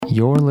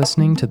You're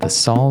listening to the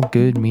Saul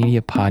Good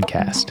Media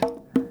Podcast.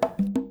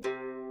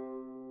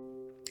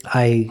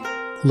 I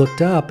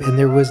looked up and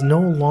there was no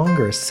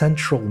longer a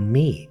central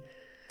me.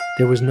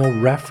 There was no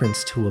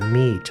reference to a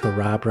me, to a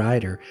Rob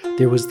Ryder.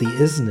 There was the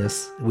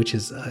isness, which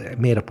is a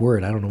made-up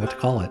word, I don't know what to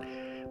call it.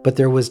 But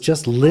there was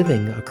just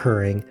living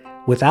occurring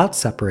without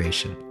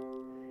separation.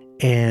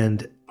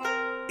 And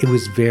it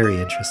was very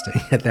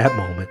interesting at that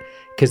moment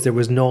because there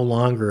was no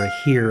longer a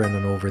here and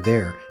an over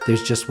there. There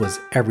just was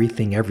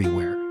everything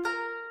everywhere.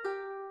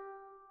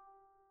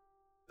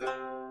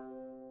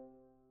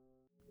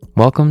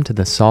 Welcome to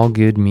the Saul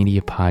Good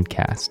Media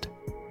Podcast.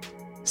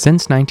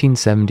 Since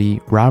 1970,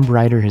 Rob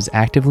Ryder has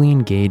actively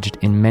engaged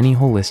in many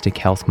holistic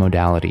health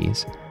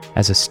modalities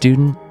as a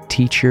student,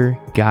 teacher,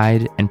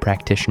 guide, and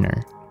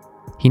practitioner.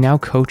 He now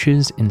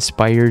coaches,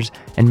 inspires,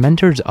 and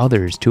mentors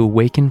others to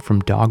awaken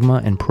from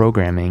dogma and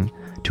programming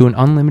to an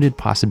unlimited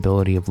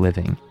possibility of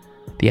living.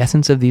 The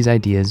essence of these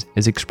ideas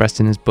is expressed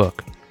in his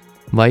book,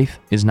 Life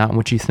is Not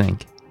What You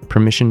Think,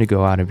 Permission to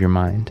Go Out of Your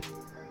Mind.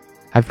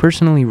 I've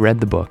personally read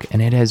the book,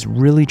 and it has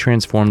really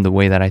transformed the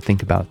way that I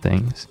think about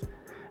things.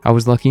 I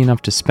was lucky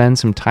enough to spend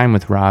some time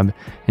with Rob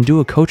and do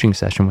a coaching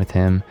session with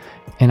him,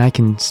 and I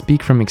can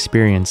speak from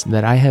experience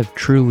that I have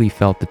truly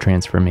felt the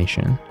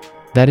transformation.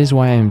 That is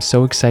why I am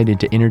so excited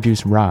to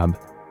introduce Rob,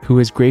 who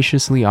has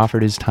graciously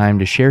offered his time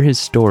to share his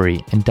story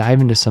and dive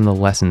into some of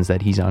the lessons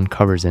that he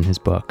uncovers in his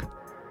book.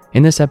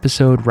 In this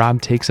episode, Rob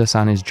takes us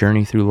on his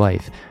journey through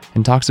life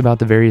and talks about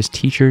the various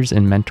teachers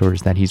and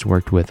mentors that he's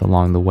worked with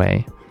along the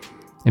way.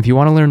 If you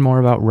want to learn more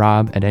about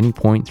Rob at any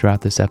point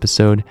throughout this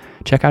episode,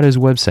 check out his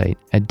website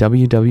at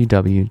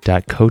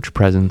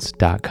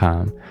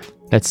www.coachpresence.com.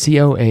 That's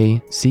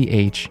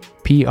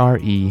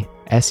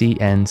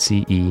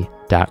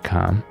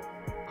CoachPresence.com.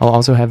 I'll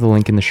also have the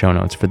link in the show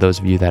notes for those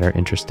of you that are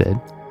interested.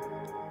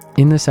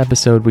 In this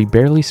episode, we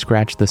barely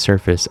scratched the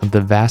surface of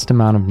the vast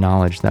amount of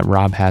knowledge that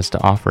Rob has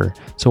to offer,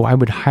 so I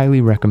would highly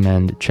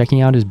recommend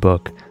checking out his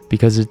book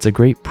because it's a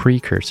great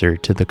precursor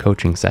to the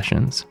coaching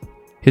sessions.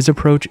 His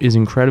approach is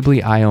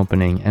incredibly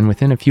eye-opening, and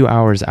within a few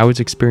hours, I was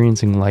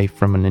experiencing life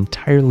from an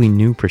entirely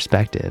new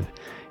perspective.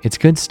 It's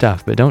good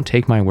stuff, but don't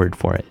take my word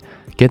for it.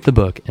 Get the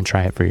book and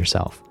try it for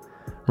yourself.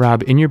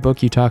 Rob, in your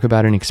book, you talk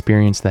about an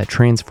experience that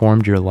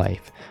transformed your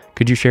life.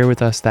 Could you share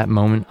with us that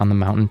moment on the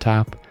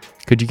mountaintop?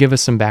 Could you give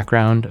us some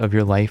background of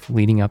your life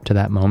leading up to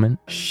that moment?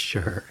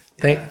 Sure.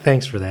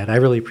 Thanks for that. I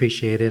really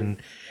appreciate it.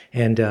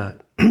 And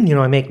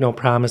I make no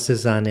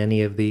promises on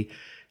any of the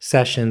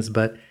sessions,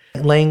 but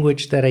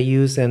language that I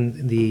use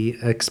and the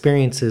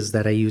experiences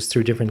that I use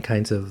through different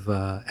kinds of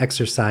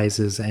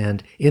exercises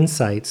and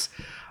insights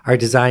are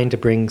designed to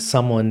bring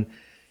someone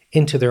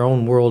into their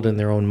own world and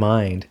their own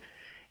mind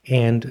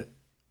and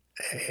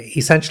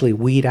essentially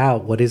weed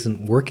out what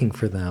isn't working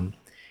for them.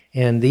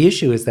 And the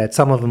issue is that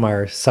some of them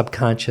are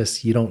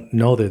subconscious, you don't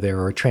know they're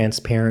there, or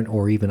transparent,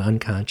 or even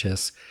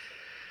unconscious.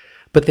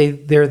 But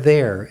they're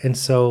there, and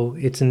so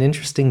it's an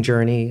interesting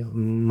journey.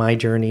 My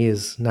journey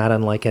is not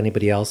unlike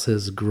anybody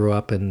else's, grew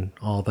up and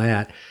all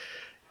that,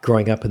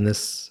 growing up in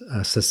this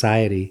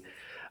society.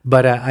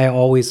 But I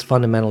always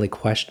fundamentally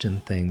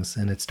question things,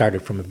 and it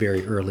started from a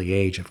very early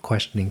age of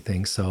questioning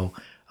things. So,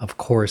 of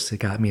course, it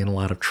got me in a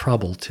lot of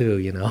trouble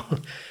too,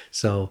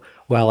 So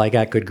while I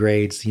got good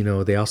grades,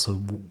 they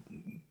also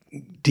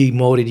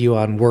demoted you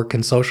on work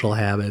and social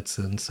habits.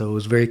 And so it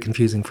was very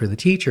confusing for the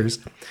teachers,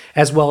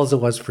 as well as it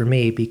was for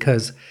me,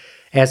 because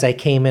as I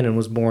came in and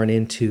was born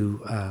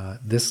into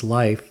this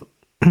life,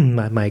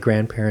 my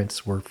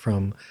grandparents were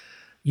from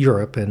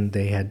Europe, and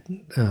they had,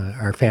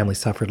 our family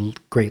suffered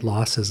great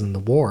losses in the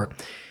war.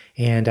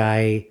 And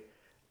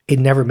it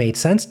never made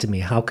sense to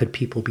me. How could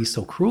people be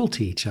so cruel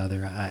to each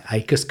other?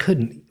 I just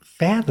couldn't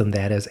fathom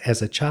that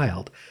as a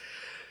child.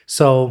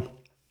 So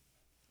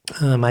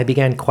I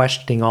began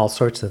questioning all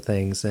sorts of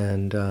things,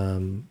 and,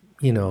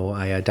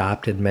 I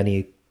adopted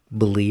many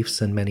beliefs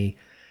and many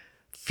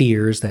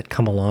fears that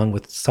come along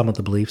with some of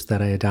the beliefs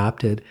that I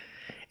adopted.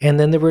 And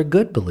then there were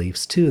good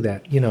beliefs too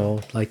that,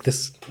 like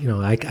this,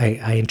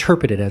 I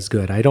interpret it as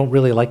good. I don't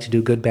really like to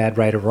do good, bad,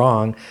 right, or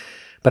wrong,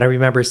 but I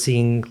remember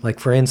seeing, like,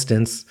 for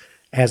instance,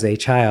 as a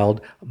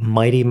child,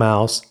 Mighty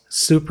Mouse,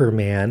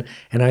 Superman,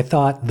 and I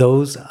thought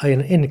those,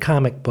 in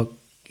comic book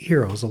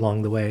heroes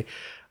along the way,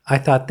 I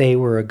thought they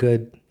were a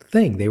good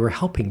thing. They were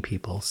helping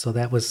people. So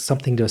that was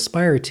something to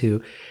aspire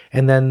to.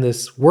 And then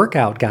this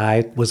workout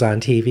guy was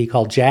on TV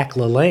called Jack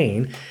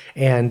LaLanne,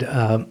 and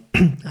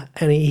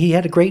he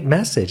had a great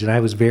message, and I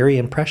was very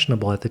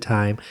impressionable at the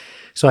time.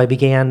 So I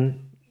began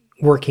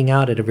working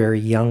out at a very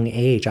young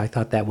age. I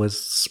thought that was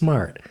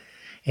smart.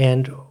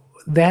 And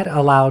that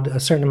allowed a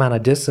certain amount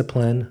of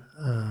discipline.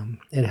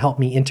 It helped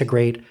me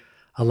integrate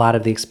a lot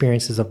of the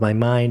experiences of my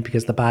mind,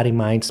 because the body,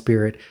 mind,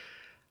 spirit,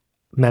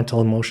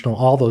 mental, emotional,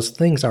 all those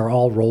things are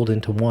all rolled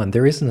into one.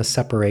 There isn't a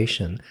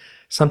separation.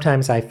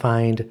 Sometimes I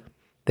find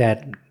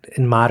that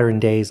in modern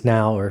days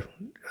now, or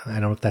I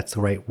don't know if that's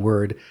the right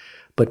word,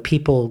 but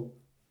people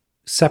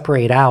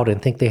separate out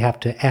and think they have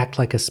to act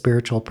like a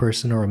spiritual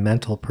person or a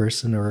mental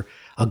person or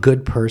a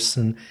good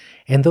person.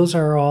 And those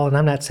are all, and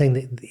I'm not saying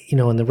that,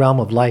 in the realm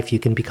of life, you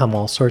can become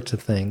all sorts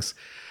of things.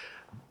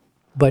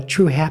 But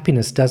true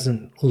happiness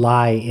doesn't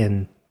lie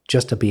in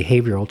just a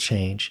behavioral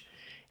change.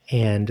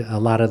 And a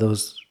lot of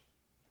those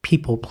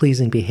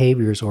people-pleasing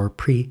behaviors or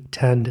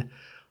pretend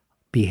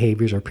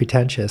behaviors or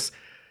pretentious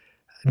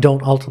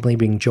don't ultimately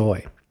bring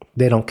joy.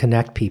 They don't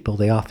connect people.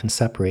 They often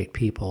separate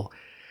people.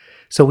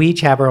 So we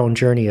each have our own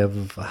journey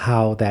of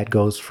how that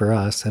goes for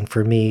us. And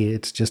for me,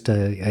 it's just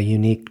a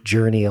unique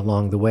journey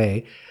along the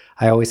way.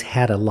 I always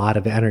had a lot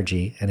of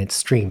energy, and it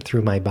streamed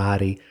through my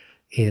body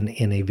in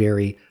a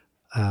very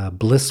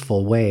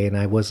blissful way. And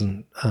I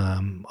wasn't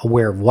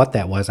aware of what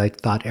that was. I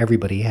thought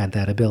everybody had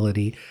that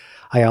ability.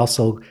 I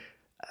also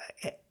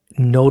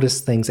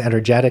noticed things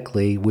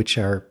energetically, which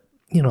are,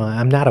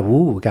 I'm not a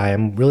woo guy.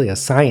 I'm really a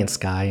science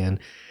guy. And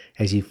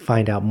as you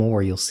find out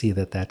more, you'll see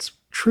that that's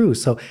true.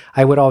 So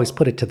I would always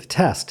put it to the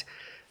test,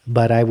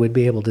 but I would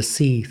be able to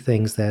see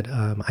things that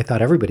I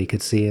thought everybody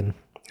could see. And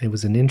it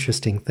was an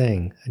interesting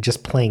thing,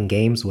 just playing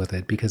games with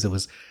it, because it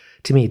was,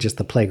 to me, just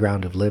the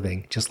playground of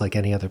living, just like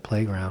any other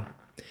playground.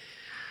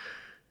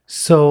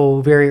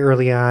 So very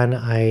early on,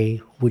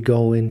 I would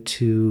go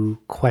into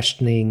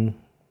questioning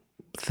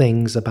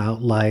things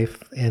about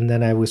life, and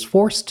then I was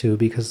forced to,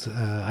 because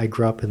I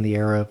grew up in the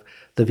era of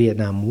the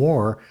Vietnam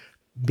War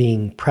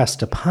being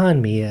pressed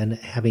upon me and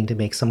having to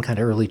make some kind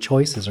of early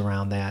choices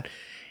around that.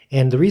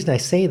 And the reason I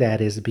say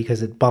that is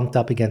because it bumped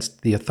up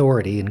against the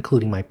authority,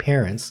 including my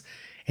parents,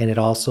 and it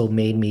also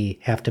made me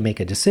have to make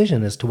a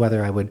decision as to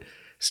whether I would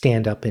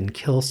stand up and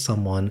kill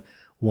someone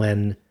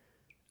when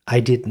I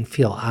didn't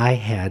feel I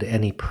had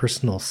any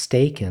personal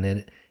stake in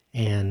it.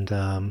 And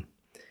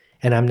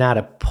I'm not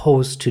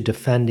opposed to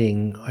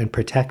defending and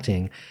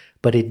protecting,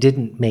 but it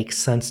didn't make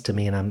sense to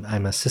me. And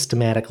I'm a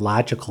systematic,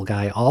 logical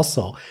guy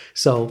also.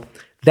 So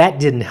that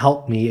didn't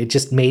help me. It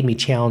just made me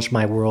challenge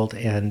my world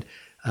and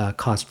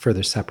caused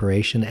further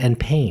separation and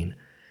pain.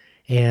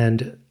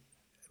 And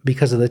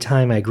because of the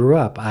time I grew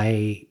up,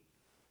 I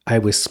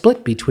was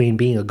split between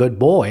being a good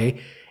boy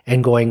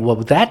and going, well,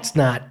 that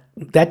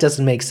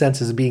doesn't make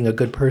sense as being a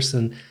good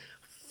person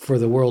for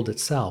the world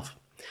itself.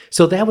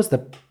 So that was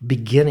the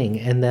beginning.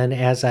 And then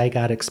as I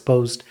got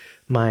exposed,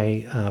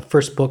 my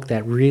first book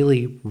that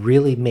really,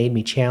 really made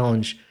me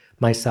challenge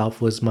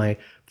myself was my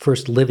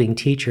first living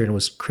teacher, and it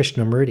was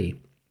Krishnamurti.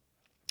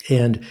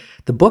 And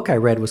the book I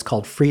read was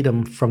called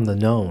Freedom from the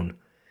Known.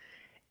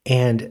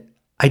 And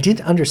I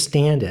didn't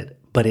understand it,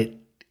 but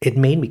it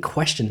made me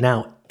question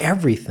now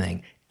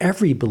everything,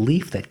 every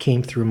belief that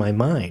came through my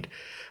mind.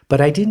 But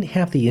I didn't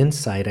have the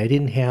insight. I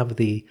didn't have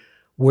the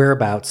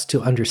whereabouts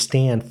to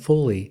understand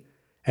fully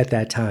at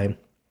that time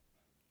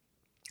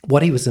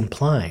what he was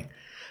implying.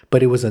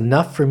 But it was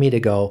enough for me to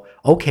go,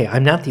 okay,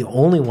 I'm not the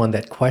only one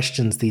that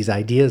questions these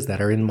ideas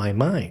that are in my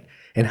mind.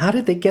 And how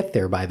did they get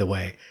there, by the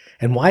way?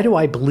 And why do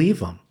I believe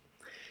them?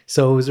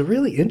 So it was a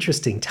really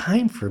interesting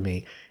time for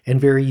me, and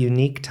very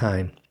unique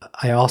time.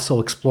 I also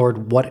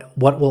explored what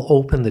will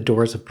open the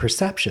doors of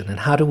perception and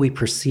how do we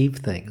perceive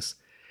things.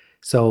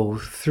 So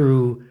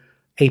through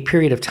a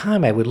period of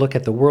time, I would look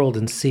at the world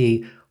and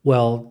see,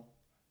 well,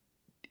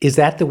 is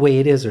that the way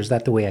it is, or is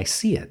that the way I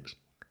see it?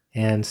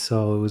 And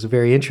so it was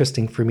very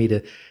interesting for me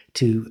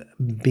to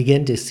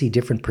begin to see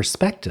different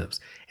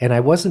perspectives. And I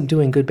wasn't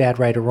doing good, bad,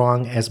 right, or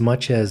wrong as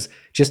much as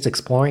just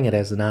exploring it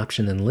as an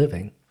option in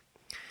living.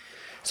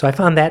 So I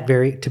found that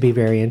to be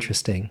very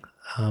interesting,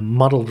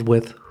 muddled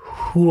with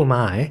who am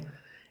I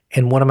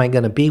and what am I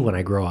going to be when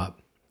I grow up?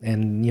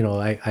 And,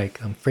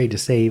 I'm afraid to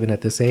say, even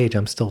at this age,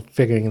 I'm still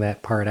figuring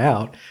that part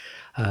out.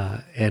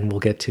 And we'll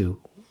get to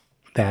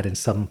that in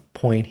some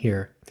point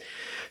here.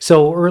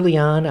 So early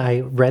on, I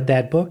read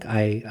that book.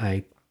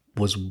 I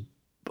was,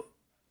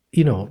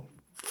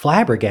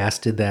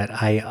 flabbergasted that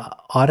I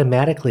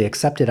automatically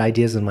accepted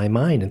ideas in my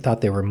mind and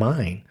thought they were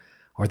mine,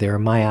 or they were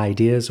my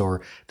ideas,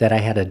 or that I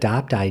had to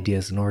adopt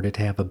ideas in order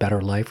to have a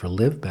better life or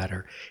live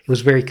better. It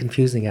was very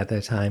confusing at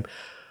that time.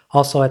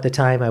 Also at the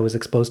time, I was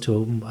exposed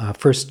to a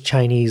first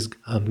Chinese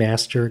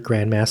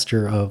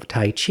grandmaster of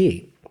Tai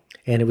Chi.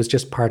 And it was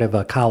just part of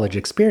a college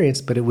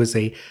experience, but it was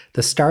the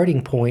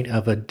starting point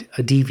of a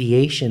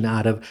deviation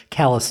out of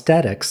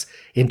calisthenics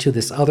into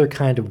this other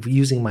kind of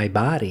using my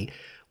body,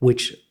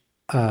 which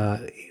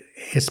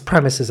its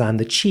premise is on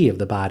the chi of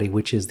the body,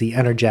 which is the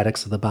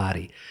energetics of the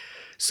body.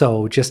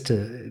 So just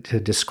to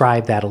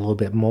describe that a little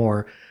bit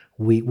more,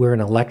 we're an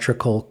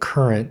electrical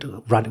current.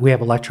 We have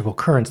electrical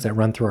currents that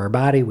run through our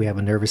body. We have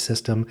a nervous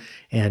system.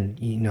 And,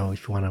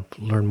 if you want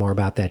to learn more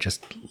about that,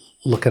 just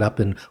look it up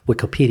in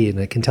Wikipedia and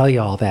it can tell you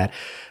all that.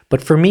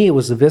 But for me, it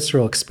was a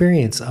visceral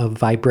experience of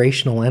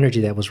vibrational energy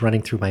that was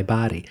running through my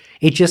body.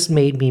 It just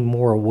made me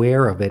more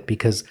aware of it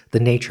because the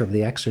nature of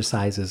the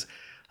exercises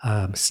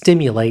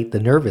stimulate the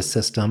nervous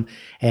system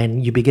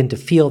and you begin to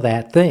feel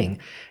that thing.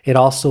 It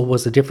also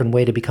was a different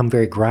way to become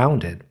very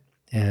grounded.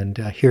 And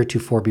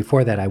heretofore,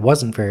 before that, I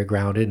wasn't very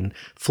grounded and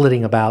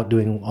flitting about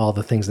doing all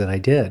the things that I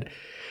did.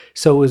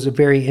 So it was a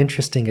very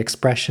interesting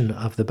expression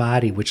of the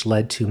body, which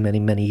led to many,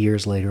 many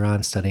years later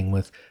on studying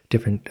with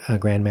different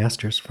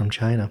grandmasters from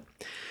China.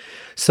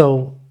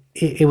 So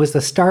it was the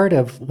start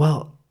of,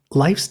 well,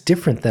 life's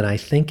different than I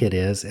think it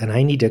is, and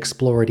I need to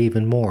explore it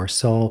even more.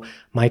 So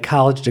my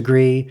college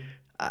degree,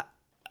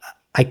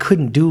 I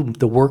couldn't do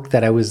the work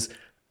that I was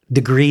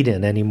degreed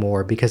in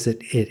anymore because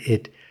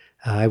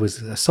I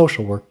was a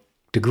social work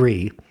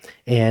degree,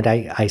 and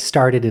I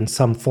started in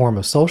some form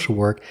of social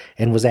work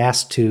and was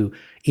asked to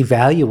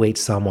evaluate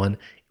someone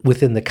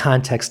within the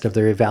context of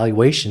their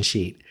evaluation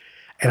sheet,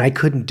 and I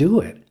couldn't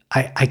do it.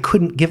 I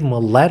couldn't give them a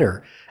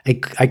letter.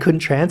 I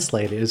couldn't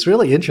translate it. It was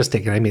really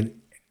interesting. I mean,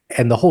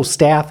 and the whole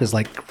staff is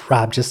like,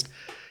 Rob, just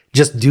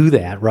do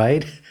that,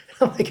 right?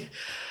 I'm like,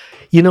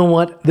 you know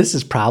what? This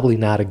is probably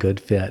not a good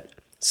fit.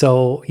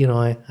 So,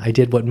 I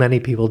did what many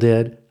people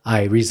did.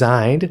 I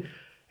resigned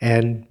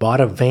and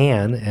bought a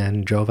van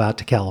and drove out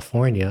to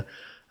California,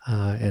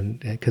 and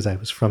because I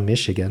was from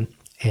Michigan,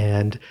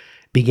 and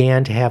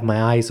began to have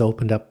my eyes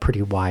opened up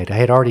pretty wide. I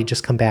had already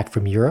just come back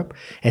from Europe,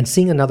 and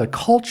seeing another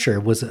culture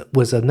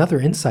was another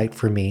insight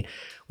for me.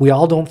 We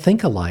all don't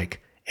think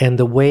alike. And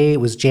the way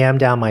it was jammed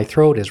down my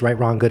throat as right,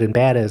 wrong, good, and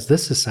bad as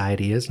this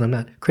society is, and I'm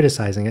not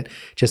criticizing it,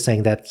 just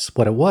saying that's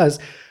what it was.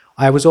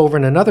 I was over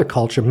in another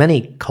culture,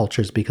 many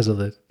cultures, because of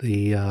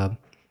the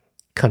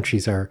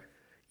countries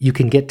you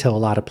can get to a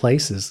lot of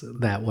places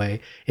that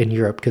way in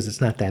Europe because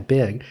it's not that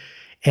big,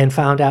 and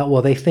found out,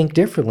 well, they think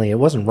differently. It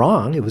wasn't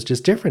wrong. It was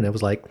just different. It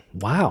was like,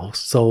 wow.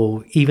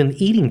 So even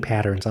eating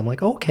patterns, I'm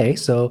like, okay,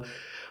 so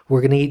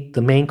we're going to eat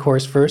the main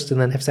course first and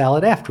then have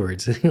salad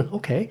afterwards.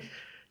 Okay.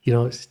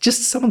 It's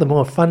just some of the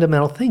more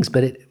fundamental things.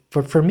 But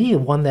for me,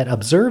 one that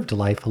observed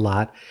life a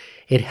lot,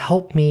 it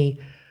helped me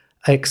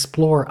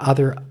explore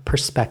other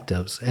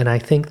perspectives. And I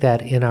think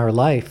that in our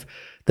life,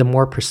 the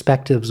more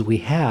perspectives we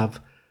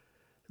have,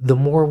 the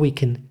more we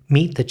can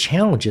meet the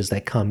challenges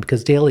that come,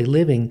 because daily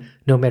living,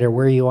 no matter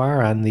where you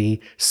are on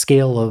the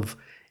scale of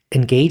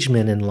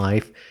engagement in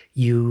life,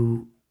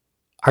 you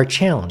are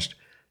challenged.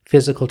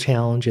 Physical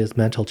challenges,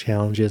 mental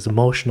challenges,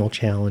 emotional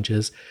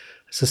challenges,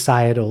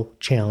 societal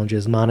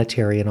challenges,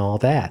 monetary, and all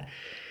that.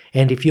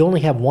 And if you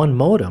only have one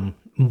mode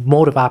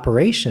of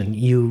operation,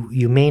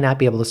 you may not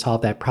be able to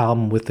solve that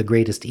problem with the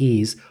greatest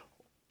ease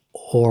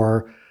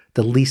or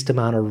the least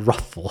amount of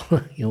ruffle,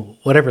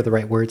 whatever the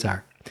right words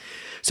are.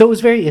 So it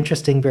was very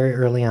interesting very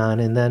early on,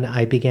 and then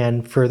I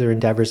began further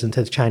endeavors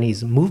into the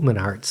Chinese movement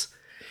arts,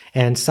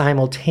 and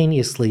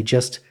simultaneously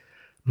just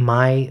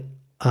my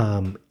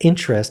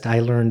interest,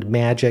 I learned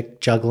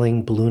magic,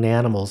 juggling, balloon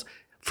animals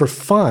for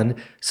fun,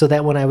 so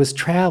that when I was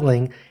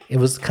traveling, it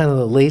was kind of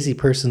the lazy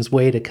person's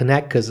way to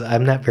connect because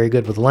I'm not very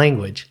good with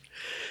language.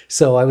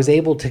 So I was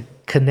able to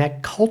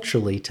connect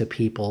culturally to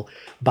people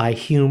by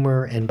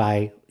humor and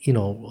by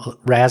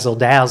razzle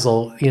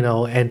dazzle,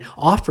 and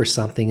offer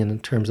something in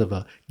terms of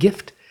a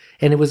gift.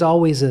 And it was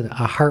always a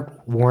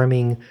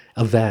heartwarming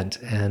event,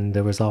 and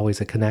there was always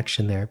a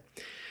connection there.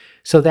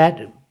 So that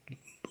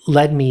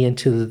led me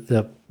into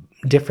the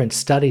different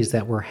studies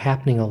that were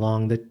happening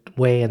along the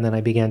way, and then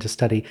I began to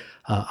study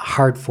a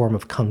hard form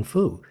of Kung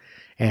Fu.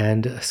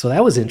 And so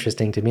that was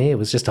interesting to me. It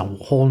was just a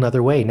whole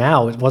nother way.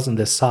 Now it wasn't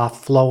this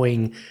soft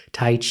flowing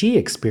Tai Chi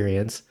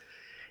experience,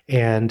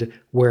 and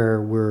where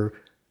we're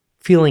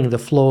feeling the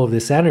flow of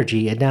this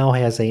energy, it now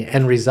has an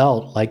end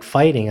result like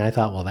fighting. And I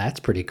thought, well, that's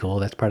pretty cool.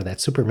 That's part of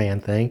that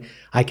Superman thing.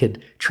 I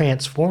could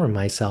transform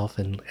myself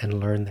and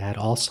learn that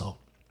also.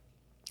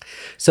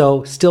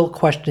 So still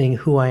questioning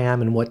who I am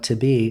and what to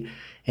be.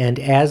 And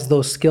as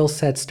those skill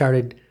sets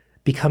started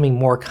becoming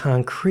more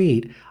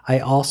concrete, I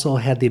also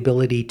had the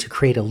ability to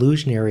create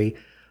illusionary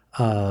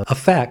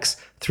effects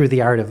through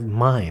the art of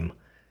mime.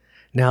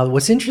 Now,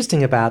 what's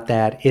interesting about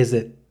that is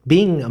that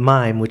being a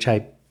mime, which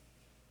I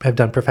have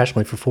done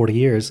professionally for 40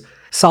 years,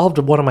 solved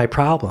one of my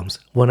problems.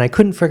 When I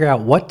couldn't figure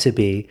out what to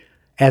be,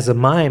 as a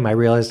mime, I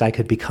realized I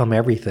could become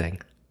everything.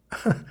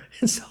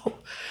 And so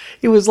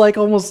it was like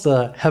almost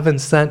a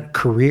heaven-sent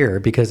career,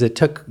 because it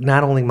took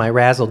not only my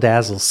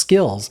razzle-dazzle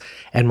skills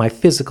and my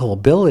physical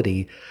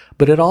ability,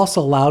 but it also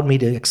allowed me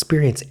to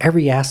experience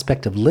every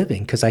aspect of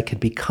living, because I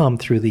could become,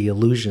 through the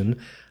illusion,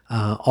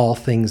 all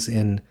things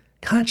in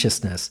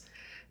consciousness.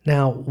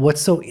 Now,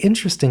 what's so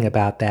interesting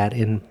about that,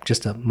 in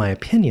just my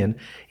opinion,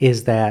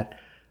 is that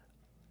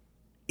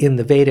in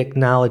the Vedic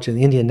knowledge and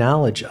the Indian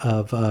knowledge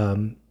of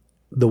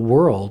the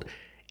world,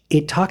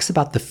 it talks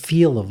about the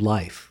feel of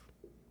life,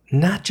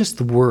 not just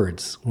the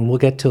words, and we'll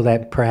get to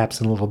that perhaps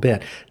in a little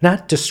bit,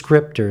 not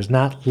descriptors,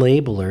 not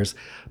labelers,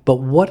 but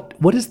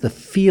what is the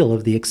feel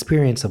of the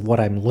experience of what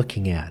I'm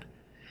looking at?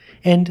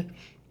 And,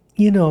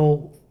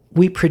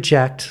 we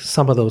project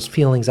some of those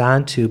feelings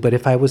onto, but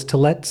if I was to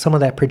let some of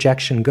that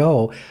projection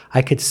go,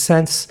 I could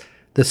sense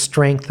the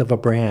strength of a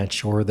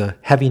branch or the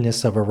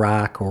heaviness of a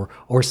rock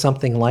or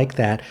something like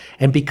that,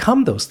 and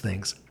become those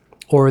things,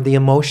 or the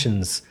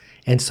emotions.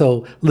 And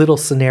so little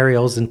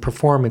scenarios and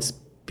performance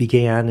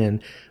began,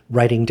 and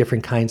writing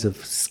different kinds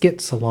of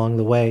skits along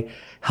the way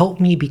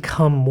helped me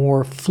become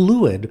more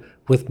fluid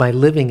with my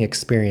living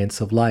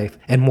experience of life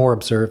and more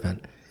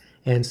observant.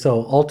 And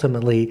so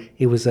ultimately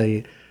it was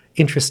a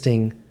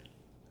interesting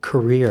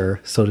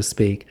career, so to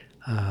speak,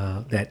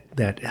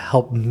 that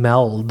helped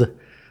meld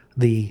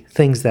the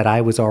things that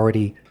I was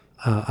already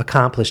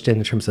accomplished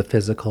in terms of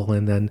physical,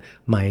 and then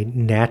my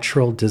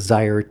natural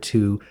desire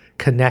to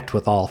connect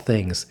with all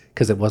things,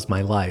 because it was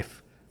my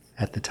life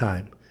at the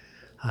time.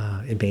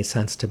 It made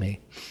sense to me.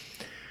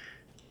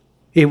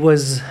 It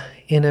was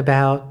in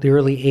about the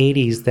early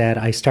 80s that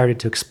I started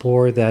to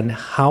explore then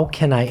how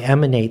can I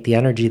emanate the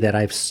energy that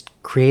I've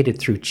created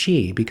through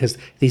Qi, because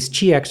these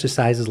Qi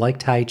exercises like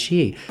Tai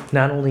Chi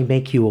not only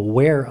make you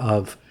aware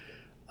of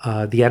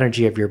the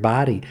energy of your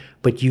body,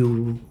 but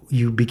you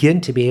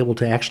begin to be able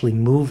to actually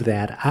move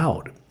that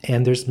out.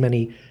 And there's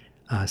many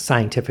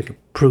scientific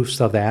proofs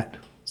of that.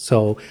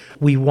 So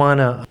we want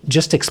to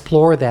just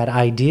explore that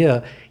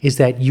idea, is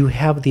that you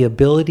have the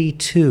ability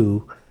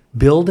to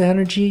build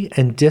energy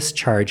and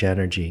discharge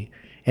energy.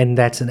 And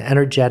that's an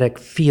energetic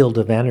field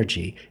of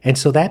energy. And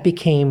so that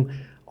became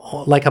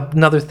like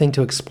another thing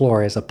to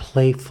explore as a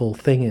playful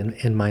thing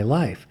in my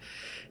life.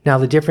 Now,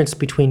 the difference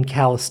between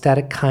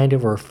calisthenic kind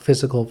of or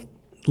physical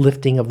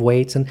lifting of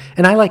weights, and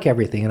I like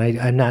everything, and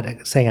I'm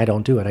not saying I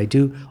don't do it. I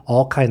do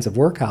all kinds of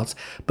workouts,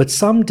 but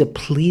some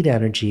deplete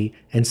energy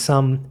and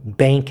some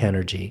bank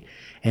energy.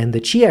 And the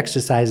Qi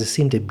exercises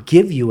seem to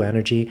give you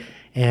energy,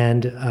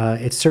 and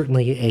it's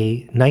certainly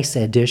a nice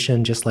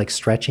addition, just like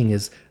stretching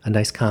is a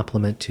nice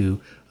complement to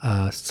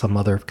some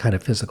other kind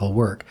of physical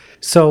work.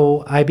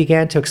 So I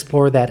began to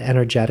explore that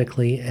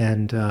energetically,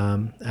 and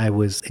I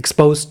was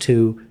exposed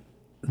to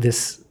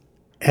this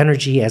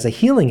energy as a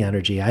healing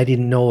energy. I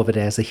didn't know of it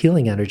as a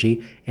healing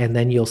energy. And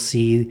then you'll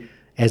see,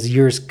 as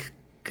years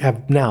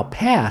have now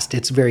passed,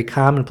 it's very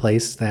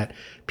commonplace that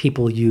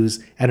people use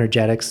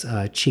energetics,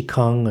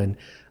 Qigong,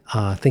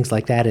 and things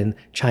like that in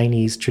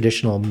Chinese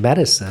traditional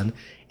medicine.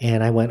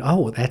 And I went,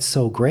 oh, that's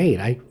so great.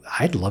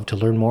 I'd love to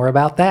learn more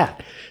about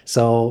that.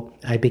 So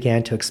I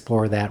began to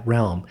explore that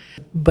realm.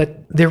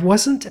 But there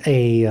wasn't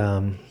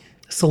a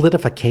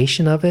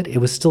solidification of it. It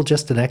was still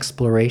just an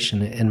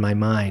exploration in my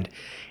mind.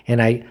 And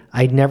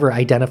I never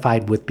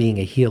identified with being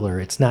a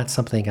healer. It's not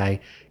something I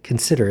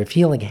consider. If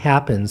healing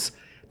happens,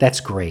 that's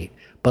great.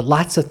 But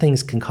lots of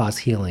things can cause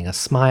healing. A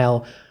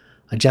smile,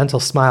 a gentle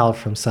smile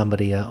from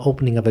somebody, an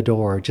opening of a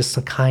door, just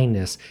some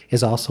kindness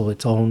is also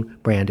its own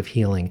brand of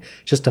healing.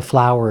 Just a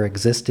flower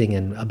existing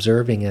and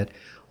observing it,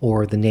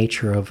 or the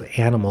nature of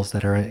animals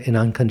that are in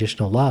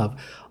unconditional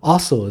love,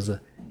 also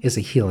is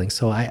a healing.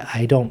 So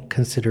I don't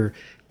consider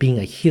being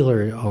a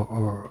healer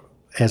or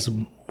as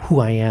who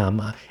I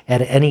am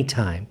at any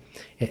time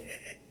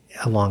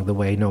along the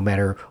way, no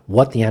matter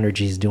what the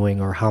energy is doing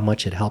or how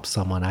much it helps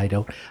someone. I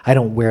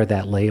don't wear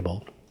that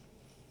label.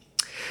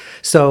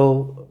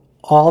 So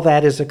all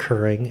that is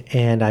occurring,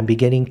 and I'm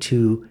beginning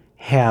to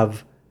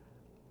have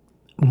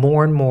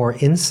more and more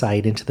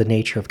insight into the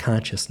nature of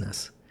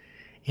consciousness.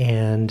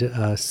 And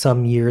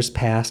some years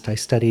passed, I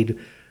studied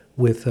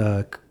with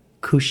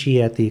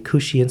Kushi at the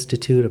Kushi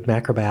Institute of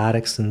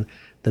Macrobiotics in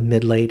the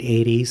mid-late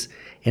 80s,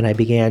 and I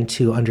began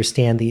to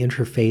understand the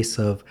interface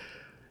of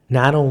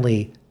not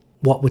only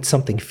what would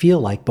something feel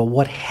like, but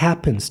what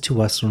happens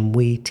to us when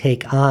we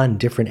take on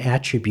different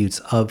attributes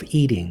of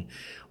eating.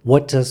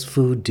 What does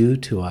food do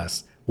to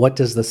us? What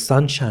does the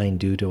sunshine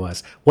do to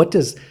us? What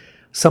does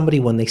somebody,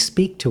 when they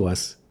speak to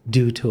us,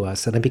 do to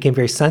us? And I became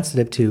very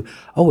sensitive to,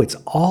 oh, it's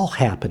all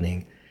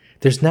happening.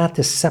 There's not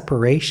this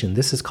separation.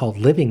 This is called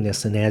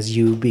livingness. And as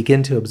you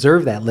begin to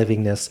observe that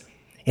livingness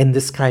in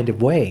this kind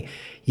of way,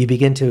 you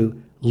begin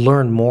to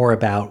learn more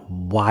about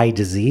why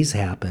disease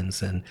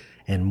happens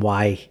and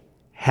why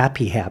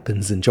happy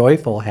happens and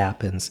joyful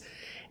happens.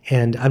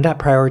 And I'm not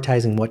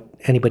prioritizing what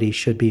anybody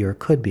should be or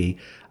could be.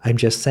 I'm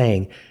just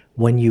saying,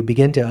 when you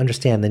begin to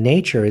understand the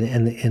nature,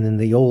 and in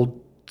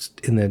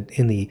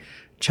the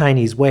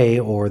Chinese way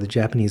or the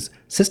Japanese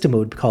system, it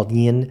would be called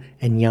yin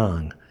and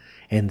yang.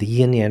 And the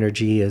yin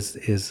energy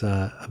is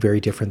very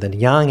different than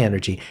yang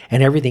energy,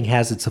 and everything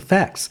has its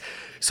effects.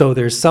 So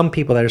there's some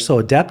people that are so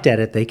adept at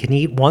it, they can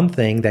eat one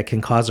thing that can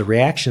cause a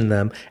reaction in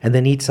them and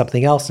then eat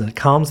something else, and it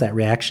calms that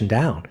reaction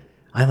down.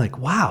 I'm like,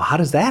 wow, how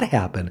does that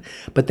happen?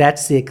 But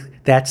that's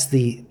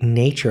the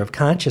nature of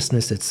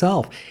consciousness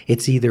itself.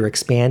 It's either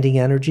expanding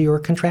energy or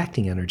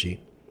contracting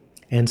energy.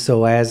 And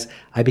so as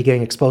I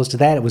became exposed to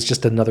that, it was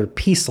just another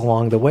piece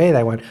along the way that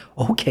I went,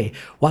 okay,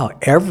 wow,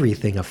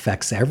 everything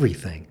affects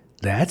everything.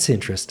 That's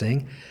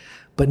interesting.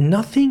 But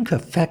nothing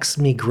affects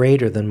me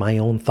greater than my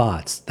own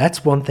thoughts.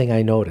 That's one thing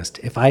I noticed.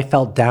 If I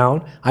felt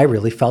down, I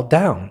really felt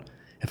down.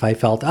 If I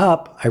felt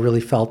up, I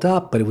really felt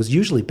up, but it was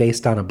usually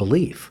based on a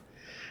belief.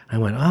 I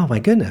went, oh my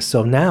goodness.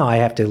 So now I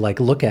have to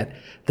look at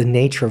the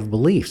nature of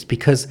beliefs,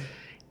 because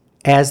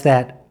as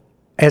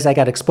I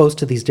got exposed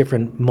to these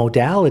different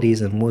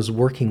modalities and was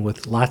working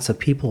with lots of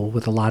people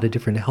with a lot of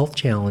different health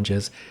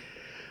challenges,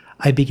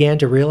 I began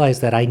to realize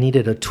that I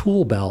needed a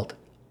tool belt,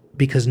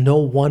 because no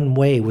one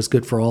way was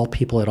good for all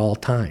people at all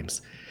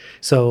times.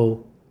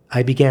 So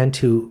I began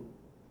to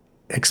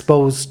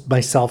expose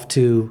myself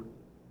to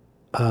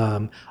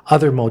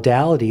other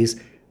modalities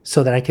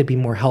so that I could be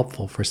more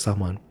helpful for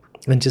someone.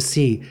 And just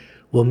see,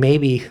 well,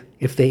 maybe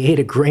if they ate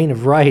a grain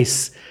of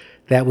rice,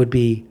 that would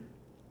be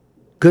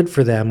good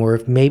for them, or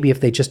if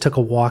they just took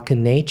a walk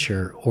in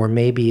nature, or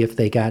maybe if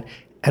they got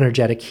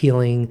energetic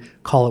healing,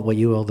 call it what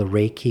you will, the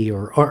Reiki,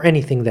 or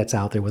anything that's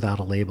out there without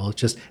a label.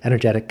 It's just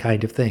energetic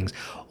kind of things.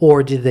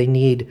 Or did they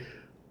need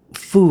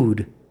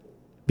food?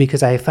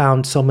 Because I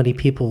found so many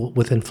people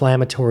with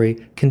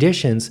inflammatory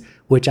conditions,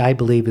 which I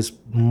believe is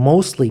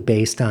mostly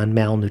based on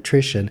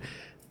malnutrition,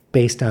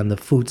 based on the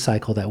food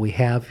cycle that we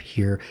have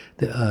here.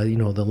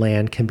 The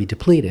land can be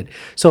depleted.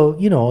 So,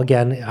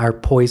 again, our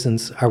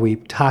poisons, are we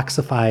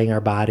toxifying our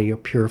body or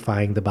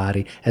purifying the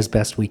body as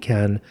best we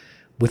can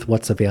with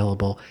what's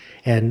available?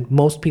 And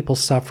most people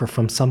suffer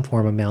from some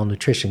form of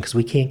malnutrition because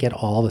we can't get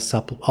all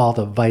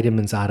the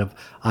vitamins out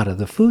of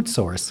the food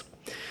source.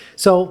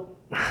 So,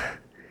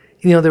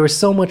 there was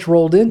so much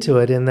rolled into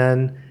it, and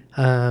then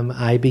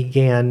I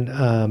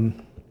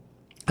began.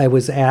 I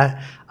was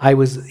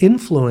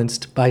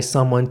influenced by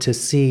someone to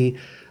see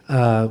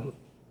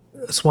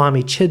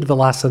Swami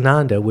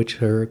Chidvilasananda, which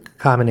her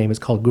common name is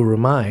called Guru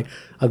Mai,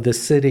 of the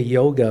Siddha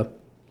Yoga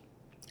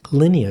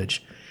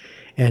lineage.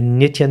 And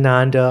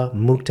Nityananda,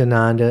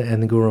 Muktananda,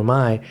 and the Guru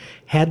Mai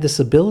had this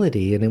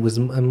ability, and it was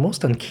a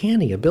most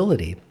uncanny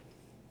ability.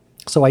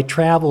 So I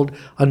traveled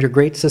under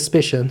great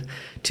suspicion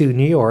to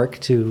New York,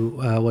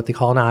 to what they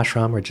call an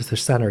ashram, or just a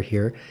center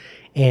here,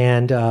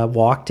 and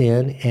walked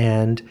in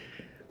and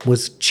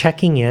was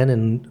checking in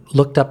and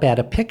looked up at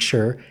a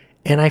picture,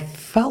 and I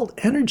felt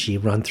energy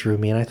run through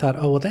me, and I thought,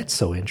 oh, well, that's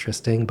so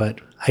interesting,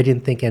 but I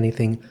didn't think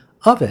anything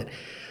of it.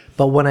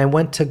 But when I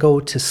went to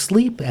go to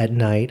sleep at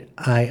night,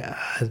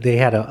 they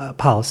had a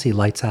policy,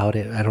 lights out.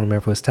 I don't remember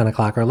if it was 10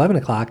 o'clock or 11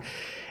 o'clock.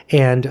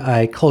 And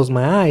I closed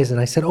my eyes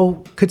and I said,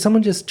 oh, could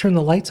someone just turn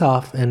the lights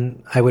off?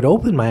 And I would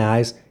open my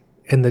eyes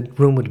and the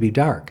room would be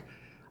dark.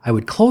 I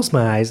would close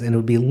my eyes and it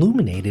would be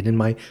illuminated in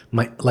my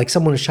like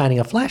someone was shining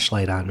a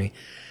flashlight on me.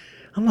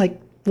 I'm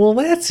like, well,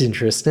 that's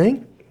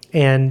interesting.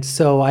 And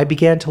so I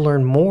began to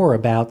learn more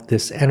about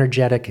this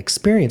energetic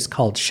experience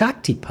called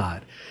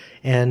Shaktipat.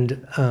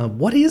 And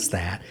what is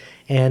that?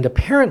 And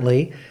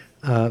apparently,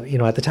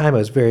 at the time I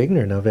was very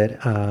ignorant of it.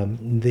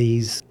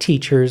 These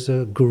teachers,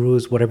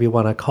 gurus, whatever you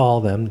want to call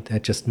them,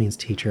 that just means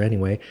teacher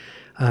anyway,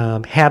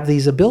 have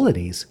these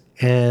abilities.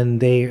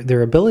 And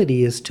their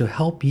ability is to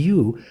help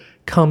you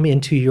come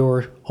into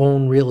your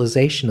own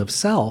realization of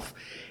self.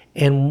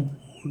 And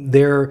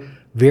their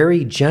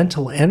very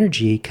gentle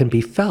energy can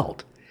be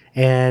felt.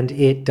 And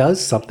it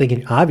does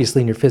something,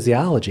 obviously, in your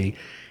physiology.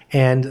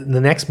 And the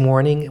next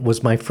morning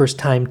was my first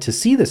time to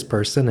see this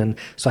person. And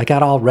so I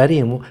got all ready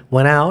and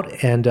went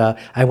out, and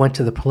I went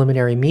to the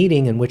preliminary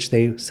meeting in which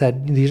they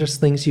said, these are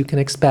things you can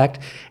expect.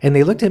 And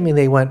they looked at me and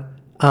they went,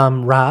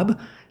 Rob?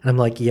 And I'm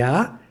like,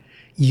 yeah,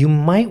 you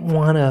might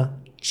want to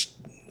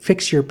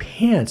fix your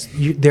pants.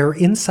 They're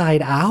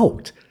inside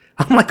out.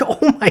 I'm like,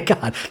 oh my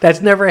God,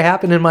 that's never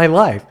happened in my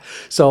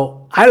life.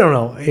 So I don't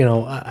know,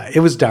 it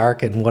was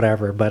dark and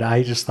whatever, but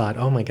I just thought,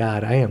 oh my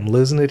God, I am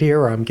losing it here,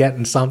 or I'm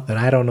getting something.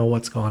 I don't know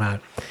what's going on.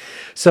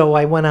 So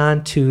I went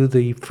on to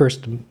the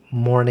first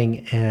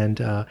morning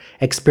and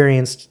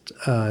experienced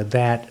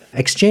that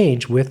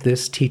exchange with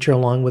this teacher,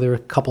 along with a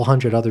couple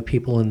hundred other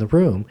people in the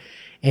room.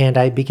 And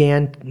I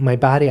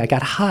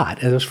got hot.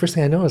 And it was the first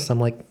thing I noticed. I'm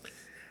like,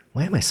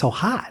 why am I so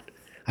hot?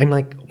 I'm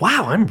like,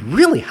 wow, I'm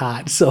really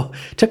hot. So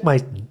took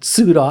my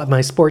suit off,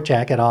 my sport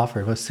jacket off,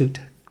 or my suit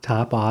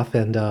top off,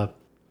 and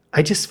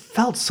I just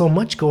felt so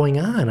much going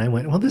on. I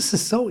went, well, this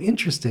is so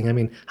interesting. I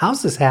mean,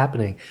 how's this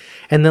happening?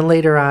 And then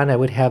later on, I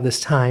would have this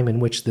time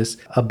in which this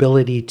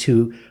ability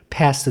to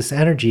pass this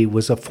energy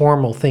was a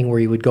formal thing where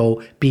you would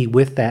go be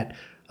with that,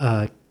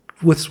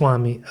 with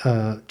Swami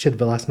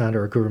Chidvilasananda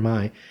or Guru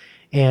Mai,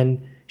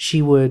 and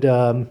she would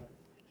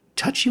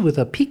touch you with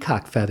a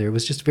peacock feather. It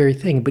was just very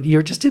thing, but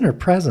you're just in her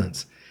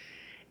presence.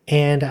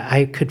 And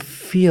I could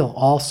feel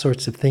all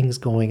sorts of things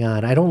going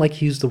on. I don't like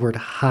to use the word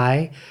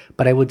high,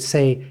 but I would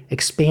say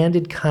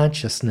expanded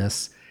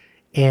consciousness.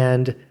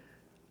 And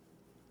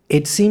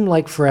it seemed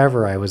like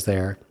forever I was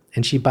there.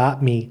 And she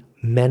bought me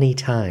many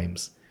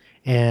times.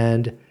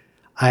 And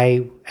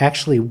I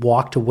actually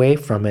walked away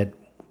from it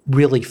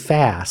really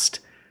fast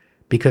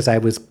because I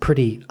was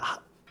pretty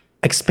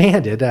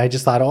expanded. I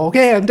just thought, oh,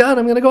 okay, I'm done.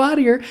 I'm going to go out of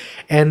here.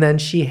 And then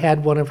she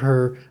had one of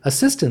her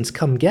assistants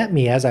come get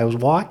me as I was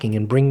walking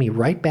and bring me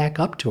right back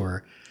up to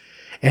her.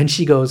 And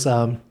she goes,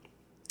 how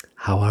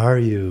are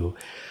you?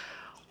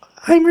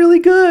 I'm really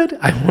good.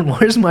 I went,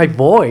 where's my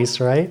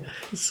voice, right?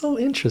 It's so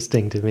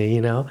interesting to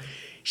me,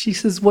 She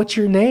says, what's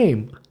your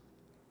name?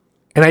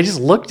 And I just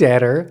looked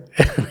at her.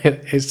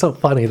 It's so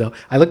funny, though.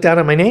 I looked down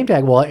at my name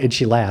tag, and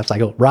she laughs. I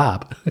go,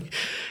 Rob.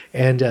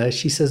 And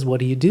she says, what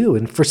do you do?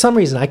 And for some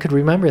reason, I could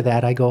remember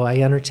that. I go, I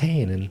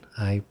entertain, and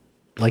I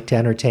like to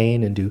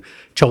entertain and do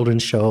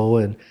children's show.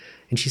 And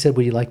she said,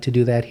 would you like to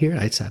do that here?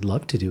 I said, I'd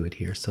love to do it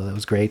here. So that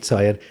was great. So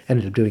I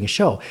ended up doing a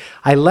show.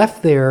 I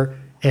left there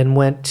and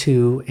went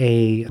to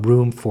a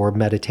room for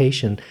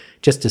meditation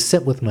just to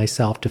sit with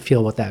myself to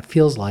feel what that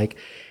feels like.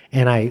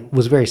 And I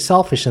was very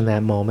selfish in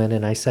that moment.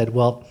 And I said,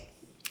 well,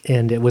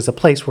 and it was a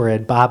place where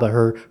Ed Baba,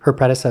 her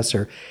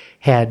predecessor,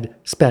 had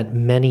spent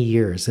many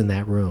years in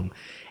that room.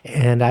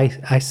 And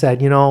I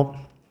said,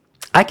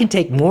 I can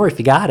take more if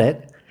you got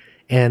it.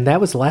 And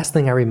that was the last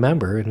thing I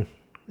remember.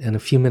 And a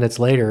few minutes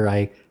later,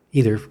 I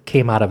either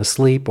came out of a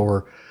sleep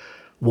or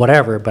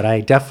whatever, but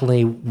I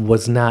definitely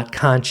was not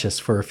conscious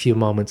for a few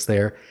moments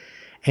there.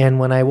 And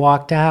when I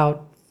walked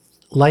out,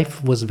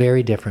 life was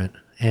very different.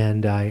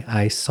 And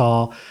I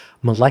saw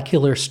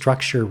molecular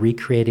structure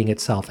recreating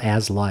itself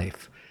as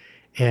life.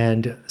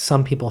 And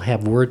some people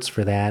have words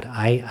for that.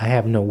 I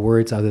have no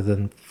words other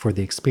than for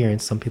the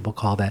experience. Some people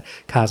call that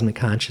cosmic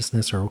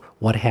consciousness or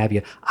what have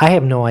you. I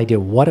have no idea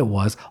what it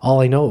was.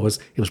 All I know it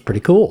was pretty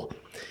cool.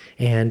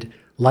 And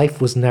life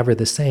was never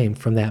the same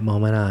from that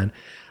moment on.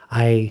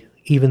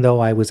 Even though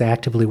I was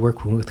actively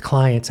working with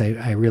clients,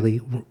 I really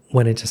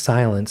went into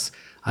silence.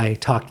 I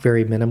talked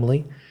very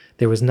minimally.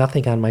 There was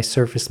nothing on my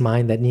surface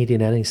mind that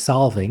needed any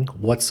solving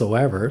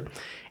whatsoever.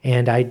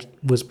 And I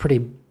was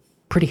pretty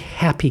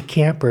happy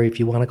camper, if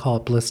you want to call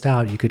it blissed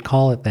out, you could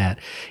call it that,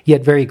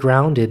 yet very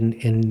grounded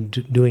in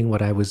doing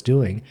what I was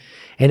doing.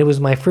 And it was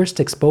my first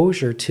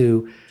exposure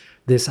to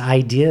this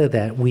idea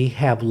that we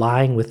have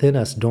lying within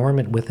us,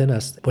 dormant within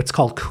us, what's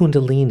called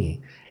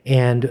Kundalini.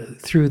 And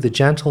through the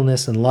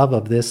gentleness and love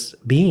of this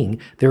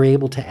being, they're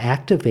able to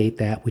activate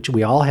that, which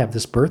we all have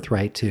this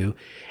birthright to,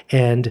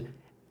 and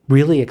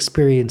really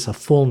experience a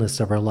fullness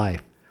of our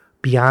life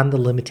beyond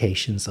the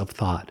limitations of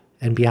thought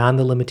and beyond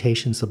the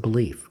limitations of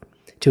belief,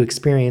 to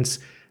experience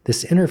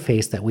this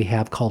interface that we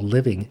have called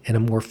living in a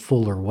more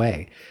fuller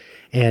way.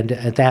 And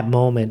at that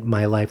moment,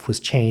 my life was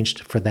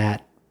changed for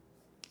that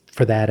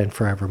and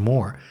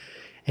forevermore.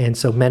 And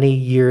so many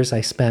years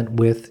I spent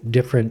with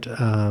different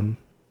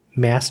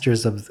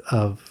masters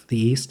of the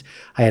East.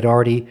 I had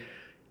already,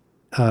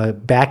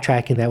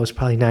 backtracking, that was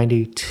probably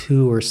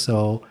 92 or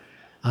so.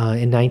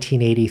 In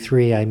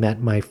 1983, I met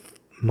my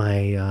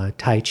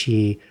Tai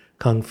Chi,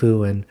 Kung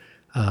Fu, and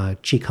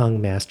Qi Kung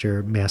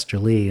master, Master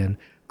Li, and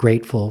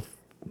grateful.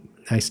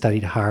 I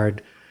studied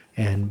hard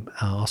and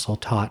also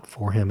taught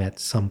for him at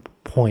some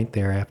point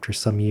there after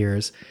some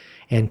years,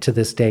 and to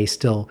this day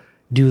still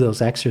do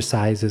those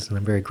exercises, and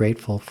I'm very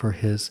grateful for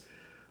his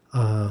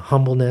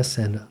humbleness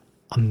and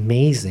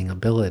amazing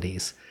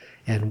abilities.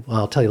 And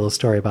I'll tell you a little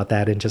story about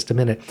that in just a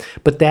minute.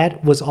 But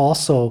that was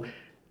also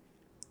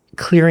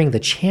clearing the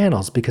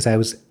channels, because I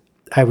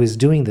was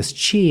doing this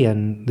Qi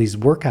and these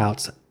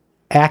workouts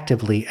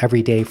actively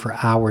every day for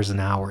hours and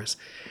hours.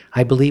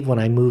 I believe when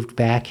I moved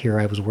back here,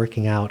 I was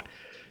working out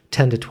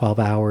 10 to 12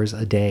 hours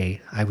a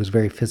day. I was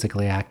very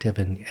physically active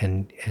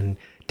and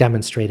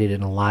demonstrated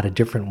in a lot of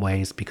different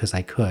ways because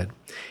I could.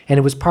 And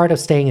it was part of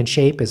staying in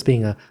shape as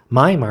being a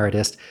mime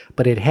artist,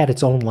 but it had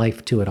its own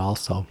life to it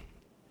also.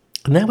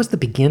 And that was the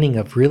beginning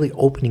of really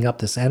opening up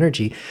this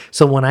energy.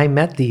 So when I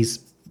met these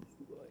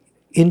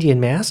Indian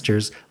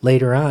masters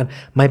later on,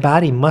 my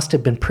body must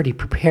have been pretty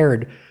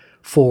prepared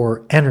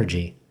for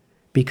energy,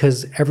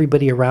 because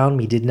everybody around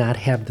me did not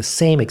have the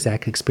same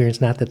exact experience,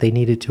 not that they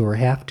needed to or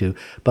have to,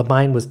 but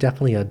mine was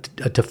definitely a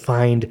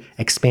defined,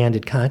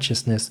 expanded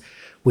consciousness,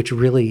 which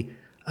really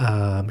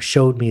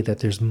showed me that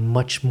there's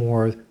much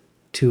more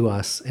to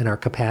us in our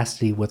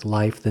capacity with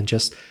life than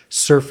just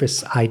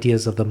surface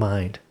ideas of the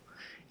mind.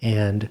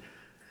 And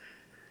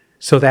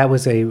so that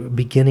was a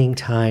beginning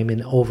time,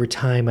 and over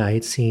time I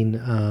had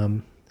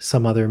seen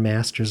some other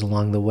masters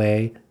along the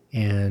way,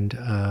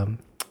 and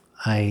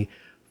I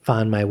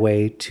found my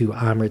way to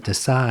Amrit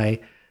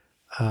Desai,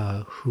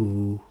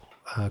 who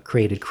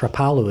created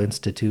Kripalu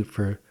Institute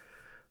for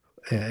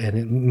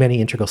and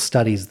many integral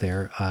studies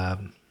there,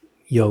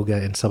 yoga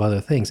and some other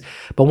things.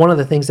 But one of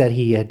the things that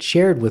he had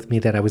shared with me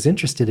that I was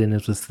interested in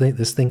was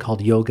this thing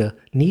called Yoga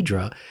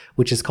Nidra,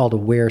 which is called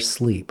aware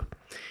sleep.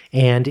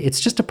 And it's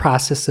just a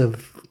process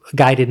of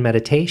guided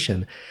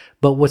meditation.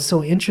 But what's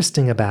so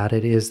interesting about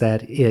it is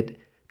that it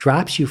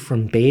drops you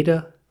from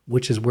beta,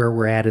 which is where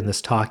we're at in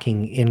this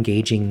talking,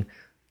 engaging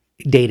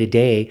day to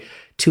day,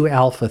 to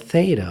alpha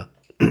theta.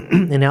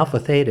 And alpha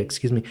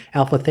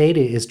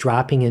theta is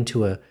dropping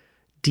into a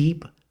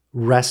deep,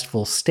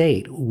 restful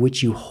state,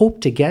 which you hope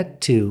to get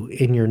to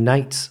in your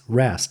night's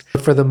rest.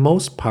 But for the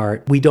most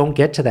part, we don't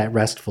get to that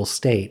restful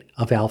state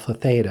of alpha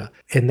theta.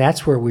 And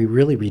that's where we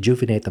really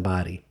rejuvenate the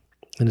body.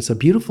 And it's a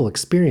beautiful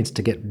experience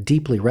to get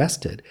deeply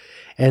rested.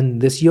 And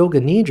this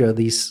Yoga Nidra,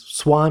 these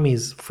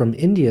swamis from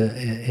India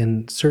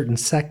in certain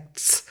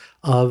sects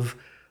of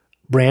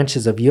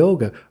branches of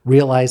yoga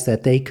realized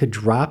that they could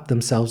drop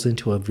themselves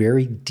into a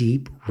very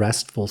deep,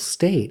 restful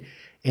state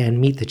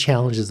and meet the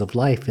challenges of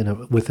life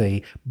with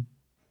a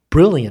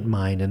brilliant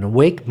mind, an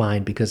awake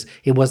mind, because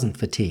it wasn't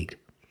fatigued.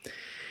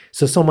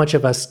 So many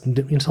of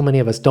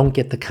us don't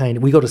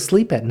get we go to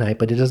sleep at night,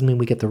 but it doesn't mean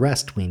we get the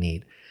rest we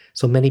need.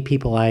 So many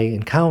people I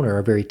encounter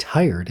are very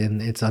tired,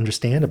 and it's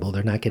understandable.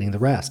 They're not getting the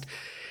rest.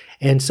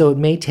 And so it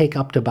may take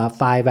up to about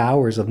 5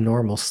 hours of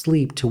normal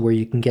sleep to where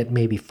you can get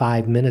maybe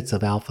 5 minutes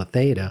of alpha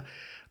theta.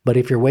 But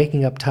if you're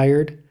waking up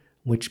tired,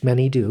 which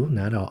many do,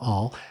 not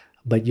all,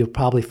 but you'll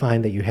probably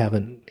find that you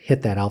haven't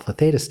hit that alpha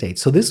theta state.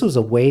 So this was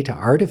a way to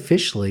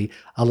artificially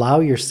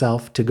allow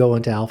yourself to go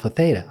into alpha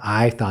theta.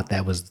 I thought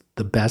that was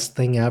the best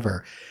thing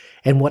ever.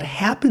 And what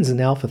happens in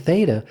alpha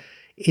theta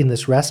in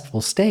this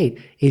restful state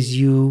is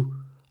you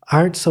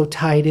aren't so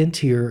tied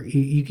into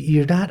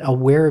you're not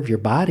aware of your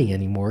body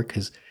anymore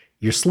because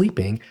you're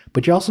sleeping,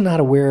 but you're also not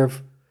aware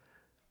of,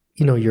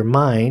 your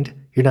mind.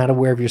 You're not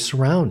aware of your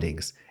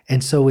surroundings.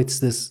 And so it's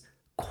this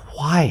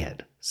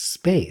quiet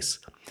space.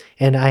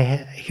 And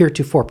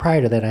heretofore,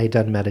 prior to that, I had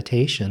done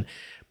meditation,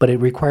 but it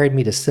required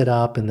me to sit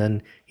up and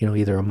then,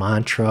 either a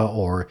mantra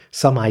or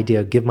some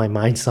idea, give my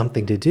mind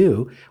something to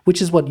do,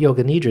 which is what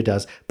Yoga Nidra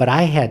does. But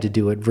I had to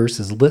do it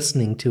versus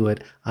listening to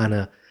it on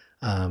a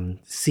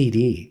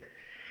CD.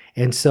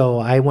 And so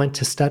I went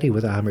to study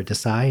with Amrit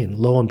Desai, and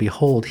lo and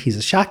behold, he's a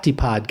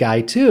Shaktipad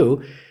guy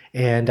too,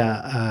 and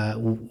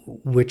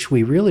which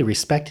we really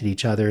respected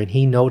each other. And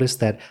he noticed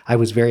that I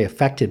was very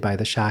affected by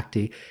the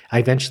Shakti. I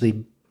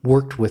eventually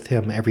worked with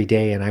him every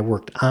day, and I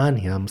worked on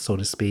him, so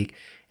to speak.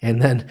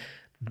 And then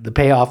the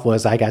payoff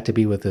was I got to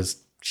be with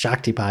this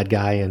Shaktipad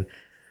guy, and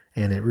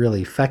it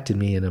really affected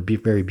me in a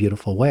very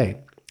beautiful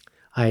way.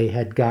 I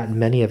had gotten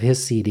many of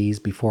his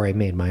CDs before I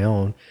made my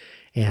own,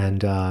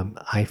 and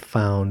I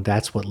found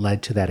that's what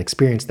led to that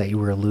experience that you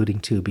were alluding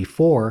to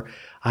before.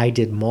 I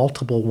did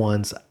multiple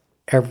ones.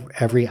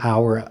 Every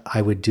hour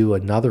I would do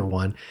another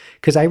one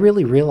because I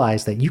really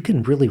realized that you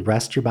can really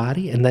rest your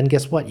body, and then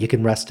guess what? You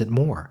can rest it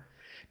more.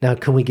 Now,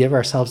 can we give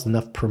ourselves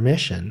enough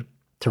permission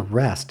to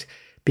rest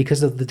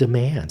because of the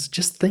demands?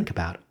 Just think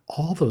about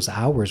all those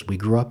hours we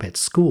grew up at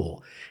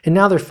school. And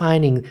now they're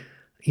finding,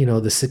 the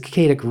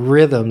circadian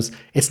rhythms.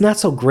 It's not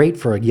so great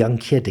for a young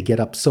kid to get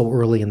up so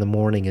early in the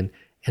morning. And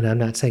I'm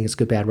not saying it's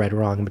good, bad, right, or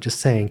wrong. I'm just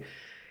saying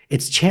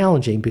it's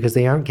challenging because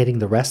they aren't getting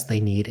the rest they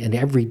need. And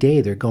every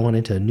day they're going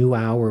into a new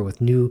hour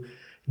with new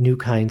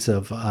kinds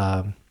of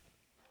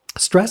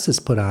stresses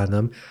put on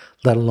them,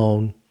 let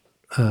alone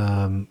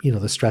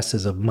the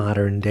stresses of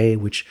modern day,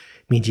 which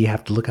means you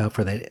have to look out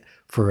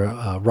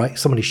for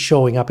somebody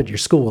showing up at your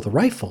school with a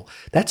rifle.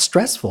 That's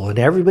stressful, and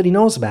everybody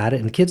knows about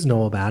it, and kids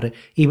know about it,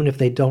 even if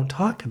they don't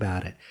talk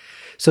about it.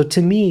 So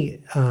to me,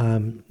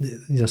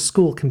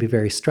 school can be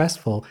very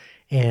stressful,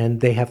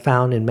 and they have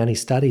found in many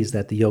studies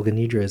that the Yoga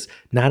Nidra is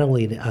not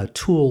only a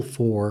tool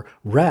for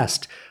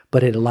rest,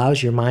 but it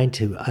allows your mind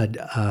to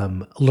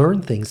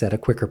learn things at a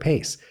quicker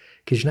pace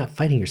because you're not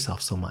fighting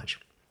yourself so much.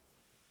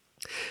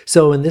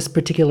 So in this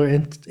particular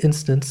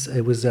instance,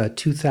 it was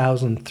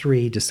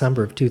 2003,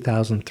 December of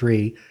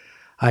 2003.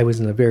 I was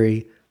in a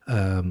very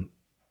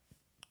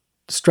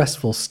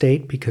stressful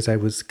state because I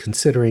was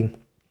considering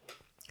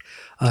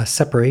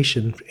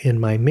separation in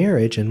my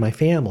marriage and my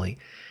family.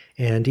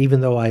 And even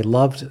though I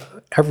loved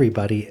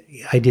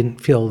everybody, I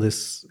didn't feel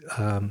this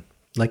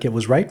like it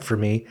was right for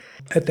me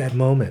at that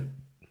moment.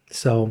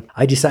 So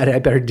I decided I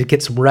better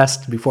get some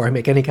rest before I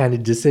make any kind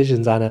of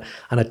decisions on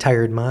a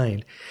tired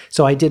mind.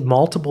 So I did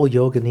multiple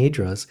Yoga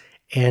Nidras,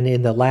 and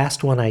in the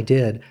last one I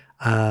did,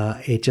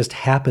 it just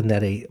happened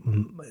that a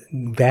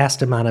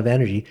vast amount of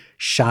energy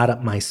shot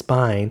up my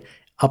spine,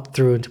 up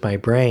through into my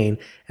brain,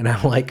 and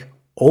I'm like,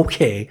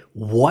 okay,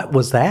 what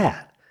was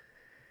that?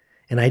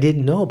 And I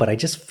didn't know, but I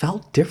just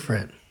felt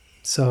different.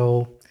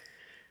 So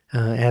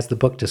as the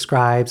book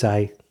describes,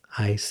 I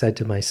said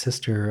to my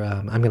sister,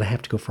 I'm going to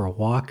have to go for a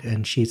walk.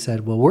 And she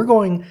said, well, we're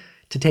going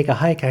to take a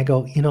hike. I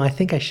go, I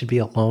think I should be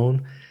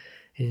alone.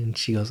 And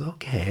she goes,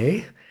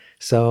 okay.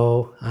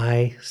 So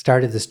I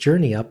started this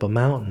journey up a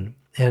mountain.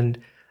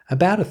 And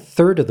about a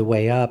third of the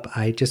way up,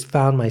 I just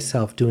found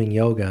myself doing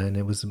yoga. And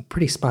it was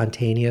pretty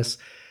spontaneous.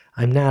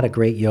 I'm not a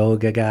great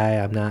yoga guy.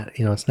 I'm not,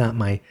 it's not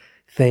my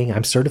thing.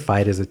 I'm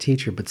certified as a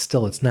teacher, but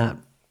still it's not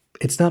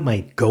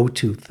my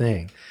go-to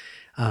thing.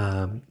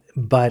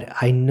 But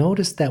I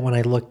noticed that when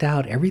I looked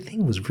out,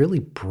 everything was really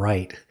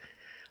bright.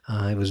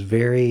 It was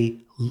very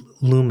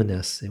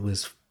luminous. It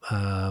was,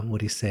 there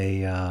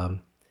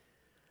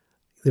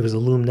was a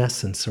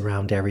luminescence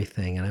around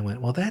everything. And I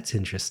went, well, that's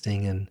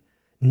interesting. And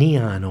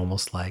neon,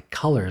 almost like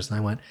colors. And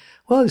I went,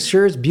 well, it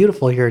sure is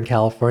beautiful here in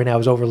California. I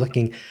was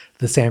overlooking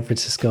the San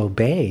Francisco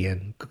Bay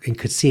and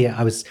could see it.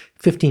 I was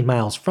 15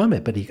 miles from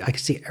it, but I could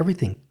see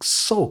everything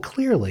so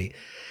clearly.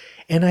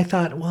 And I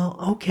thought, well,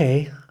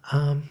 okay,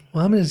 I'm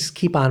going to just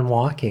keep on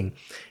walking.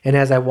 And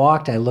as I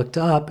walked, I looked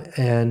up,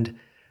 and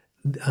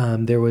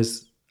there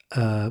was,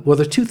 there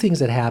are two things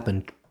that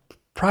happened.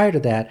 Prior to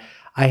that,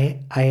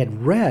 I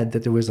had read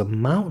that there was a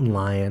mountain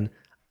lion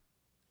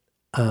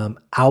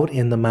out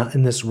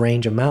in this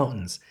range of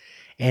mountains.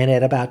 And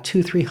at about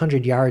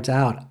 200-300 yards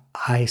out,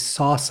 I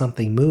saw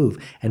something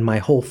move, and my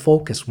whole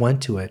focus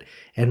went to it.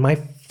 And my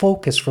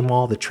focus from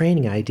all the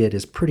training I did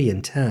is pretty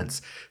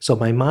intense. So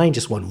my mind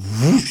just went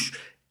whoosh,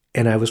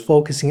 and I was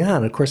focusing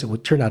on. Of course, it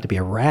would turn out to be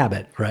a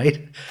rabbit,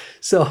 right?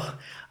 So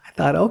I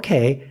thought,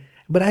 okay,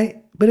 but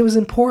it was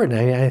important.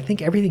 I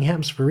think everything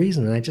happens for a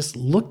reason. And I just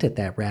looked at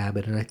that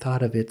rabbit, and I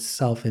thought of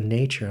itself in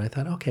nature. And I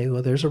thought, okay,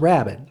 well, there's a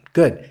rabbit.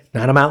 Good.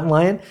 Not a mountain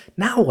lion.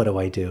 Now what do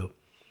I do?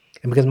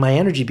 And because my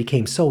energy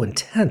became so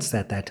intense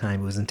at that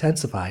time, it was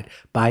intensified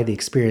by the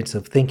experience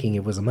of thinking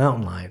it was a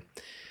mountain lion.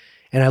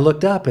 And I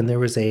looked up, and there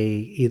was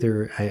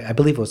I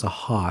believe it was a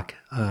hawk.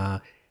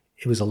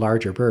 it was a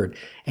larger bird,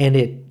 and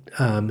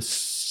it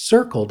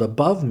circled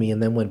above me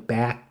and then went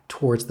back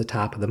towards the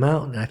top of the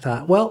mountain. And I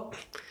thought, well,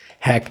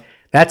 heck,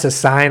 that's a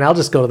sign. I'll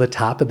just go to the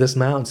top of this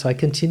mountain. So I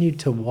continued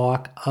to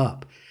walk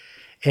up.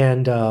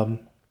 And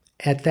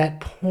at that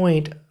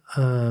point,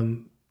 I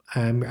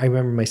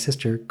remember my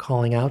sister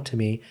calling out to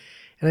me,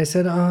 and I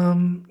said,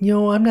 I'm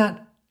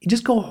not,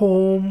 just go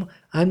home.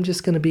 I'm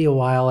just going to be a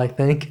while, I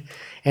think.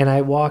 And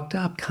I walked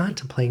up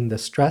contemplating the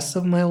stress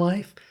of my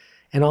life,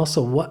 and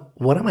also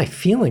what am I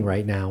feeling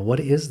right now? What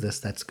is this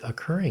that's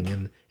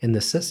occurring in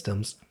the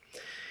systems?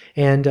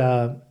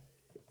 And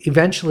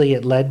eventually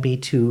it led me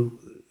to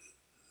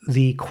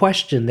the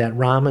question that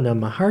Ramana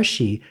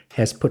Maharshi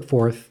has put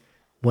forth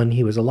when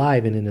he was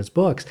alive and in his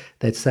books,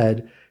 that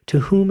said, to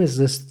whom is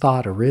this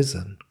thought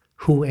arisen?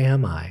 Who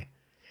am I?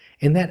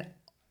 And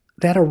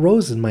that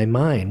arose in my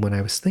mind when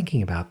I was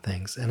thinking about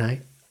things. And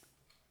I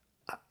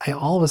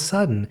all of a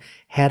sudden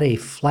had a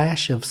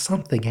flash of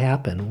something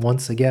happen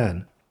once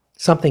again.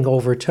 Something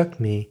overtook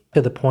me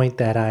to the point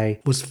that I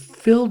was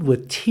filled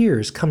with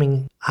tears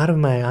coming out of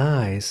my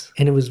eyes.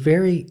 And it was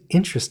very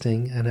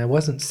interesting, and I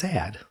wasn't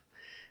sad,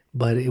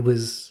 but it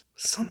was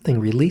something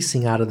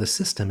releasing out of the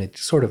system. It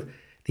sort of,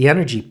 the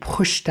energy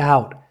pushed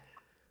out.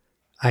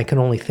 I can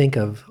only think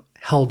of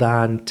held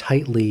on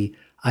tightly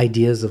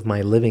ideas of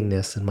my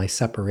livingness and my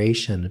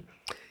separation.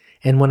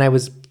 And when I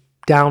was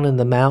down in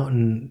the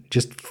mountain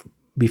just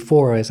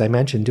before, as I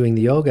mentioned, doing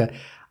the yoga,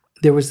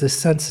 there was this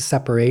sense of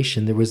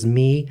separation. There was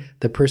me,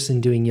 the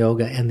person doing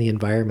yoga, and the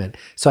environment.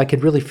 So I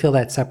could really feel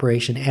that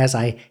separation as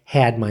I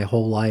had my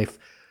whole life.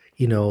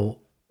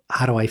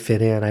 How do I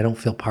fit in? I don't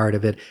feel part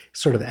of it.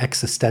 Sort of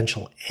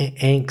existential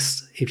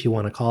angst, if you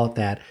want to call it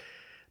that.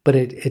 But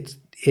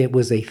it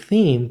was a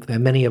theme that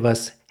many of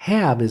us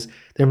have, is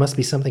there must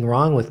be something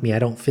wrong with me. I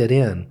don't fit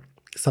in,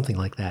 something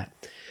like that.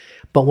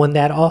 But when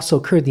that also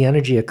occurred, the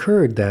energy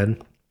occurred,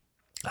 then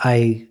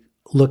I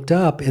looked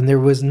up and there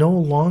was no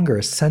longer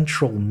a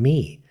central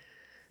me.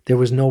 There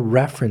was no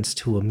reference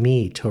to a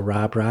me, to a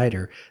Rob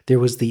Ryder. There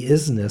was the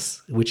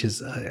isness, which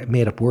is a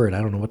made-up word.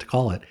 I don't know what to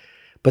call it.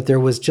 But there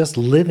was just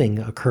living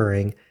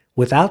occurring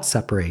without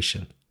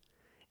separation.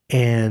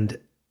 And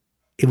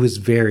it was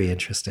very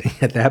interesting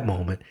at that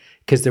moment,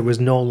 because there was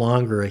no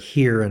longer a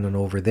here and an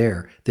over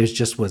there. There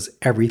just was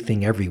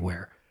everything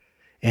everywhere.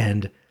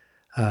 And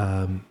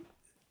I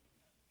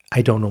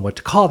don't know what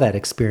to call that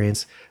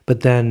experience,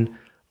 but then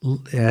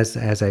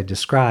as I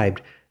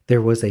described,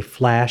 there was a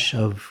flash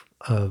of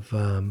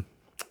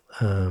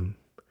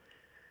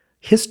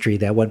history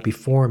that went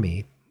before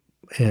me,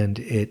 and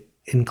it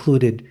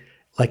included,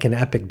 like an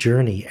epic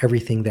journey,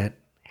 everything that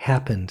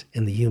happened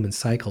in the human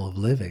cycle of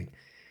living.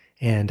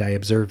 And I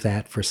observed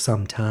that for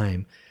some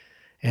time.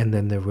 And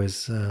then there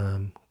was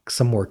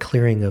some more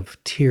clearing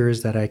of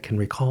tears that I can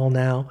recall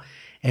now,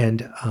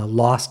 and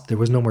there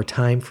was no more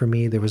time for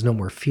me. There was no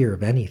more fear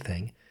of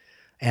anything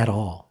at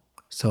all.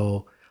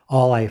 So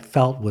all I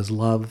felt was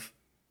love.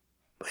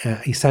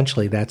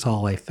 Essentially, that's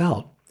all I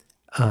felt.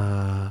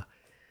 And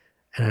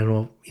I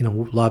don't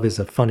know, love is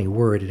a funny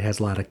word. It has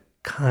a lot of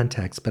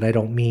context, but I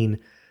don't mean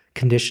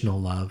conditional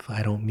love.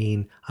 I don't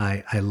mean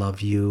I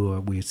love you, or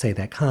we say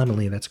that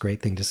commonly. That's a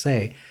great thing to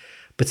say.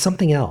 But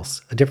something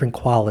else, a different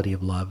quality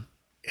of love.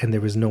 And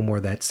there was no more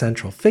that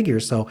central figure.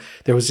 So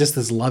there was just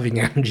this loving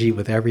energy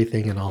with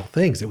everything and all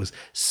things. It was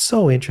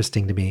so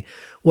interesting to me.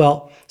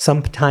 Well,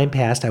 some time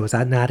passed. I was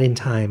not in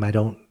time. I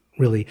don't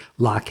really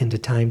lock into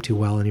time too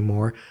well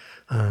anymore.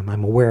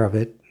 I'm aware of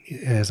it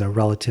as a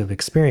relative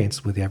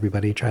experience with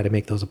everybody, try to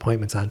make those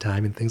appointments on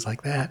time and things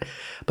like that.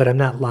 But I'm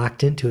not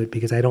locked into it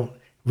because I don't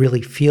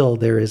really feel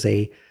there is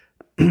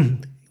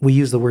we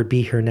use the word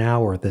be here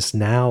now, or this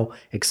now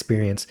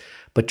experience,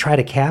 but try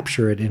to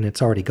capture it and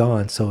it's already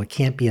gone. So it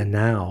can't be a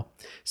now.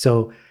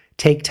 So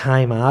take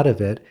time out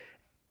of it.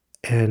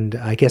 And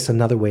I guess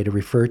another way to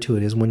refer to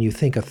it is when you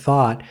think a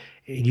thought,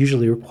 it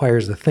usually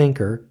requires a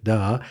thinker,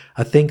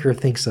 A thinker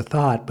thinks a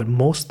thought, but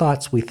most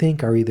thoughts we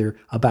think are either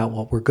about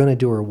what we're going to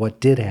do or what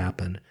did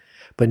happen.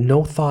 But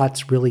no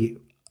thoughts really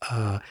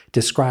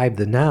describe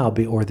the now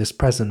or this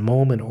present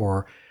moment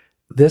or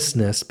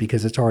thisness,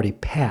 because it's already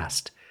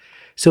past.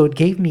 So it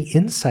gave me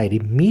insight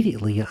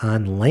immediately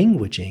on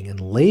languaging, and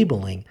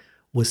labeling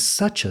was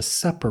such a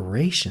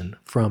separation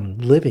from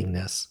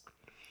livingness.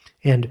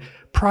 And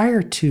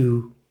prior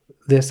to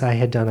this, I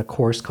had done a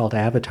course called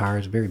Avatar.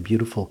 It's a very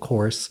beautiful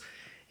course,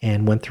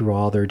 and went through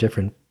all their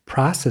different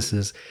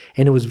processes.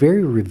 And it was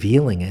very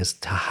revealing as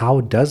to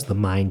how does the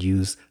mind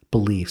use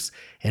beliefs,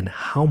 and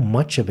how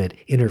much of it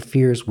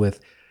interferes with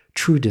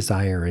true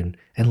desire and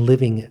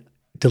living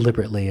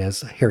deliberately,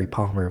 as Harry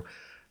Palmer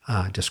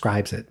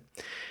describes it.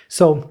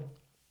 So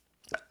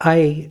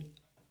I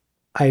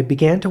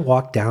began to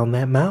walk down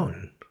that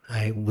mountain.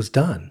 I was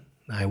done.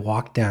 I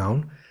walked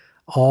down.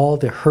 All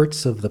the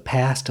hurts of the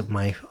past of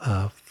my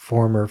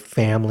former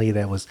family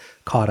that was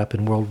caught up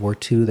in World War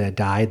II, that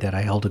died, that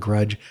I held a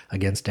grudge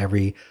against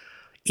every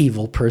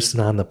evil person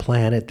on the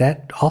planet,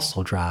 that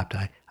also dropped.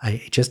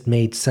 I just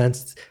made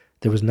sense.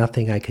 There was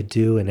nothing I could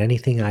do, and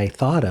anything I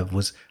thought of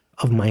was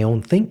of my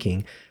own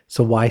thinking.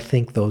 So why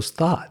think those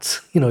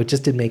thoughts? It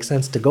just didn't make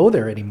sense to go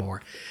there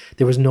anymore.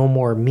 There was no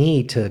more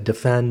me to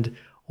defend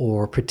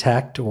or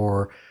protect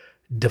or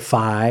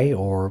defy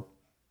or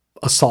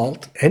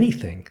assault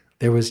anything.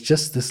 There was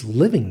just this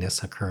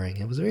livingness occurring.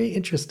 It was very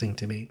interesting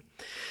to me.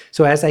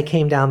 So as I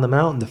came down the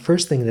mountain, the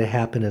first thing that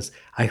happened is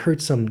I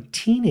heard some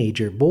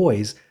teenager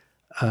boys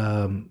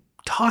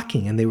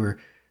talking, and they were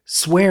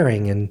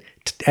swearing, and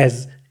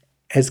as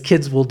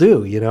kids will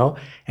do,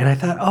 And I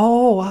thought,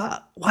 oh,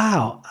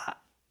 wow,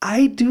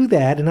 I do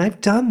that, and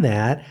I've done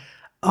that.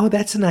 Oh,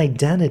 that's an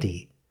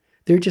identity.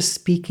 They're just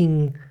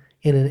speaking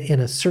in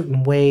a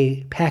certain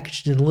way,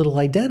 packaged in a little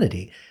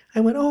identity.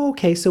 I went, oh,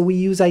 okay, so we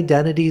use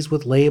identities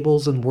with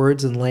labels and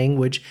words and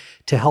language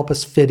to help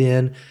us fit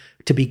in,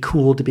 to be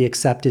cool, to be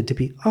accepted,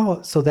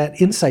 so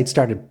that insight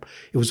started,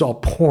 it was all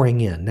pouring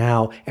in.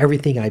 Now,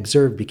 everything I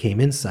observed became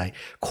insight.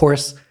 Of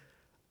course,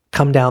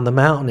 come down the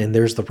mountain and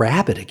there's the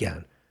rabbit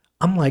again.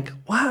 I'm like,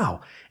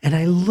 wow. And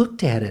I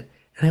looked at it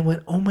and I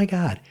went, oh my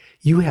God,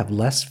 you have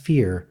less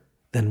fear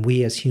than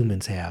we as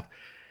humans have.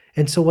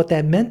 And so what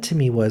that meant to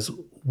me was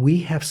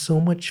we have so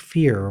much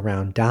fear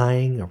around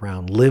dying,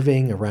 around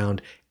living,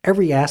 around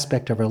every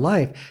aspect of our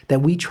life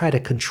that we try to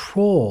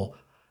control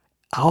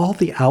all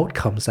the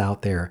outcomes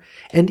out there.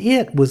 And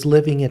it was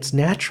living its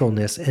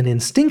naturalness and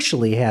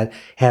instinctually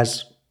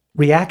has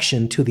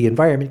reaction to the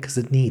environment because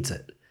it needs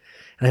it.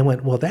 And I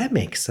went, well, that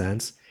makes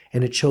sense.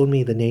 And it showed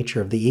me the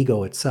nature of the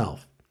ego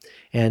itself.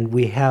 And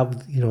we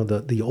have,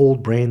 the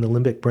old brain, the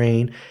limbic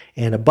brain,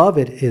 and above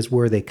it is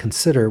where they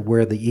consider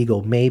where the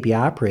ego may be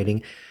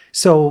operating.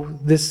 So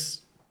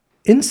this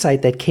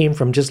insight that came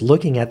from just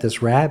looking at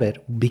this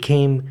rabbit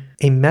became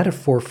a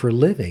metaphor for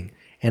living.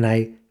 And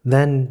I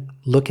then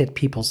look at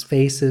people's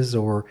faces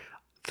or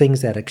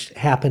things that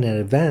happen at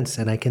events,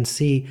 and I can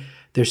see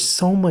there's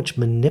so much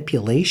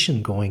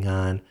manipulation going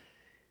on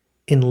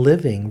in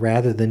living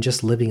rather than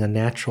just living a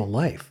natural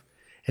life,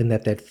 and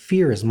that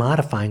fear is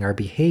modifying our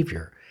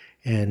behavior.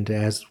 And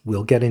as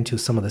we'll get into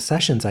some of the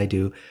sessions I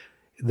do,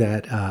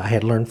 that I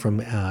had learned from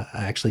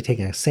actually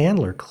taking a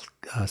Sandler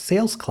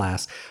sales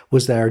class,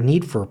 was that our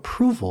need for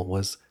approval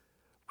was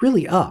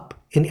really up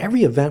in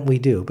every event we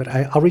do. But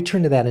I'll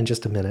return to that in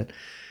just a minute.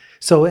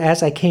 So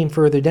as I came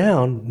further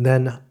down,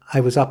 then I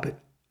was up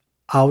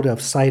out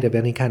of sight of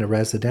any kind of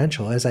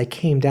residential. As I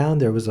came down,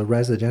 there was a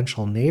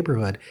residential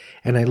neighborhood,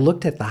 and I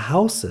looked at the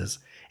houses,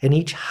 and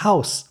each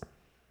house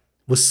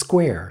was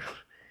square.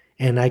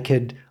 And I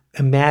could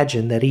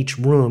imagine that each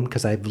room,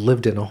 because I've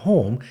lived in a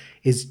home,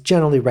 is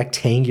generally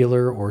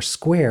rectangular or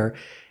square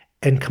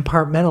and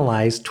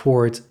compartmentalized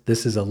towards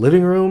this is a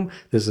living room,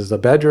 this is a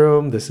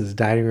bedroom, this is a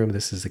dining room,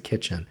 this is a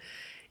kitchen.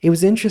 It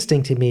was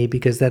interesting to me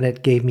because then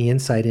it gave me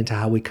insight into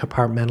how we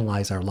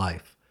compartmentalize our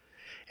life.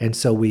 And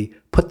so we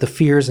put the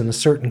fears in a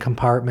certain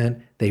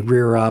compartment, they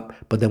rear up,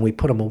 but then we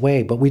put them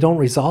away, but we don't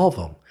resolve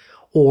them.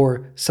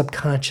 Or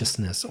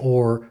subconsciousness,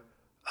 or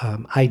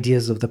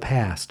ideas of the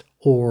past,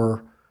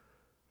 or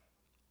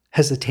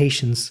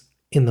hesitations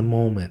in the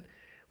moment.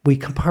 We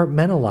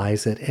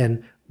compartmentalize it,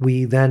 and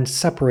we then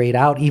separate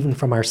out even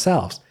from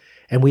ourselves.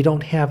 And we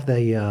don't have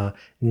the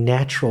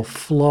natural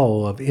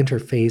flow of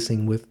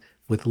interfacing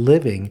with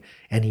living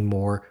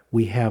anymore.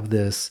 We have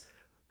this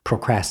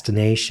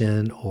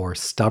procrastination or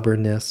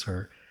stubbornness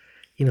or,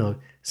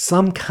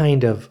 some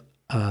kind of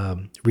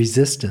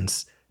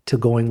resistance to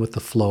going with the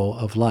flow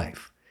of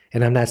life.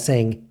 And I'm not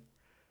saying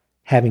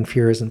having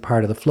fear isn't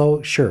part of the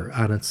flow, sure,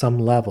 on some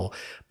level,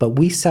 but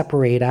we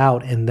separate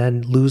out and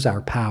then lose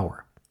our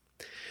power.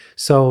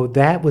 So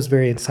that was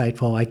very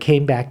insightful. I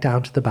came back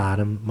down to the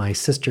bottom. My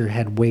sister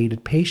had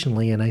waited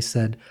patiently, and I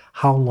said,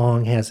 how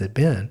long has it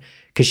been?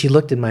 Because she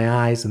looked in my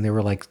eyes, and they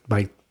were like,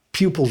 my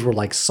pupils were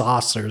like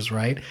saucers,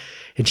 right?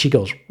 And she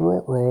goes,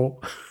 roll,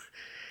 roll.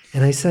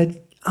 And I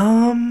said,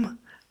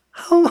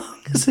 how long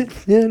has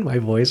it been? My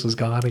voice was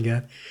gone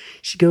again.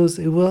 She goes,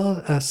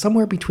 well,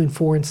 somewhere between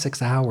 4 and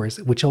 6 hours,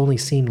 which only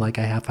seemed like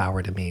a half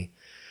hour to me.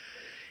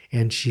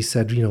 And she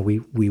said,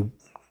 we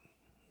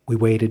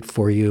waited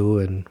for you,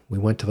 and we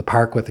went to the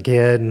park with the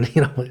kid,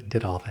 and,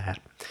 did all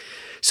that.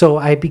 So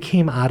I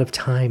became out of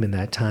time in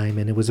that time,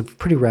 and it was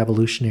pretty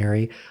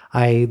revolutionary.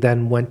 I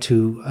then went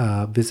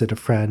to visit a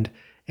friend,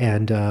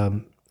 and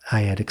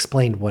I had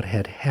explained what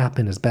had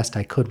happened as best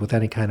I could with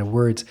any kind of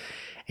words.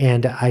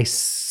 And I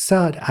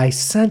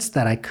sensed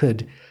that I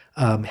could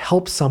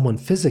help someone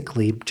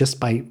physically just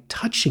by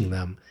touching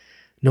them,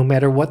 no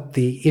matter what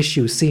the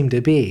issue seemed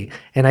to be.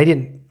 And I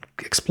didn't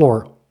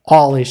explore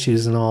all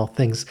issues and all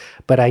things,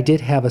 but I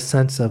did have a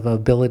sense of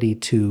ability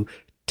to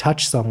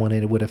touch someone,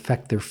 and it would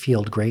affect their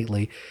field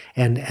greatly,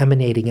 and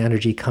emanating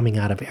energy coming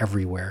out of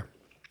everywhere.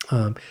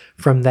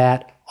 From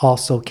that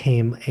also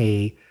came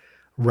a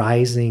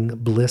rising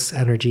bliss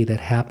energy that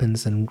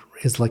happens and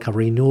is like a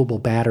renewable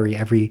battery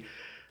every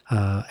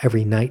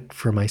night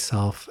for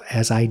myself.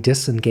 As I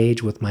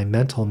disengage with my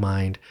mental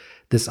mind,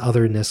 this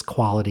otherness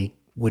quality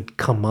would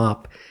come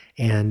up,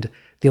 and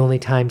the only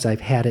times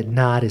I've had it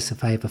not is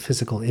if I have a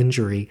physical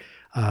injury.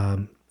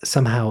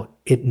 somehow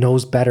it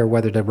knows better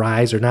whether to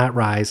rise or not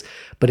rise,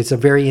 but it's a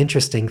very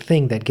interesting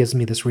thing that gives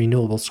me this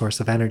renewable source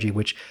of energy,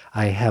 which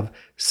I have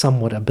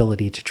somewhat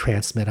ability to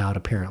transmit out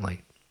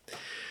apparently.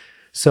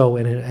 So,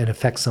 and it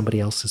affects somebody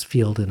else's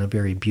field in a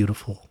very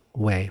beautiful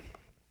way.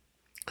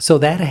 So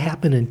that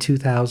happened in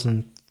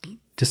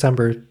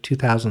December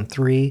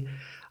 2003.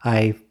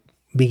 I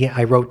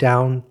wrote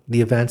down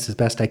the events as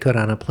best I could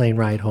on a plane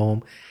ride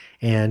home,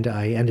 and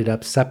I ended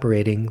up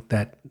separating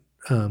that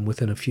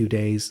within a few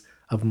days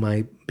of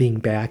my being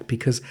back,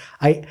 because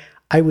I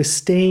was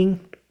staying,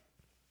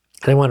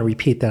 and I want to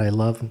repeat that I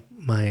love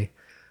my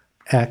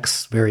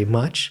ex very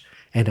much,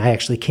 and I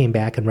actually came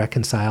back and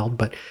reconciled,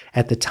 but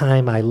at the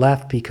time I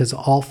left because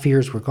all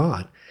fears were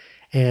gone.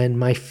 And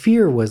my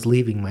fear was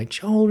leaving my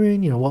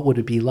children, what would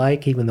it be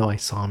like, even though I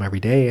saw them every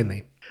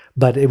day,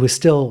 but it was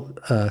still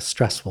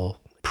stressful.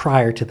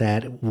 Prior to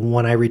that,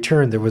 when I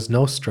returned, there was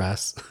no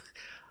stress.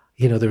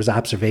 There was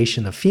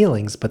observation of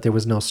feelings, but there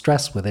was no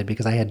stress with it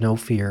because I had no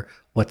fear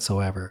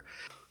whatsoever.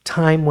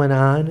 Time went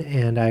on,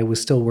 and I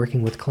was still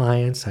working with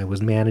clients. I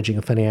was managing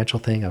a financial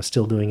thing. I was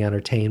still doing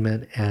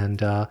entertainment,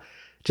 and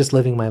just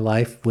living my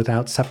life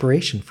without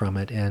separation from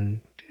it,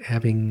 and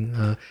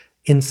having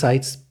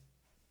insights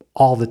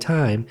all the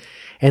time.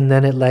 And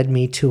then it led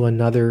me to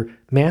another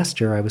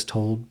master. I was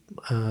told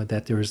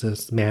that there was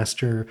this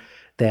master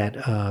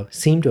that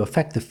seemed to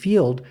affect the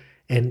field,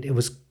 and it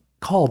was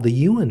called the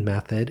Yuen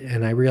method,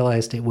 and I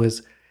realized it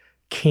was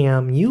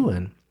Cam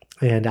Yuen.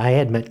 And I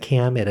had met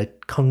Cam at a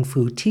Kung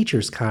Fu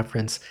teachers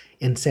conference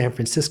in San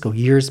Francisco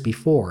years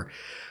before.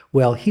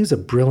 Well, he was a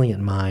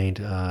brilliant mind.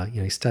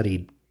 He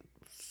studied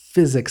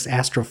physics,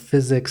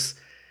 astrophysics.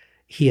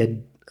 He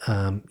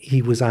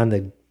was on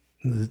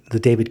the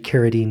David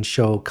Carradine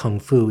show Kung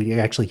Fu. He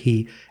actually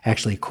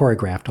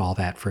choreographed all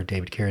that for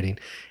David Carradine,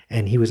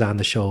 and he was on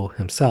the show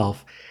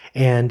himself.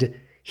 And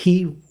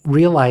he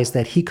realized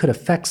that he could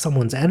affect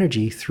someone's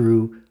energy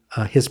through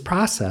his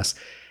process.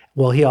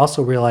 Well, he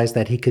also realized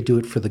that he could do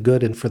it for the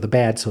good and for the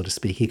bad, so to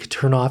speak. He could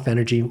turn off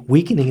energy,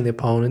 weakening the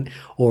opponent,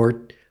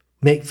 or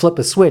flip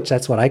a switch,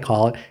 that's what I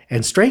call it,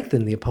 and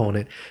strengthen the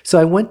opponent. So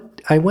I went,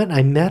 I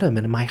met him,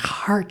 and my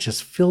heart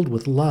just filled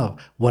with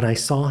love when I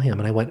saw him.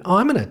 And I went,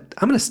 I'm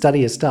gonna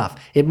study his stuff.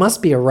 It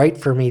must be a right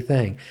for me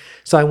thing.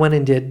 So I went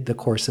and did the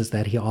courses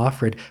that he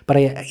offered, but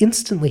I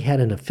instantly had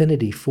an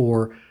affinity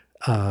for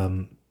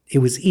it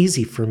was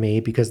easy for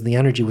me because the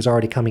energy was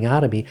already coming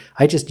out of me.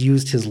 I just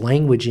used his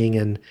languaging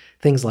and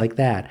things like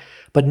that.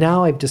 But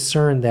now I've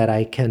discerned that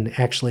I can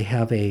actually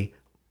have a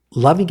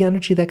loving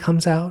energy that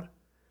comes out.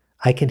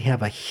 I can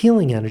have a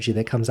healing energy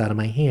that comes out of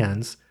my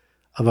hands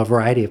of a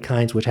variety of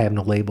kinds, which I have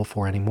no label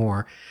for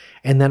anymore.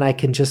 And then I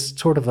can just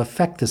sort of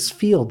affect this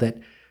field that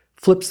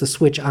flips the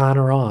switch on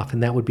or off.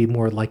 And that would be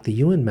more like the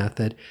Yuen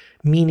method,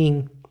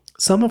 meaning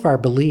some of our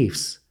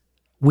beliefs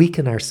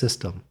weaken our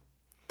system.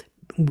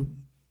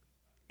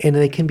 And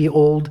they can be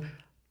old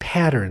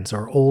patterns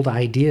or old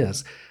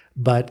ideas.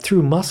 But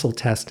through muscle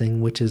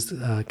testing, which is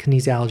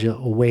kinesiology,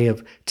 a way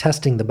of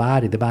testing the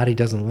body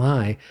doesn't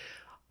lie,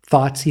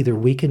 thoughts either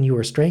weaken you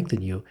or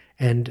strengthen you.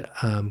 And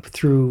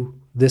through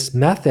this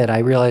method, I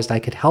realized I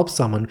could help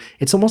someone.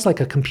 It's almost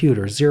like a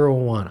computer, 0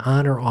 or 1,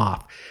 on or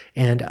off.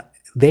 And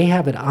they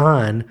have it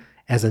on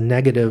as a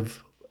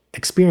negative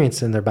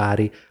experience in their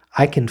body.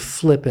 I can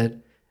flip it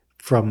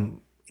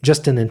from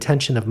just an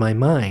intention of my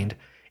mind,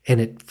 and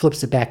it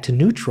flips it back to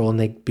neutral, and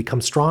they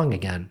become strong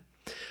again.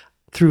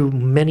 Through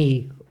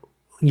many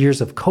years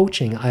of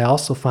coaching, I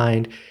also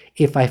find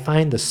if I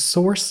find the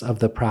source of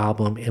the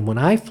problem, and when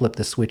I flip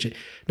the switch, in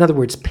other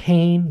words,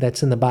 pain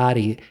that's in the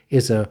body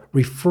is a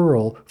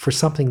referral for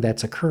something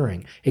that's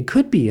occurring. It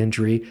could be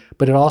injury,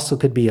 but it also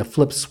could be a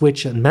flip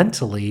switch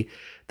mentally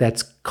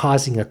that's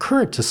causing a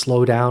current to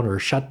slow down or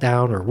shut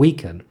down or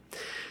weaken.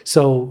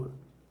 So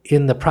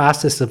in the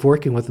process of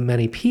working with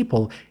many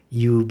people,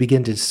 you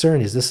begin to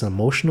discern, is this an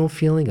emotional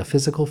feeling, a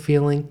physical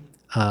feeling,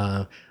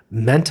 a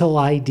mental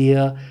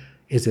idea?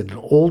 Is it an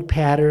old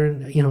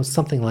pattern?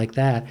 Something like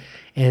that.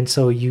 And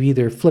so you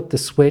either flip the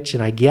switch,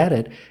 and I get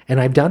it, and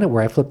I've done it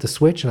where I flip the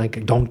switch and I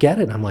don't get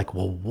it. And I'm like,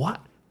 well,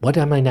 what? What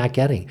am I not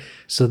getting?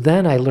 So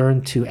then I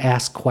learned to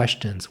ask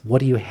questions. What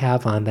do you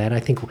have on that? I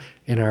think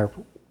in our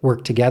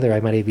work together, I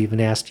might have even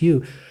asked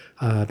you,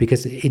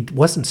 because it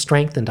wasn't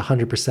strengthened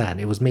 100%.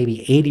 It was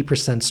maybe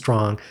 80%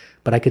 strong,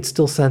 but I could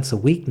still sense a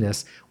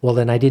weakness. Well,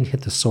 then I didn't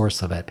hit the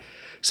source of it.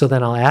 So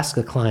then I'll ask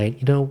a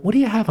client, what do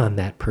you have on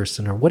that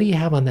person? Or what do you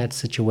have on that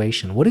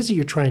situation? What is it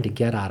you're trying to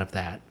get out of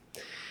that?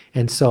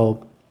 And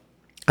so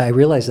I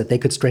realized that they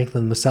could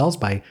strengthen themselves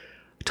by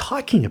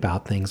talking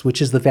about things,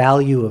 which is the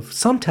value of,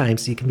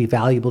 sometimes it can be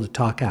valuable to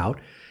talk out.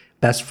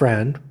 Best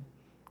friend.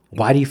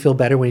 Why do you feel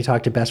better when you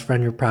talk to best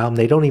friend your problem?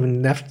 They don't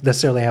even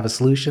necessarily have a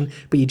solution,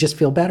 but you just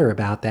feel better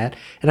about that.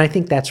 And I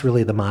think that's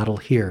really the model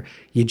here.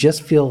 You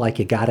just feel like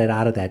you got it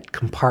out of that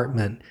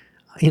compartment,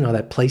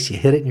 that place you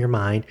hid it in your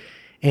mind,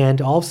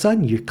 and all of a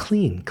sudden you're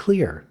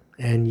clear,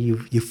 and you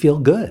feel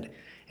good.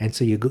 And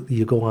so you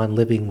go on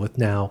living with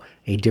now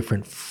a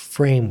different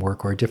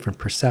framework or a different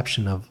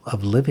perception of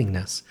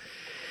livingness.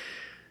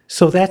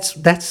 So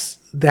that's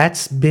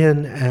that's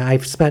been,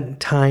 I've spent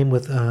time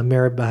with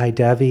Mirabai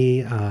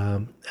Devi.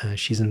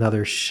 She's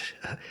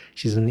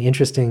she's an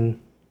interesting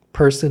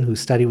person who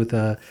studied with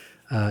a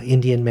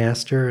Indian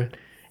master,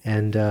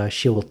 and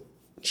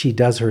she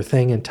does her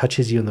thing and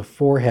touches you in the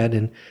forehead,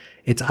 and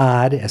it's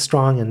odd, as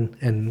strong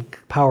and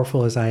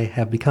powerful as I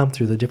have become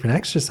through the different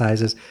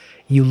exercises,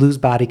 you lose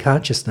body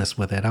consciousness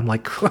with it. I'm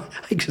like,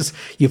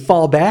 you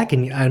fall back,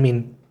 and I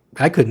mean,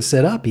 I couldn't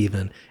sit up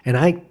even, and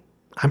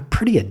I'm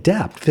pretty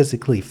adept,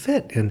 physically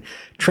fit, and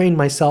trained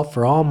myself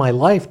for all my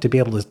life to be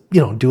able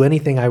to, do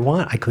anything I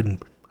want. I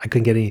couldn't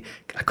get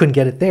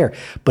it there.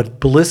 But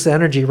bliss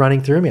energy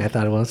running through me, I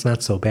thought, well, it's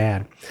not so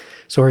bad.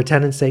 So her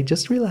attendants say,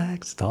 just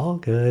relax, it's all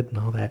good and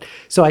all that.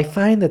 So I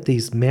find that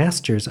these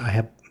masters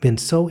have been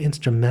so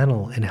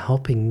instrumental in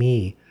helping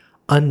me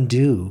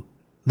undo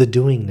the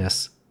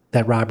doingness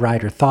that Rob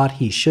Ryder thought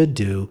he should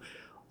do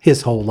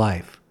his whole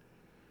life.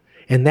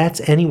 And that's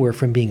anywhere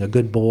from being a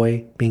good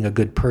boy, being a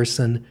good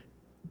person,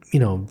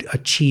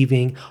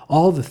 achieving,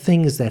 all the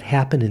things that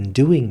happen in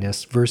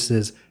doingness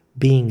versus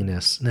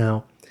beingness.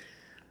 Now,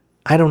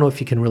 I don't know if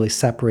you can really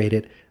separate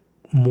it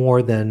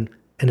more than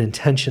an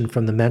intention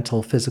from the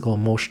mental, physical,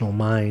 emotional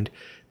mind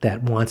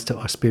that wants to,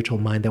 a spiritual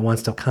mind that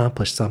wants to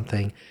accomplish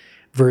something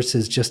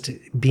versus just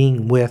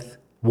being with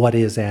what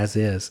is as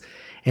is.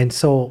 And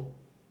so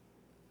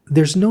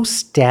there's no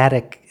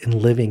static in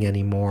living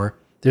anymore.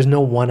 There's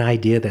no one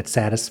idea that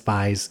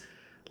satisfies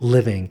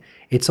living.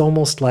 It's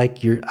almost like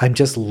I'm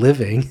just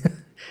living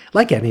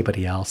like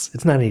anybody else.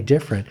 It's not any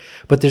different.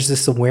 But there's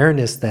this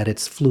awareness that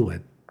it's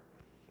fluid.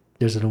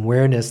 There's an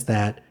awareness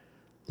that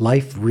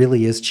life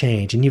really is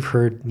change. And you've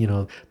heard,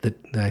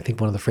 I think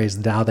one of the phrases,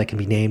 the Tao that can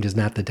be named is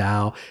not the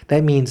Tao.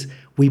 That means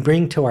we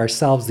bring to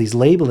ourselves these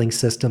labeling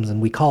systems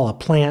and we call a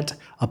plant,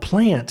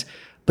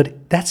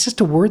 but that's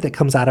just a word that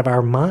comes out of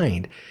our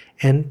mind.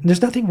 And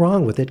there's nothing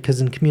wrong with it,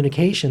 because in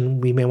communication,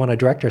 we may want to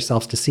direct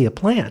ourselves to see a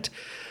plant.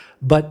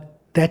 But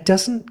that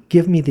doesn't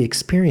give me the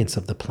experience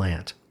of the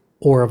plant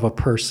or of a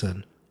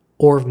person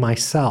or of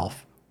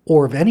myself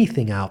or of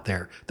anything out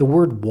there. The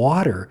word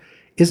water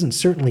isn't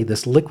certainly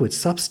this liquid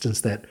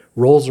substance that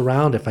rolls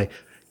around if I,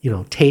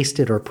 taste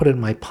it or put it in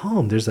my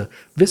palm. There's a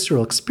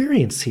visceral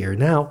experience here.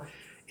 Now,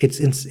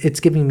 it's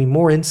giving me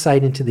more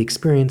insight into the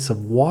experience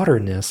of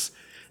waterness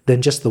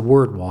than just the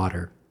word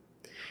water.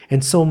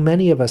 And so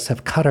many of us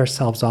have cut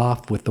ourselves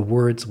off with the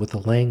words, with the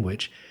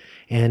language.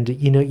 And,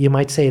 you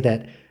might say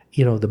that,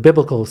 the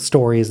biblical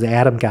story is that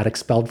Adam got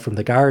expelled from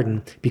the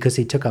garden because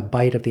he took a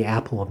bite of the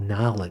apple of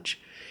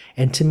knowledge.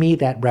 And to me,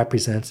 that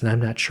represents, and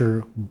I'm not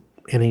sure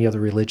any other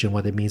religion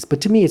what it means, but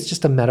to me, it's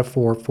just a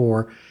metaphor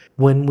for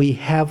when we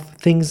have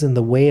things in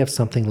the way of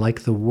something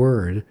like the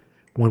word,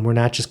 when we're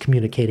not just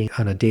communicating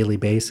on a daily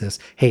basis,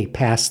 hey,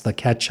 pass the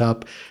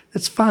ketchup,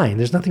 that's fine.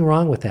 There's nothing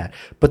wrong with that.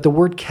 But the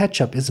word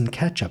ketchup isn't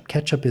ketchup.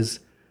 Ketchup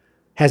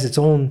has its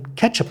own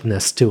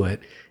ketchupness to it,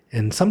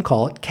 and some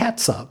call it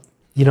catsup.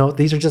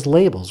 These are just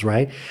labels,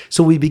 right?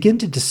 So we begin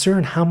to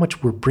discern how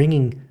much we're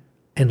bringing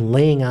and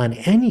laying on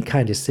any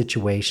kind of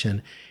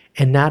situation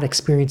and not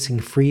experiencing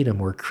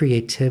freedom or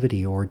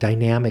creativity or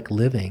dynamic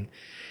living.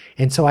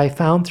 And so I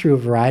found through a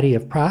variety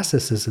of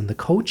processes in the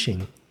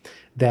coaching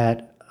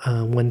that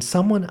when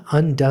someone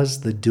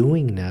undoes the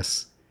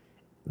doingness,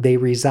 they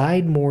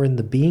reside more in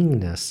the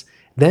beingness.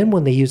 Then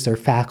when they use their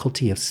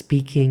faculty of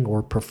speaking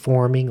or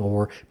performing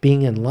or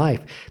being in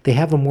life, they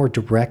have a more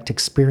direct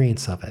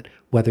experience of it,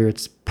 whether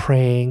it's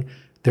praying,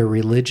 their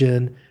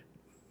religion,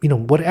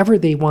 whatever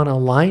they want to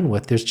align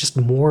with, there's just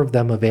more of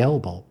them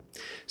available.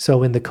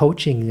 So in the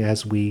coaching,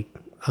 as we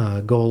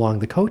go along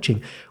the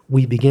coaching,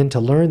 we begin to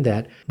learn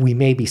that we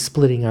may be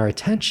splitting our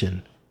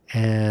attention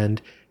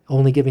and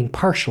only giving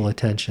partial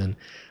attention.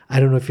 I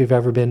don't know if you've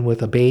ever been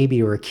with a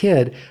baby or a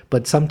kid,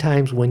 but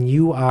sometimes when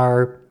you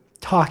are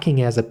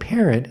talking as a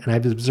parent, and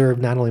I've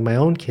observed not only my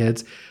own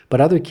kids,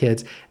 but other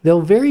kids,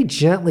 they'll very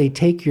gently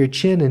take your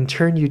chin and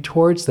turn you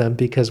towards them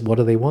because what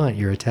do they want?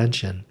 Your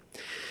attention.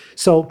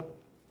 So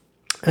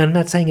I'm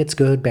not saying it's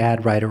good,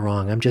 bad, right, or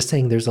wrong. I'm just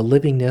saying there's a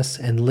livingness,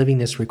 and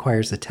livingness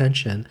requires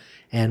attention.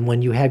 And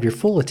when you have your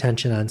full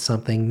attention on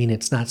something, meaning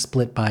it's not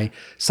split by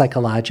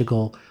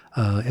psychological,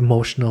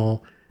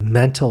 emotional,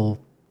 mental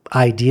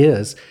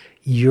ideas,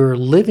 your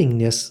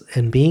livingness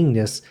and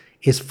beingness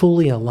is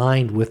fully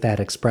aligned with that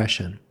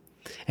expression.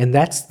 And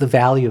that's the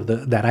value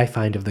of that I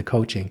find of the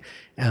coaching,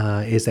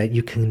 is that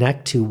you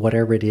connect to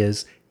whatever it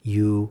is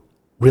you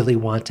really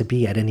want to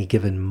be at any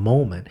given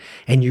moment.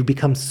 And you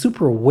become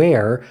super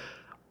aware.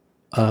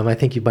 I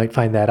think you might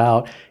find that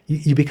out.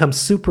 You become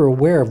super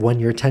aware of when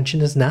your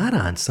attention is not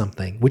on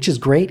something, which is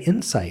great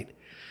insight.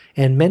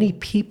 And many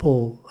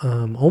people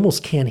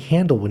almost can't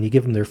handle when you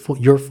give them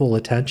your full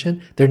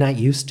attention. They're not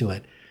used to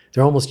it.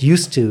 They're almost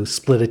used to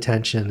split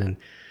attention, and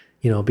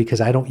because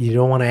you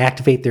don't want to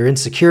activate their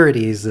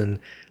insecurities and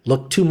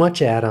look too much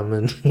at them,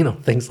 and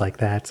things like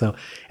that. So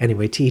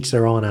anyway, to each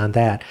their own on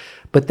that.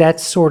 But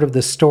that's sort of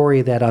the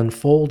story that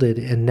unfolded,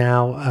 and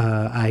now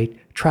I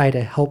try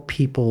to help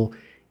people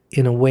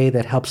in a way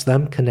that helps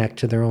them connect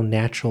to their own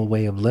natural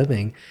way of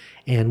living,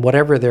 and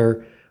whatever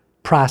their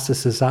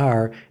processes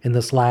are in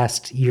this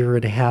last year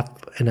and a half,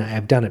 and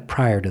I've done it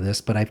prior to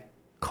this, but I've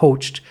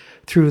coached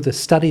through the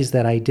studies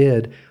that I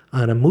did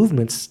on a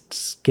movement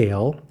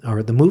scale,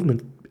 or the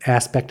movement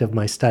aspect of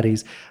my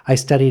studies. I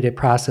studied a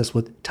process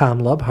with Tom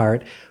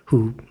Lubhart,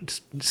 who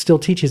still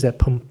teaches at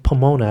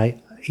Pomona.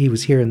 He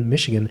was here in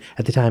Michigan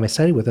at the time I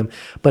studied with him,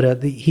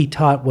 but he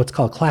taught what's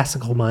called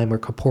classical mime or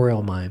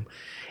corporeal mime,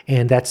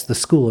 and that's the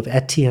school of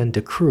Etienne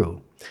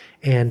Decroux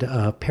and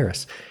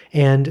Paris.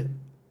 And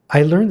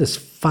I learned this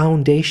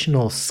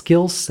foundational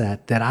skill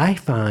set that I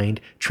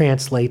find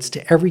translates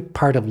to every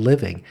part of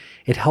living.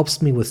 It helps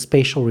me with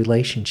spatial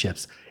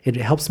relationships. It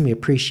helps me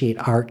appreciate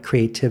art,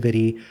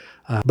 creativity,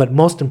 but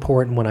most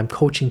important, when I'm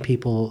coaching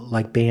people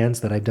like bands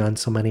that I've done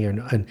so many,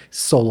 and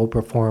solo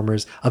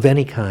performers of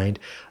any kind,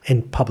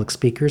 and public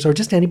speakers, or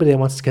just anybody that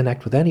wants to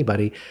connect with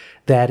anybody,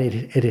 that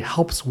it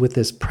helps with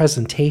this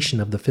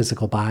presentation of the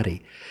physical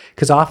body.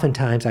 Because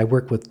oftentimes I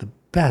work with the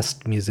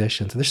best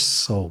musicians. They're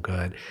so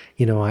good,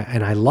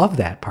 and I love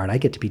that part. I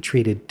get to be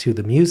treated to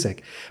the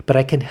music, but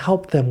I can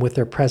help them with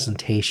their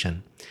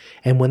presentation.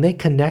 And when they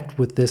connect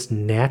with this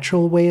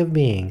natural way of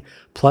being,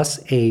 plus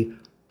a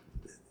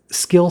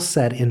skill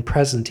set in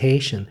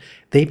presentation,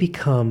 they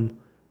become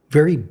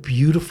very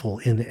beautiful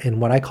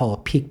in what I call a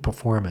peak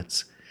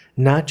performance.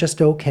 Not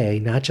just okay,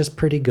 not just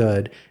pretty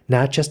good,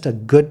 not just a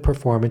good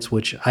performance,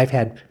 which I've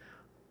had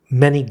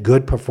many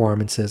good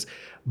performances,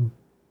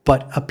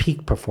 but a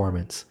peak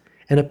performance.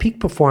 And a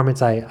peak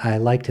performance, I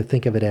like to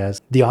think of it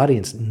as the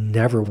audience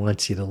never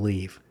wants you to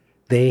leave.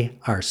 They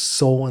are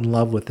so in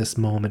love with this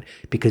moment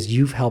because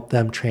you've helped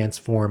them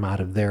transform out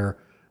of their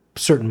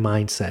certain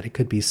mindset. It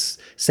could be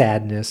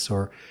sadness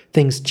or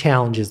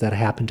challenges that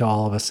happen to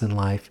all of us in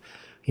life,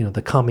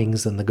 the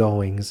comings and the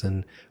goings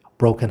and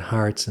broken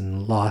hearts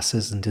and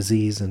losses and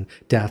disease and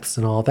deaths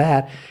and all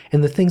that,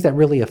 and the things that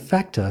really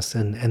affect us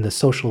and the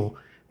social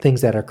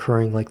things that are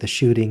occurring, like the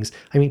shootings.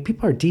 I mean,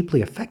 people are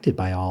deeply affected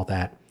by all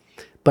that.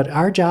 But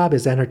our job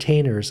as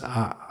entertainers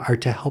are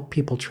to help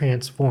people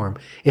transform,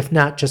 if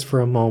not just for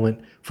a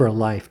moment, for a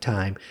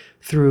lifetime,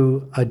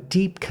 through a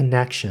deep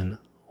connection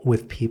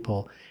with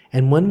people.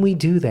 And when we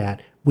do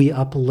that, we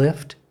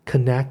uplift,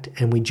 connect,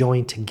 and we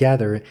join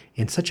together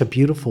in such a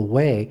beautiful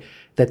way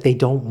that they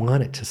don't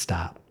want it to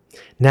stop.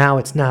 Now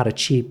it's not a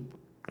cheap,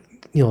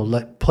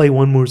 play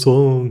one more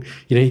song.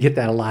 You get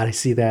that a lot. I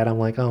see that. I'm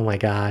like, oh my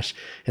gosh.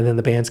 And then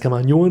the bands come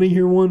on, you want to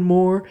hear one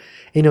more?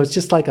 It's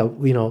just like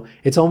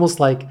it's almost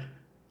like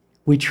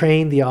we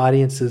train the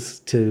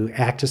audiences to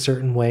act a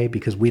certain way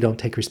because we don't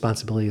take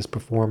responsibility as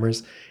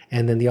performers.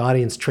 And then the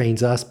audience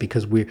trains us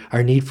because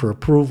our need for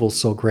approval is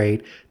so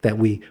great that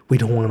we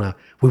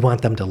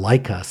want them to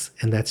like us.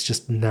 And that's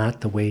just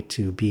not the way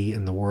to be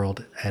in the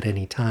world at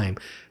any time.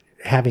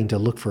 Having to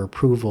look for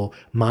approval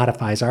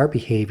modifies our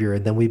behavior,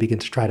 and then we begin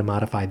to try to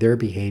modify their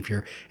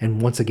behavior.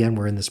 And once again,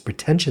 we're in this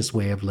pretentious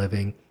way of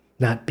living,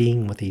 not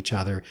being with each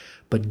other,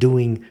 but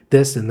doing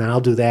this, and then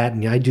I'll do that,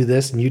 and I do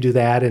this, and you do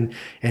that, and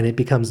it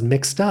becomes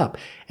mixed up.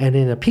 And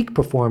in a peak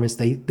performance,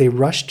 they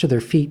rush to their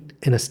feet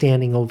in a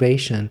standing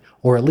ovation,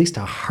 or at least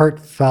a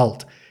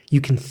heartfelt. You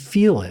can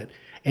feel it,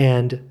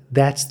 and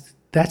that's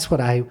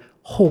what I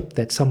hope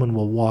that someone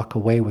will walk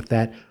away with,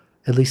 that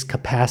at least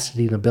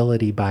capacity and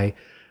ability. By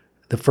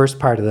the first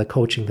part of the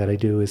coaching that I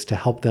do is to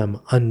help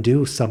them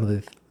undo some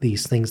of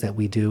these things that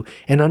we do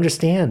and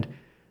understand.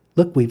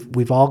 Look,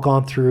 we've all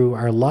gone through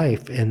our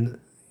life, and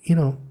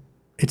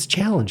it's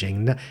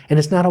challenging, and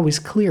it's not always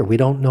clear. We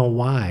don't know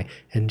why.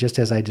 And just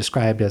as I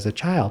described as a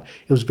child,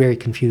 it was very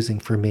confusing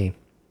for me.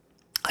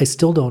 I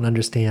still don't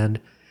understand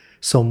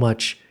so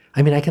much.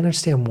 I mean, I can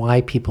understand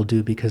why people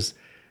do, because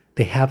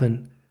they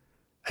haven't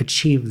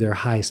achieved their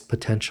highest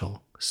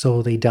potential.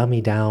 So they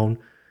dummy down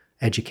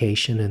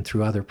education, and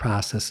through other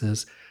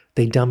processes,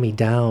 they dummy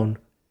down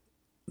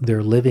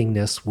their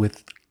livingness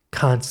with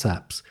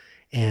concepts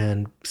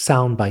and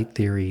soundbite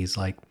theories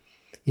like,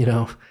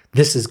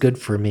 this is good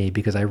for me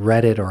because I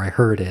read it or I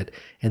heard it.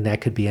 And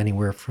that could be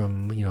anywhere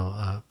from,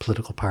 a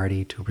political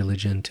party to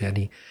religion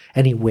to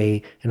any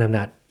way. And I'm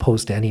not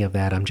opposed to any of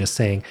that. I'm just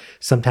saying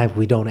sometimes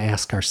we don't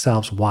ask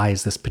ourselves, why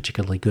is this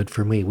particularly good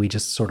for me? We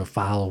just sort of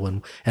follow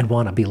and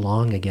want to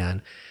belong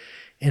again.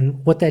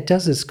 And what that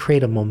does is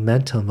create a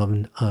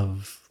momentum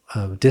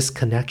of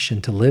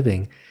disconnection to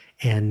living,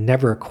 and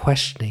never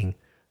questioning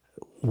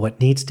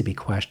what needs to be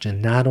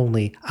questioned, not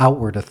only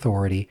outward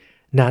authority,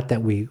 not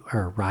that we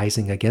are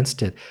rising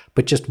against it,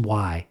 but just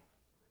why.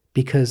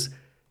 Because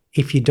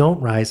if you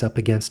don't rise up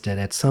against it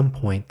at some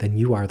point, then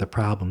you are the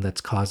problem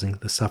that's causing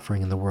the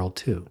suffering in the world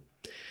too.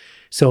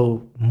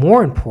 So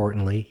more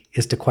importantly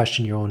is to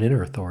question your own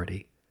inner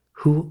authority.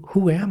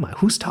 Who am I?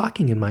 Who's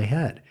talking in my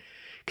head?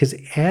 Because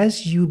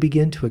as you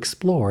begin to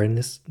explore, and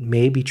this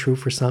may be true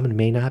for some and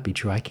may not be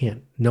true, I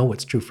can't know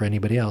what's true for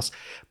anybody else,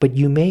 but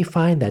you may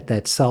find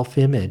that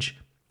self-image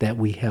that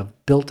we have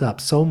built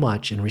up so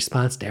much in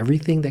response to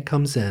everything that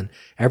comes in,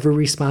 every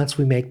response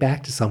we make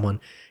back to someone,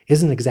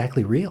 isn't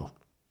exactly real.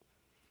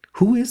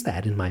 Who is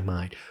that in my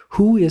mind?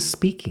 Who is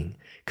speaking?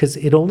 Because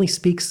it only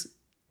speaks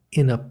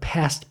in a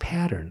past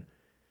pattern.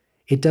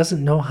 it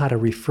doesn't know how to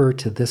refer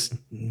to this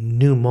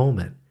new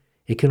moment.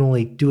 It can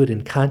only do it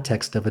in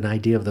context of an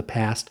idea of the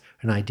past,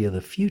 an idea of the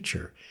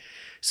future.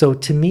 So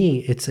to me,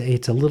 it's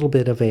a little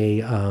bit of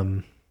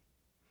a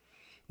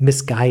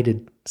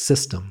misguided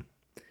system.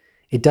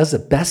 It does the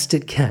best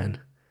it can,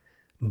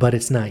 but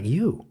it's not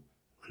you.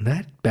 And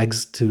that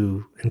begs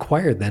to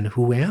inquire then,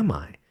 who am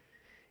I?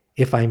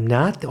 If I'm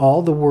not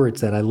all the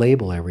words that I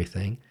label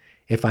everything,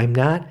 if I'm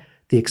not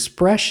the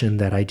expression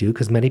that I do,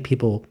 because many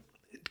people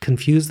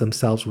confuse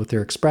themselves with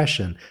their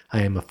expression.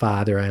 I am a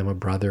father, I am a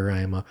brother, I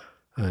am a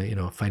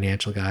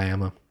financial guy, I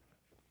am a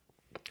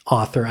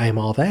author, I am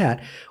all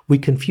that. We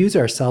confuse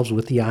ourselves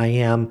with the I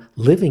am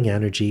living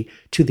energy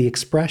to the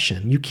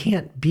expression. You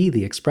can't be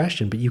the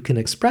expression, but you can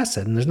express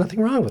it, and there's nothing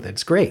wrong with it.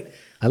 It's great.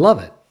 I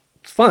love it.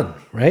 It's fun,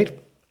 right?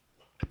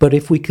 But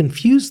if we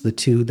confuse the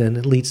two, then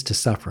it leads to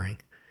suffering.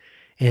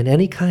 And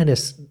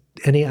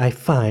I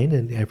find,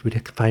 and everybody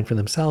can find for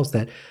themselves,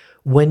 that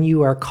when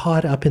you are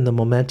caught up in the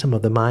momentum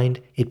of the mind,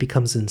 it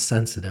becomes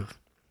insensitive.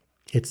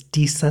 It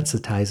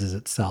desensitizes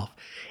itself,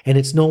 and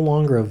it's no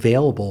longer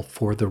available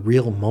for the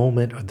real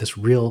moment or this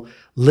real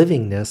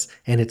livingness,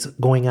 and it's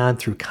going on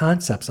through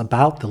concepts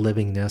about the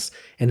livingness,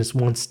 and it's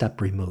one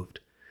step removed.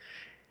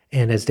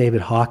 And as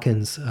David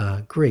Hawkins,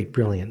 great,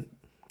 brilliant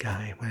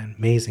guy,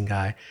 amazing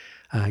guy,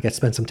 I got to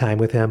spend some time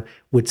with him,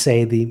 would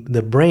say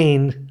the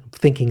brain,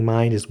 thinking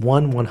mind, is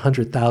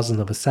 1/100,000th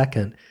of a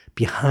second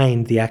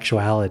behind the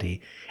actuality.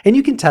 And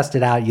you can test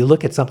it out. You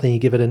look at something, you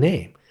give it a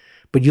name.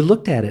 But you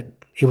looked at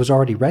it, it was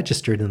already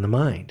registered in the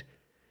mind.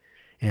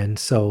 And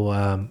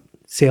so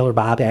Sailor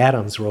Bob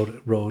Adams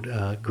wrote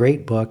a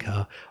great book,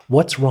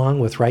 What's Wrong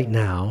with Right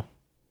Now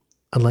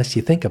Unless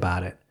You Think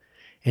About It.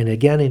 And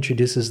again,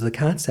 introduces the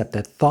concept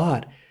that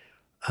thought,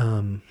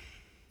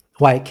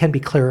 why it can be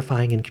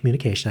clarifying in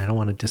communication. I don't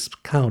want to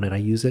discount it. I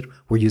use it.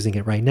 We're using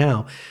it right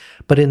now.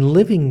 But in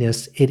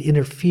livingness, it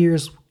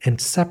interferes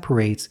and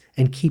separates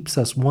and keeps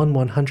us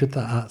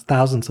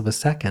 1/100,000th of a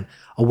second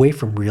away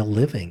from real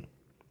living.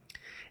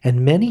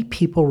 And many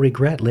people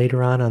regret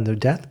later on their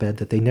deathbed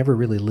that they never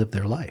really lived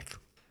their life.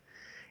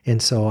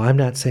 And so I'm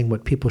not saying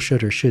what people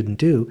should or shouldn't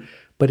do,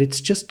 but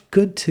it's just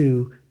good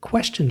to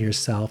question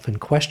yourself and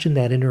question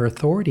that inner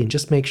authority and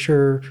just make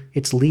sure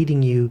it's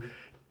leading you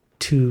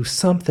to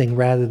something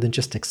rather than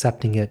just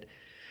accepting it.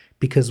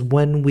 Because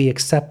when we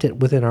accept it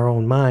within our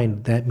own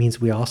mind, that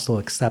means we also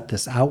accept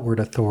this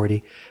outward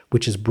authority,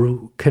 which is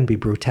can be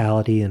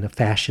brutality in a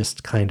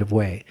fascist kind of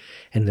way.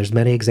 And there's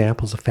many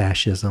examples of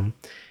fascism,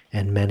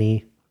 and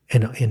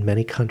in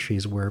many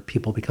countries where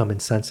people become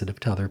insensitive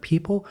to other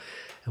people,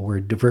 and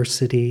where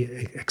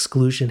diversity,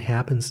 exclusion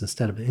happens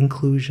instead of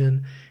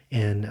inclusion.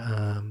 And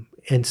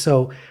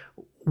so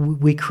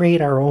we create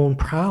our own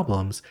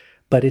problems,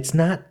 but it's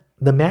not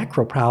the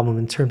macro problem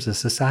in terms of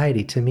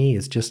society. To me,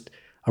 is just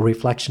a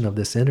reflection of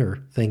this inner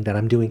thing that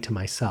I'm doing to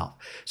myself.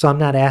 So I'm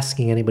not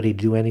asking anybody to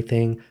do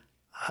anything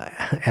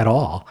at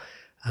all.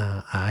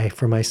 I,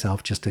 for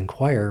myself, just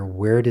inquire,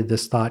 where did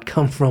this thought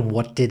come from?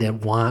 What did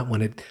it want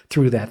when it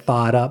threw that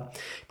thought up?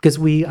 Because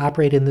we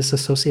operate in this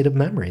associative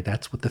memory.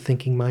 That's what the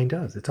thinking mind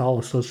does. It's all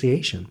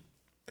association.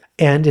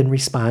 And in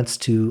response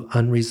to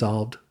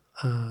unresolved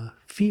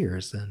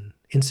fears and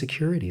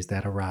insecurities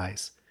that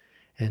arise.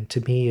 And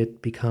to me,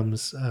 it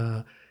becomes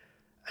a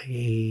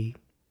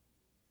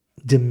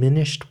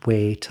diminished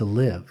way to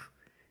live.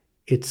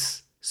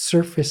 It's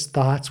surface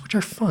thoughts, which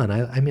are fun.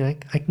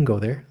 I can go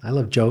there. I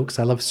love jokes.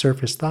 I love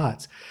surface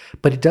thoughts.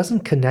 But it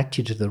doesn't connect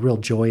you to the real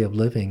joy of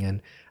living.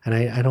 And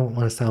I don't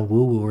want to sound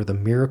woo-woo or the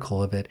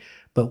miracle of it,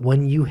 but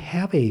when you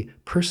have a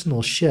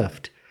personal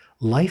shift,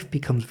 life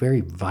becomes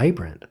very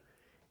vibrant.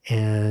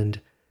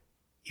 And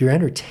you're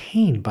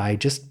entertained by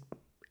just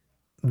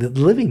the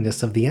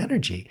livingness of the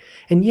energy.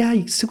 And yeah,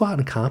 you still go out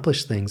and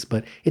accomplish things,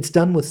 but it's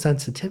done with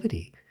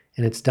sensitivity.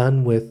 And it's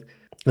done with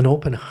an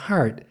open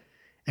heart,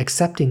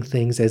 accepting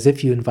things as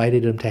if you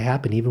invited them to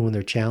happen, even when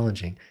they're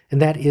challenging.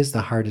 And that is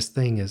the hardest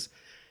thing, is,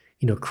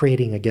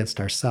 creating against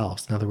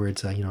ourselves. In other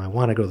words, I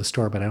want to go to the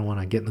store, but I don't want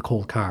to get in the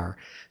cold car.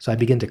 So I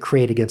begin to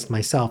create against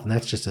myself. And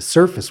that's just a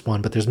surface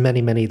one, but there's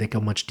many, many that go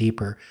much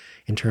deeper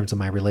in terms of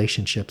my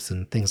relationships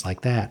and things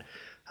like that,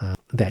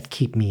 that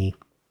keep me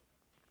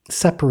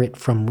separate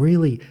from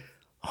really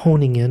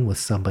honing in with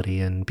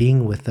somebody and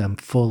being with them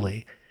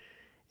fully.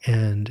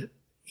 And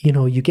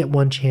you get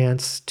one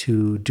chance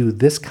to do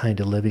this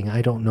kind of living.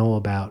 I don't know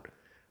about,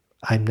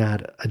 I'm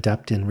not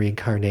adept in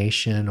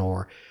reincarnation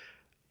or,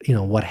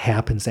 what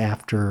happens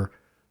after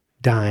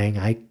dying.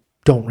 I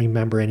don't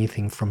remember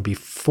anything from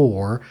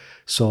before,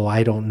 so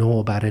I don't know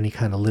about any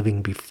kind of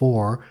living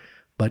before.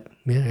 But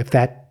if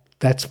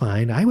that's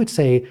fine. I would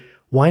say,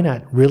 why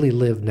not really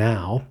live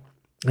now?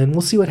 And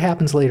we'll see what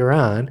happens later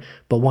on,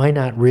 but why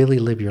not really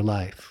live your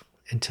life?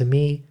 And to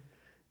me,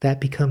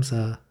 that becomes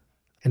an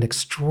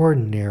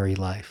extraordinary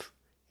life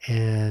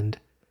and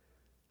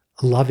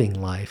a loving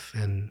life,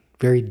 and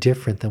very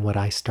different than what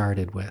I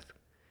started with.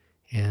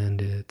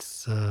 And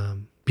it's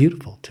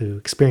beautiful to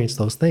experience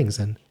those things.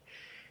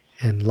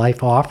 And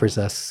life offers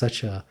us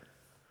such a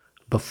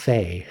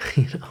buffet,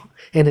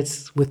 and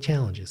it's with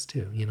challenges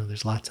too.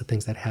 There's lots of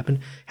things that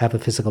happen. Have a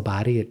physical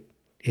body.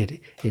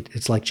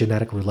 It's like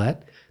genetic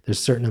roulette. There's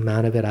a certain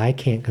amount of it I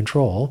can't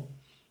control.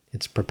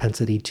 It's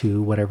propensity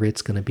to whatever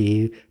it's going to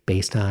be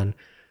based on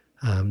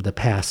the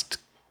past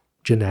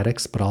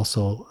genetics, but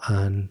also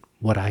on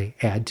what I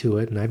add to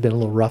it. And I've been a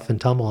little rough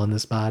and tumble on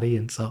this body,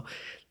 and so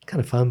it's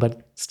kind of fun,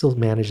 but still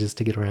manages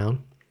to get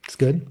around. It's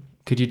good.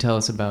 Could you tell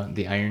us about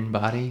the Iron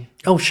Body?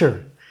 Oh,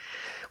 sure.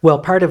 Well,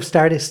 part of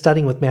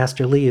studying with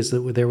Master Li is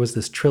that there was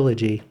this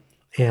trilogy,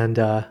 and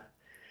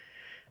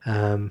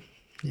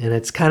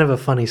it's kind of a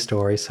funny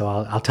story, so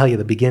I'll tell you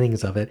the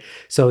beginnings of it.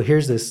 So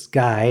here's this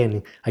guy,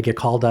 and I get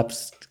called up.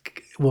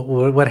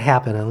 What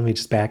happened? Let me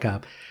just back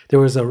up. There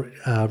was a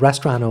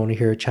restaurant owner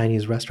here, a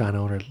Chinese restaurant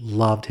owner,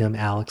 loved him,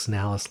 Alex and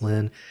Alice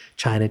Lin.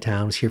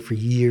 Chinatown, was here for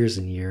years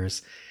and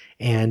years.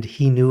 And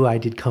he knew I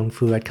did Kung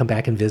Fu. I'd come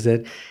back and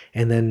visit.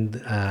 And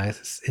then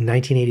in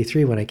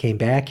 1983, when I came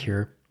back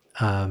here,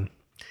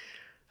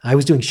 I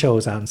was doing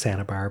shows out in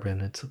Santa Barbara,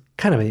 and it's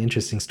kind of an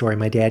interesting story.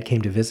 My dad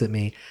came to visit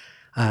me.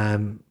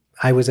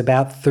 I was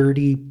about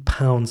 30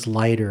 pounds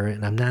lighter,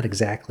 and I'm not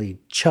exactly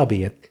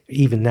chubby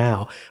even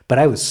now, but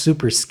I was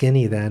super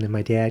skinny then, and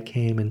my dad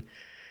came, and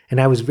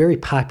I was very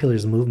popular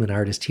as a movement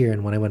artist here.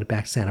 And when I went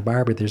back to Santa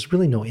Barbara, there's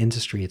really no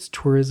industry. It's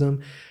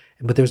tourism,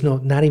 but there's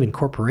not even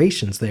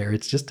corporations there.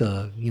 It's just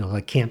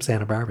like Camp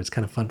Santa Barbara. It's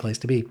kind of a fun place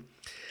to be.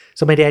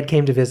 So my dad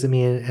came to visit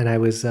me, and I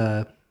was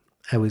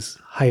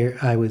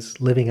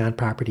living on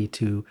property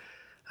to,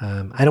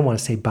 I don't want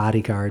to say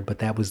bodyguard, but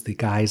that was the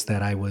guys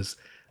that I was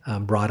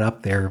brought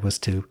up there, was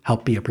to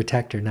help be a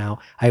protector. Now,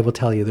 I will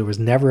tell you, there was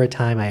never a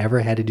time I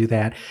ever had to do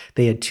that.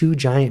 They had 2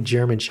 giant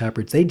German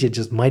shepherds. They did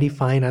just mighty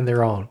fine on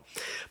their own.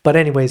 But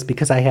anyways,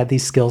 because I had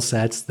these skill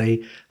sets,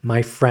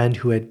 my friend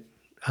who had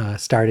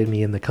started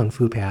me in the Kung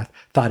Fu path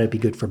thought it'd be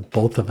good for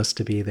both of us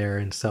to be there.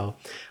 And so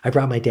I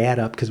brought my dad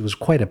up because it was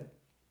quite a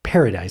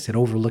paradise. It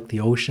overlooked the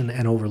ocean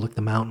and overlooked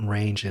the mountain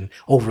range and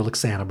overlooked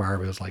Santa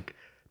Barbara. It was like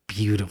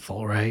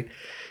beautiful, right?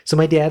 So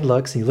my dad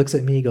looks, and he looks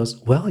at me, he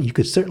goes, well, you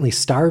could certainly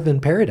starve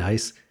in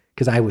paradise,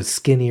 because I was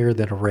skinnier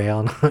than a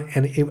rail,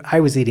 and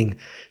I was eating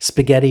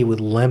spaghetti with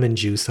lemon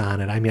juice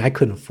on it. I mean, I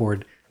couldn't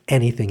afford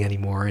anything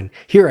anymore. And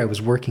here I was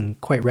working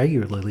quite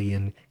regularly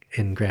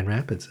in Grand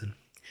Rapids in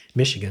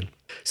Michigan.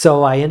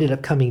 So I ended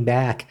up coming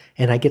back,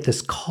 and I get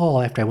this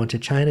call after I went to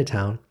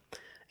Chinatown,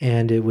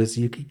 and it was,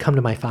 you could come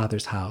to my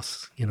father's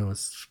house.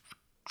 It's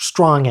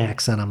strong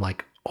accent. I'm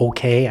like,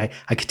 okay.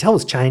 I could tell it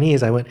was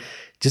Chinese. I went,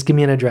 just give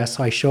me an address.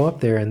 So I show up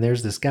there, and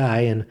there's this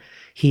guy, and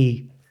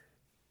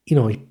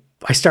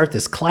I start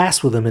this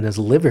class with him in his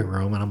living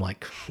room, and I'm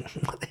like,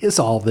 what is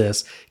all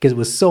this? Because it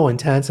was so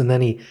intense. And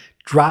then he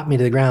dropped me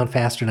to the ground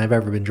faster than I've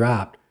ever been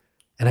dropped.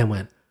 And I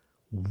went,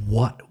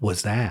 what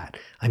was that?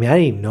 I mean, I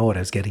didn't even know what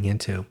I was getting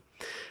into.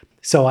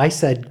 So I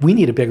said, we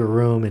need a bigger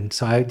room. And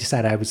so I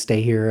decided I would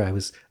stay here. I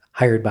was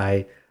hired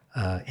by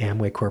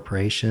Amway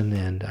Corporation,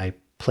 and I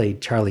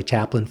played Charlie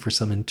Chaplin for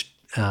some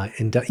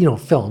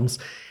films,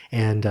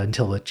 and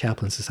until the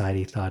Chaplin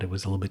Society thought it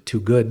was a little bit too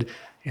good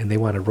and they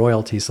wanted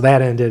royalties. So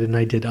that ended, and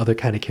I did other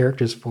kind of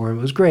characters for him.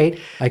 It was great.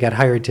 I got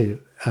hired to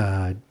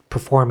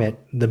perform at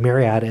the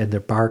Marriott at their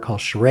bar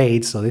called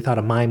Charades, so they thought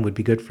a mime would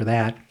be good for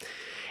that.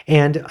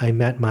 And I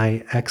met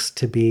my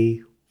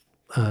ex-to-be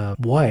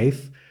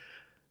wife,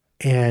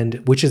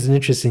 and which is an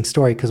interesting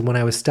story, because when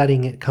I was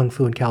studying Kung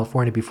Fu in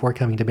California before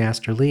coming to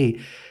Master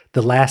Li,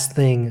 the last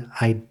thing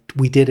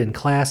we did in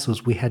class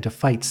was we had to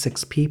fight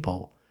 6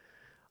 people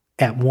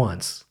at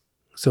once.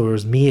 So it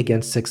was me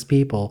against 6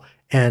 people,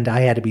 and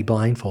I had to be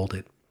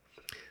blindfolded.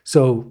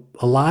 So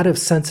a lot of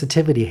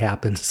sensitivity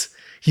happens.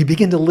 You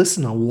begin to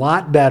listen a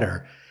lot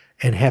better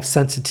and have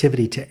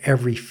sensitivity to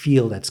every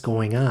feel that's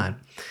going on.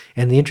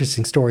 And the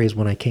interesting story is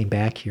when I came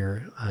back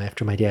here,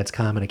 after my dad's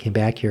comment, I came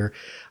back here,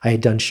 I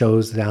had done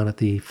shows down at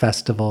the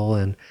festival,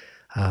 and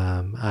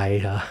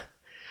I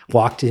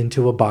walked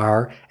into a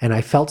bar, and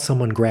I felt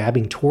someone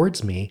grabbing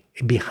towards me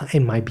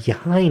in my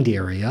behind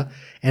area,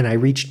 and I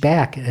reached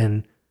back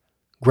and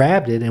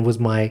grabbed it, and it was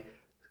my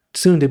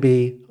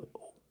soon-to-be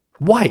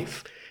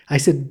wife. I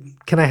said,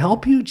 can I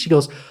help you? She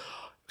goes,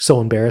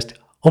 so embarrassed,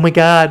 oh my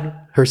God,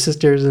 her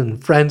sisters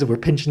and friends were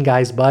pinching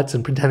guys' butts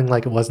and pretending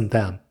like it wasn't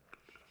them.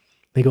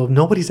 They go,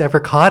 nobody's ever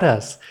caught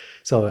us.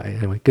 So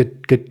anyway,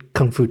 good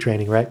Kung Fu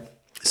training, right?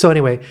 So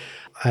anyway,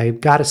 I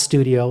got a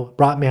studio,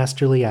 brought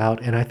Master Li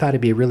out, and I thought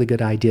it'd be a really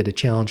good idea to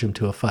challenge him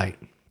to a fight.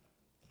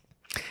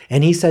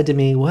 And he said to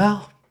me,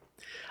 well,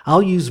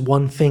 I'll use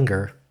one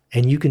finger,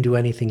 and you can do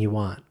anything you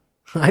want.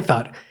 I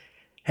thought,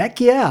 heck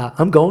yeah,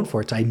 I'm going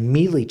for it. So I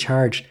immediately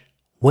charged,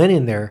 went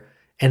in there,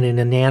 and in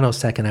a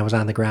nanosecond, I was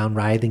on the ground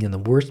writhing in the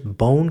worst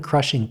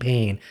bone-crushing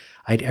pain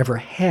I'd ever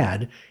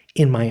had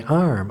in my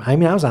arm. I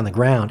mean, I was on the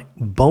ground,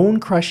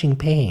 bone-crushing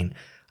pain.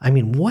 I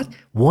mean, what?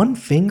 One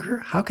finger?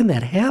 How can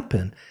that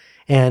happen?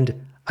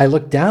 And I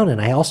looked down, and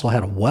I also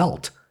had a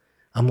welt.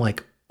 I'm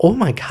like, oh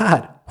my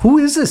God, who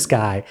is this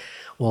guy?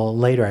 Well,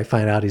 later I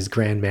find out he's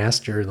Grand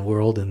Master in the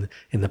world in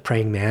the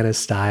praying mantis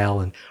style,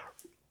 and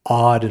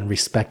awed and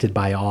respected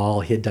by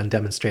all. He had done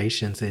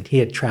demonstrations, and he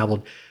had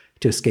traveled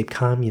to escape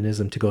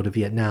communism to go to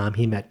Vietnam.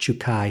 He met Chu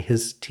Kai,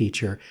 his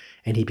teacher,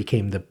 and he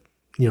became the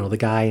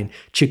guy. And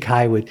Chu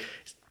Kai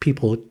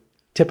people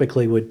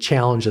typically would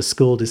challenge a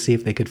school to see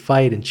if they could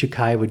fight, and Chu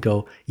Kai would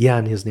go,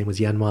 Yen, his name was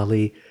Yen Hua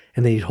Li,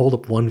 and then he'd hold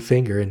up one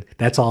finger, and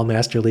that's all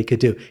Master Li could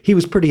do. He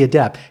was pretty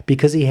adept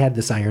because he had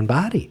this iron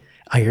body,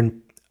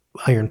 iron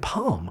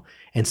palm,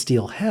 and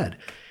steel head.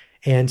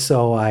 And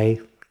so I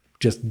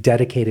just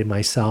dedicated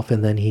myself,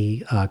 and then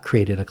he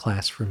created a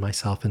class for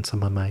myself and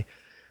some of my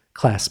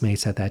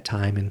classmates at that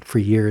time. And for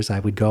years I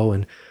would go,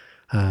 and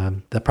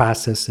the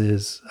process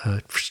is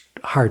a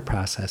hard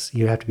process.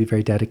 You have to be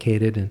very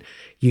dedicated, and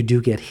you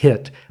do get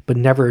hit, but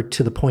never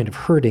to the point of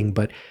hurting.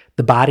 But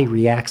the body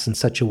reacts in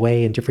such a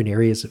way, and different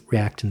areas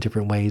react in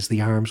different ways.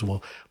 The arms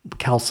will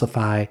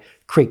calcify,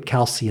 create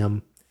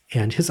calcium,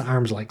 and his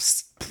arms like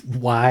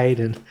wide,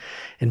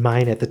 and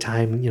mine at the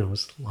time, it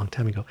was a long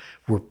time ago,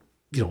 were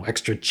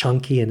extra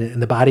chunky,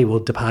 and the body will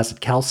deposit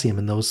calcium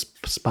in those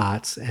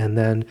spots. And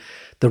then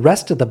the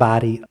rest of the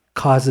body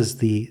causes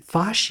the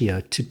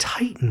fascia to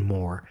tighten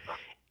more.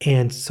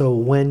 And so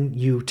when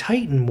you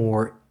tighten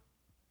more,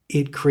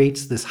 it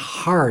creates this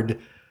hard,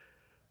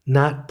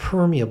 not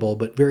permeable,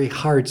 but very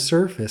hard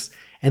surface.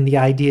 And the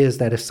idea is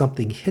that if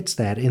something hits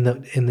that, in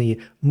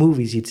the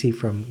movies you'd see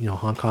from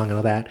Hong Kong and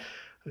all that,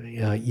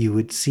 you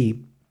would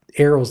see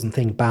arrows and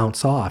things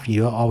bounce off.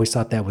 You always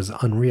thought that was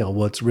unreal.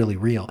 Well, it's really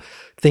real.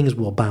 Things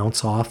will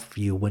bounce off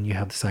you when you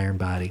have this iron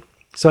body.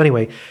 So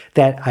anyway,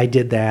 I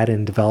did that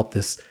and developed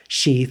this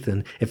sheath,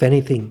 and if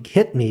anything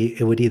hit me,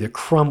 it would either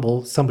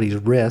crumble, somebody's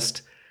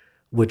wrist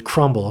would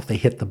crumble if they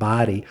hit the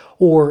body,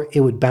 or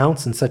it would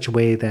bounce in such a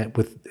way that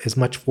with as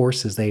much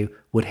force as they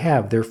would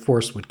have, their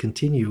force would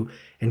continue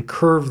and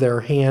curve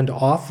their hand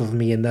off of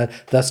me, and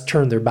thus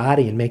turn their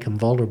body and make them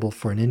vulnerable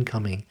for an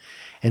incoming.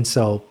 And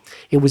so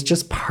it was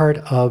just part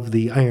of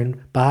the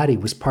iron body,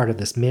 was part of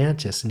this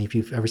mantis. And if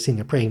you've ever seen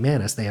a praying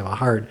mantis, they have a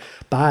hard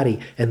body,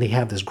 and they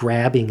have this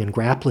grabbing and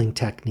grappling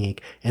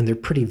technique, and they're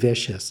pretty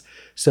vicious.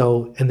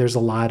 So, and there's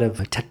a lot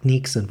of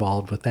techniques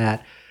involved with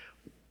that.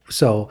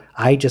 So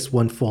I just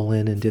went full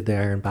in and did the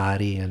iron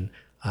body and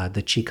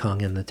the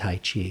Qigong and the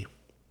Tai Chi.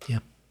 Yeah.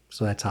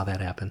 So that's how that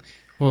happened.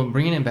 Well,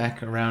 bringing it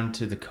back around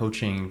to the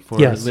coaching for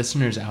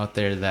listeners out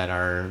there that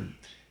are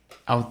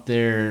out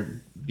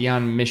there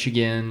beyond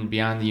Michigan,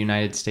 beyond the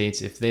United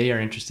States, if they are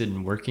interested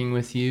in working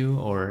with you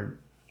or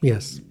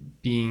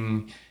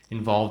being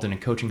involved in a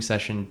coaching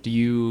session,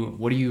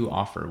 what do you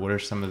offer? What are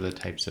some of the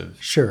types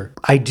of... Sure.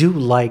 I do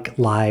like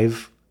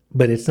live,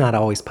 but it's not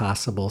always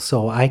possible.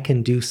 So I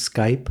can do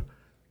Skype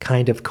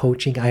kind of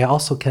coaching. I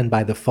also can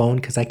by the phone,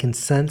 because I can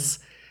sense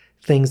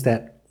things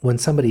that when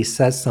somebody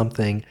says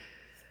something,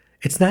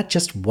 it's not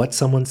just what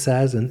someone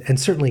says. And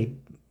certainly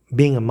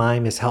being a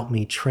mime has helped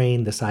me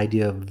train this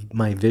idea of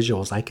my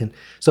visuals.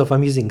 So if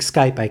I'm using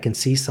Skype, I can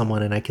see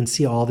someone and I can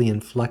see all the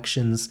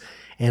inflections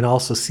and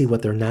also see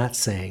what they're not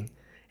saying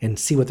and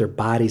see what their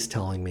body's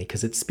telling me,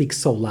 because it speaks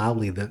so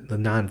loudly, the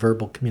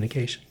nonverbal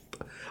communication.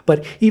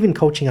 But even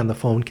coaching on the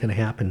phone can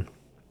happen.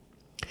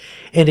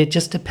 And it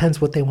just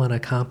depends what they want to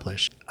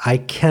accomplish. I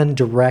can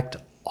direct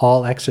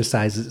all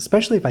exercises,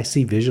 especially if I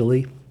see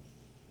visually.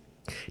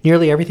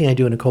 Nearly everything I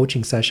do in a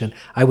coaching session,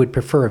 I would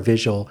prefer a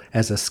visual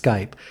as a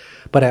Skype.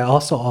 But I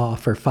also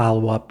offer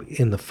follow-up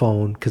in the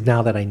phone, because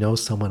now that I know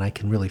someone, I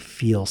can really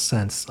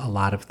sense a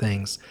lot of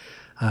things.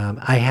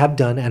 I have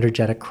done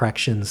energetic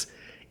corrections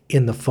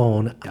in the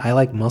phone. I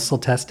like muscle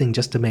testing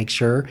just to make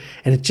sure,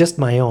 and it's just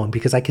my own,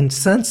 because I can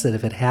sense it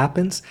if it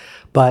happens,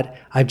 but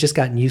I've just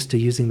gotten used to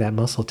using that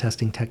muscle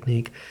testing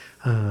technique.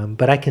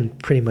 But I can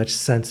pretty much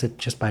sense it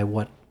just by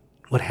what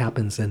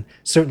happens, and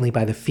certainly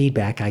by the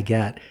feedback I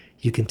get.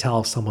 You can tell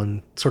if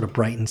someone sort of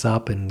brightens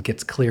up and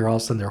gets clear, all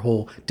of a sudden their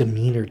whole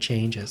demeanor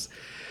changes.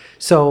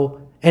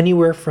 So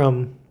anywhere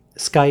from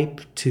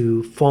Skype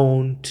to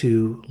phone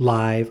to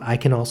live. I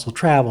can also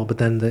travel, but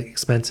then the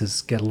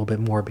expenses get a little bit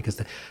more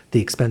because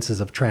the expenses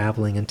of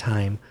traveling and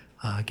time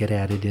get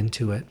added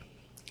into it.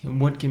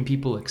 What can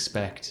people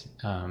expect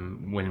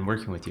when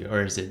working with you?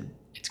 Or is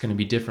it's going to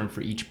be different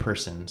for each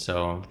person?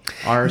 So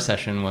our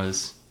session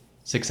was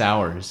 6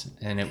 hours,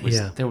 and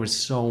there was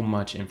so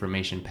much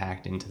information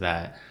packed into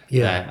that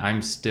that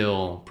I'm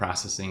still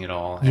processing it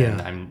all,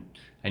 and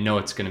I know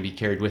it's going to be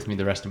carried with me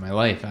the rest of my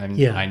life.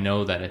 I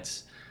know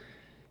that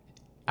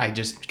I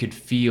just could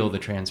feel the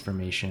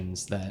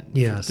transformations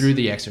through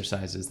the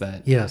exercises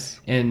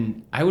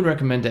and I would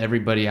recommend to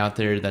everybody out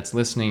there that's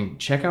listening,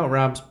 check out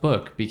Rob's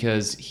book,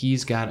 because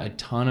he's got a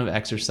ton of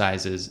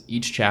exercises.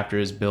 Each chapter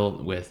is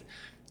built with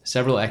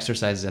several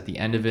exercises at the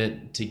end of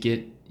it to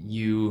get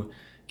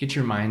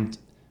your mind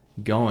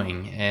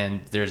going,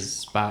 and there's a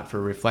spot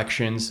for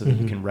reflection so that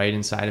you can write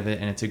inside of it,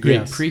 and it's a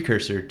great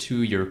precursor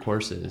to your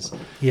courses.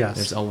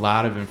 There's a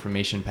lot of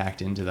information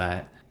packed into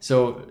that.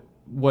 So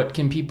what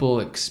can people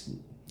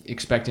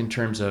expect in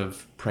terms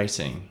of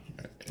pricing,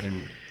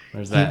 and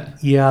where's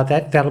that?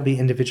 That'll be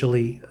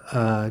individually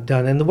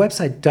done, and the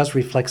website does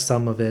reflect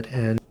some of it,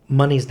 and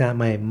money's not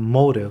my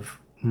motive.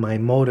 my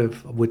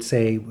motive would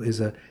say is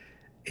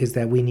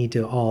that we need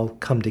to all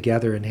come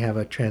together and have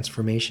a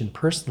transformation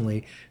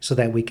personally so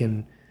that we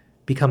can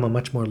become a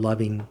much more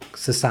loving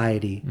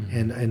society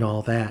and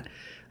all that.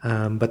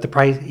 But the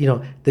price,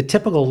 the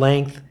typical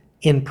length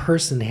in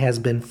person has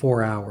been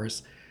 4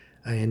 hours.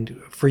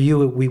 And for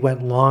you, we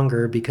went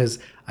longer because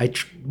I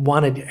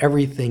wanted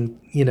everything,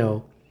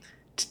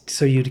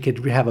 so you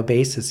could have a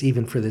basis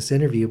even for this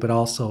interview, but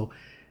also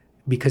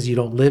because you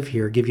don't live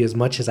here, give you as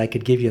much as I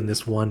could give you in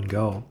this one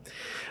go.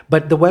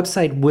 But the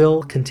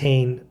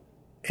website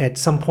at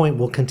some point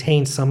will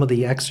contain some of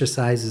the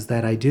exercises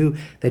that I do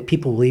that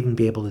people will even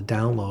be able to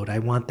download. I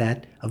want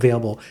that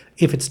available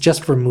if it's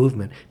just for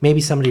movement.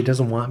 Maybe somebody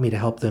doesn't want me to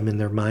help them in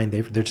their mind.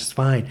 They're just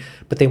fine,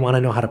 but they want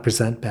to know how to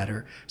present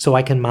better. So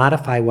I can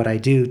modify what I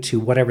do to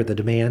whatever the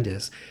demand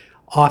is.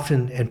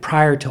 Often, and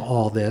prior to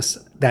all this,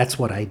 that's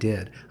what I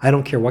did. I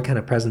don't care what kind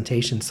of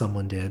presentation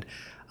someone did.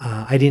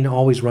 I didn't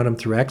always run them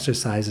through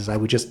exercises. I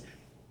would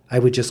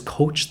just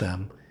coach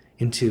them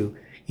into,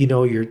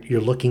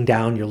 you're looking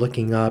down, you're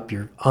looking up,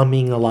 you're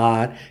umming a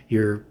lot,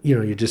 you're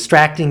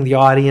distracting the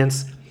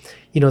audience.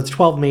 The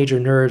 12 major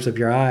nerves of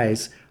your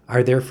eyes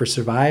are there for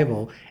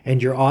survival,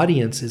 and your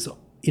audience is,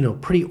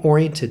 pretty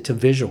oriented to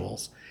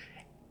visuals.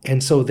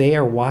 And so they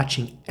are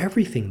watching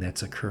everything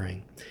that's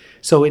occurring.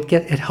 So it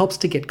helps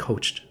to get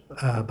coached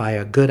by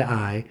a good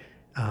eye,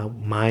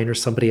 mine or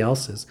somebody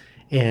else's,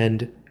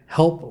 and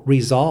help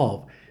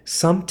resolve.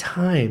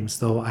 Sometimes,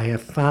 though, I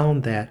have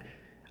found that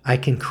I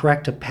can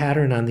correct a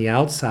pattern on the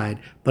outside,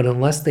 but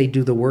unless they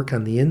do the work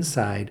on the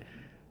inside,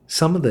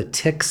 some of the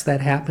tics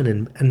that happen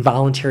in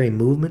involuntary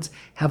movements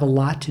have a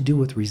lot to do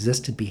with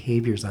resisted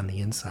behaviors on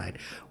the inside.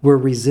 We're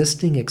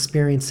resisting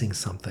experiencing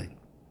something.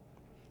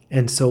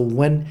 And so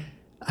when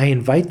I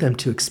invite them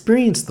to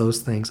experience those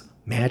things,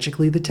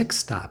 magically the tics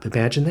stop.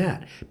 Imagine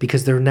that.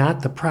 Because they're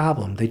not the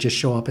problem. They just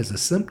show up as a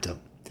symptom.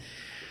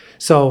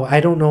 So I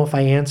don't know if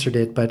I answered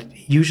it, but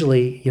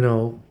usually,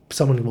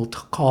 someone will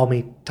call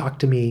me, talk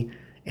to me,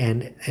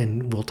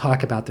 and we'll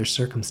talk about their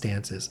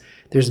circumstances.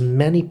 There's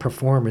many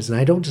performers, and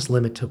I don't just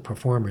limit to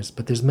performers,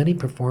 but there's many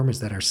performers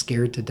that are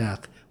scared to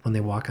death when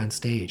they walk on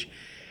stage.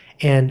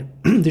 And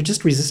they're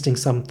just resisting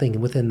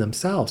something within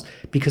themselves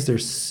because they're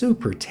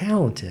super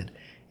talented.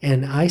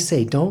 And I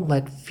say, don't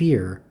let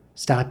fear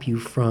stop you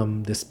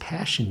from this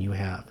passion you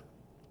have.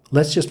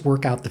 Let's just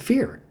work out the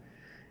fear,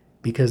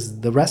 because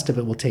the rest of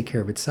it will take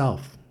care of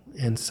itself.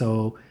 And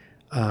so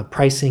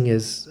pricing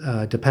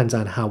depends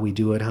on how we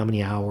do it, how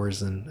many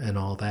hours, and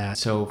all that.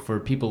 So for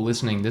people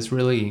listening, this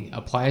really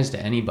applies to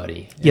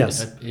anybody.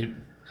 Yes.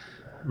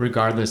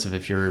 Regardless of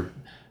if you're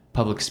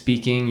public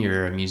speaking,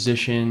 you're a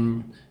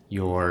musician,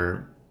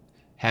 you're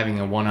having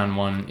a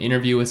one-on-one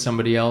interview with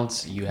somebody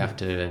else, you have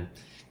to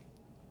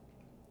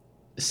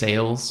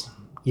sales.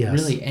 Yes.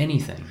 Really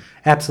anything.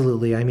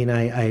 Absolutely. I mean,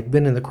 I've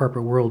been in the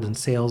corporate world in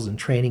sales and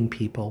training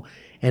people,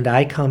 and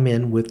I come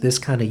in with this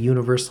kind of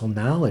universal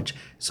knowledge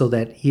so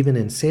that even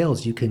in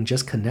sales, you can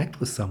just connect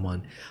with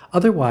someone.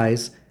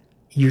 Otherwise,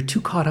 you're too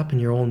caught up in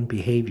your own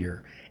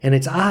behavior. And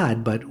it's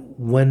odd, but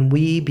when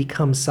we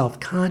become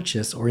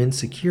self-conscious or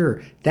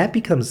insecure, that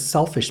becomes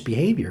selfish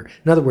behavior.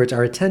 In other words,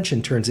 our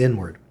attention turns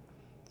inward.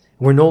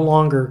 We're no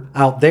longer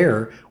out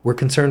there. We're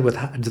concerned with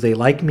do they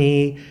like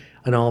me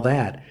and all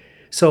that.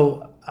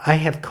 So I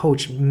have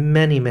coached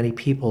many, many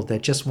people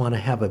that just want to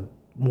have a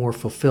more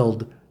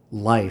fulfilled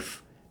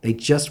life. They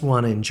just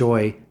want to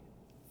enjoy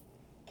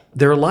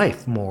their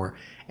life more.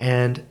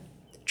 And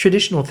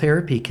traditional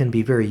therapy can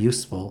be very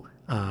useful,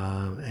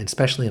 and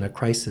especially in a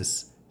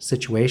crisis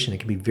situation. It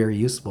can be very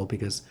useful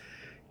because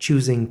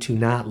choosing to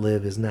not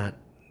live is not,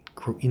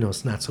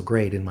 it's not so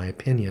great in my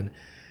opinion.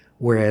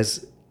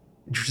 Whereas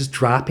just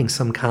dropping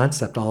some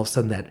concept, all of a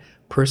sudden that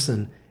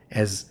person,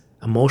 as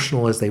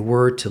emotional as they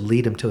were, to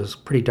lead them to a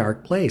pretty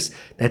dark place,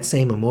 that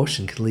same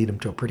emotion can lead them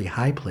to a pretty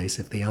high place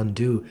if they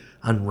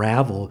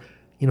unravel,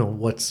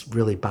 what's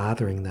really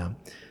bothering them.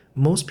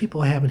 Most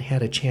people haven't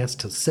had a chance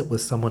to sit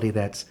with somebody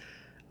that's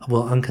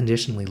will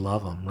unconditionally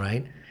love them,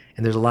 right?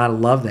 And there's a lot of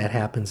love that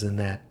happens in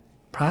that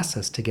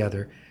process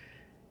together.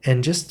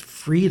 And just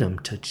freedom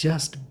to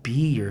just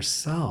be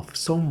yourself.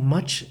 So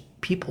much,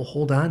 people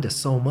hold on to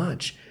so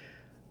much,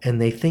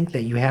 and they think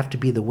that you have to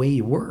be the way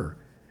you were.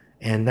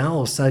 And now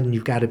all of a sudden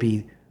you've got to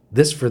be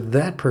this for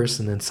that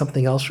person and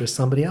something else for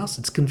somebody else.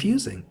 It's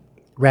confusing,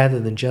 rather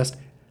than just,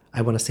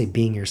 I want to say,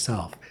 being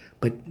yourself,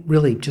 but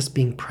really just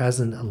being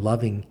present, a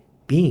loving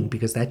being,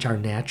 because that's our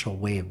natural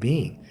way of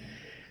being.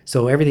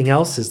 So everything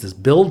else is this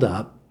build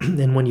up.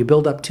 And when you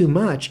build up too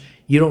much,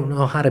 you don't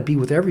know how to be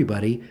with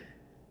everybody.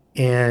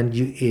 And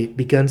it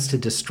begins to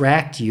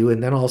distract you.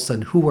 And then all of a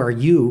sudden, who are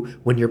you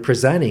when you're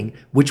presenting?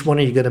 Which one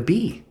are you going to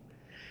be?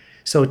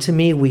 So to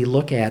me, we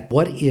look at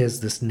what is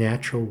this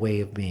natural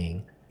way of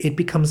being. It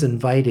becomes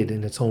invited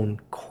in its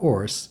own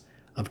course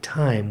of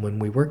time when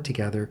we work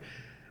together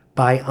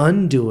by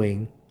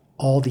undoing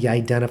all the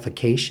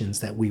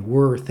identifications that we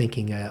were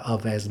thinking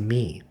of as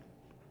me.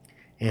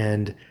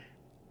 And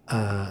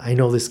I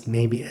know this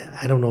maybe,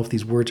 I don't know if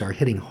these words are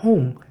hitting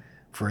home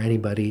for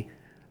anybody,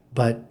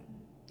 but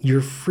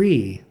you're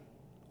free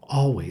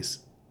always.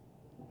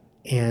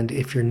 And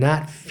if you're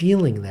not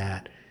feeling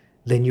that,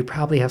 then you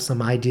probably have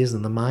some ideas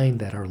in the mind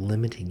that are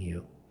limiting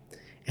you.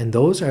 And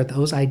those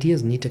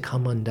ideas need to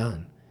come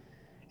undone.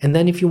 And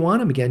then if you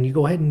want them again, you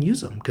go ahead and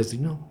use them, because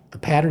the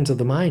patterns of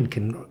the mind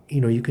can,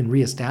 you can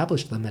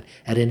reestablish them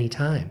at any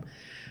time.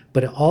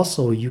 But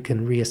also you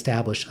can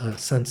reestablish a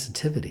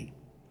sensitivity.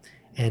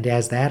 And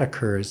as that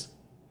occurs,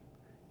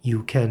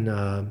 you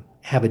can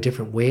have a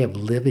different way of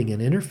living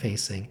and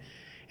interfacing,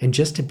 and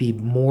just to be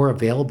more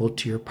available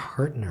to your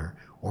partner,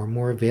 or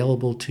more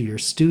available to your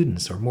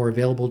students, or more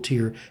available to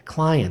your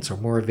clients, or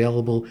more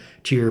available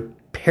to your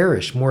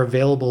parish, more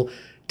available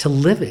to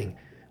living,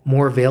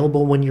 more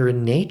available when you're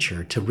in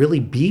nature, to really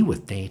be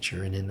with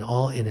nature and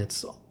in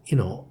its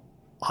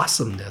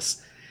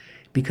awesomeness.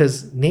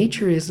 Because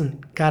nature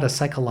isn't got a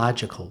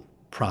psychological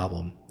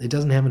problem. It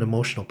doesn't have an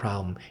emotional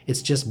problem.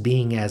 It's just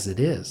being as it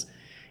is.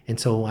 And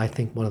so I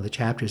think one of the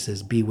chapters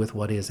is be with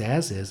what is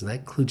as is, and that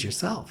includes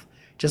yourself.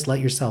 Just let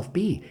yourself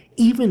be.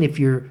 Even if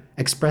you're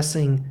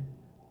expressing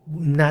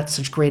not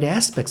such great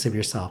aspects of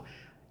yourself,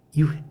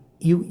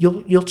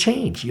 you'll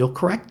change, you'll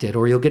correct it,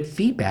 or you'll get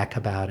feedback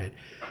about it.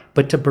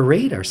 But to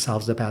berate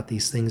ourselves about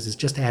these things is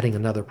just adding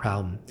another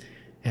problem.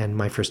 And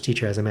my first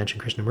teacher, as I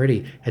mentioned,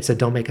 Krishnamurti, had said,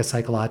 don't make a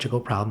psychological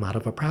problem out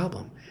of a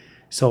problem.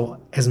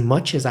 So as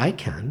much as I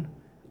can,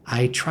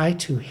 I try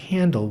to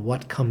handle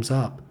what comes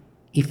up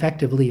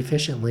effectively,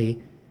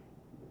 efficiently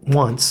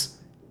once,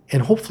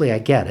 and hopefully I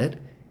get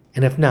it.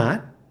 And if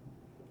not,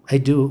 I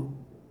do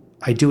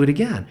it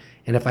again.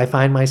 And if I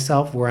find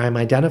myself where I'm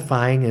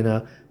identifying in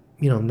a,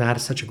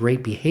 not such a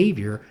great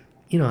behavior,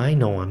 I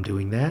know I'm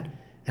doing that,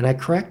 and I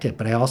correct it.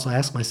 But I also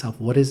ask myself,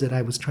 what is it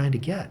I was trying to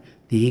get?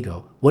 The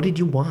ego. What did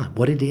you want?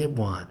 What did it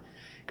want?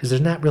 Because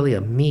there's not really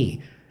a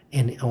me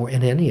in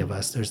any of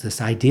us. There's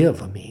this idea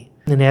of a me.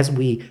 And as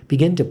we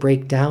begin to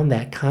break down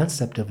that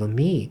concept of a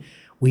me,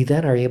 we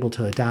then are able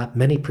to adopt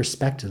many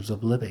perspectives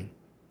of living.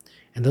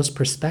 And those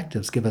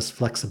perspectives give us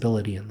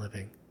flexibility in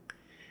living.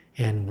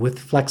 And with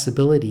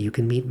flexibility, you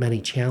can meet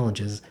many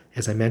challenges,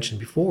 as I mentioned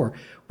before,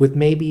 with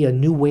maybe a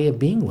new way of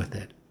being with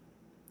it.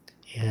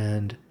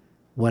 And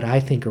what I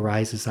think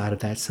arises out of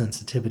that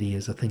sensitivity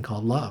is a thing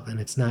called love, and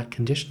it's not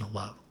conditional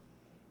love.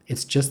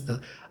 It's just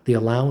the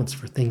allowance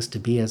for things to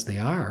be as they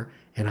are,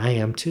 and I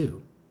am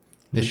too.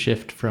 The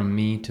shift from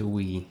me to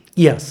we.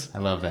 Yes. I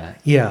love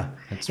that. Yeah.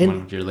 That's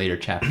one of your later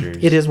chapters.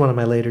 It is one of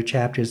my later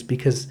chapters,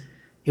 because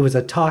it was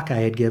a talk I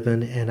had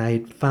given, and I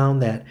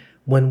found that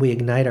when we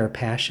ignite our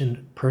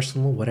passion,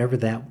 personal, whatever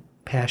that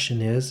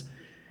passion is,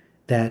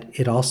 that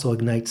it also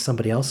ignites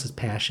somebody else's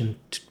passion,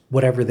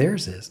 whatever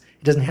theirs is.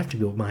 It doesn't have to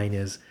be what mine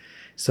is.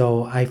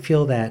 So I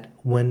feel that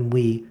when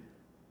we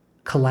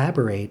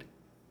collaborate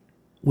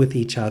with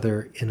each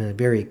other in a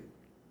very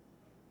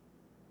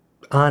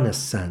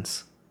honest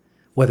sense,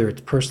 whether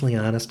it's personally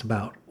honest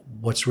about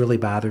what's really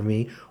bothering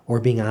me, or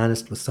being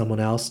honest with someone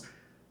else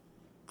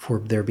for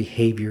their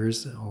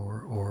behaviors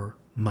or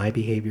my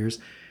behaviors,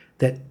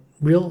 that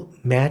real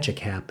magic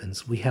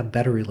happens. We have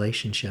better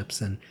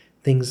relationships, and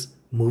things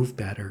move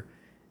better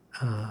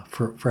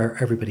for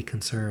everybody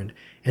concerned.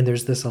 And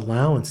there's this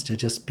allowance to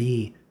just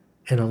be,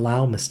 and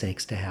allow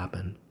mistakes to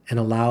happen, and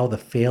allow the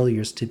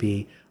failures to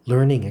be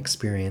learning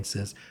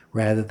experiences,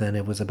 rather than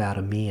it was about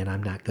a me and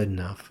I'm not good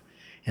enough,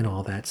 and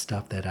all that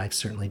stuff that I've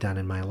certainly done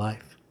in my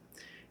life.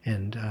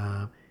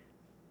 And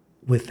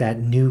with that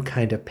new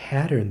kind of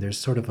pattern, there's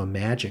sort of a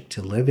magic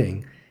to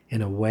living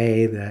in a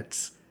way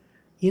that's,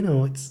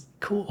 it's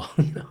cool.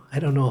 I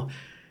don't know.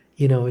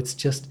 It's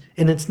just,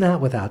 and it's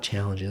not without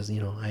challenges.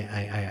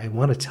 I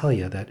want to tell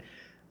you that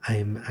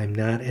I'm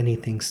not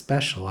anything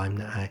special.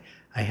 I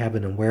have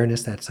an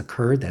awareness that's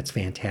occurred that's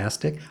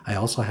fantastic. I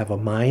also have a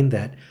mind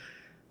that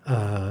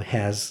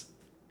has,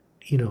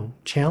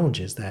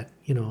 challenges that,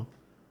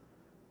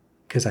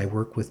 because I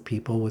work with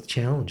people with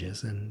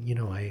challenges, and,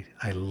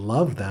 I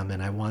love them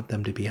and I want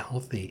them to be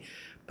healthy,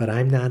 but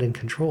I'm not in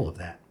control of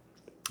that.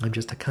 I'm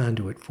just a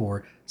conduit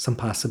for some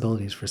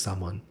possibilities for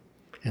someone,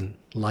 and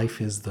life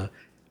is the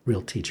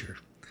real teacher.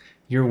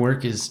 Your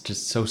work is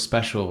just so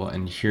special,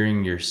 and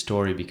hearing your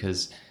story,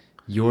 because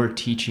you're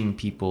teaching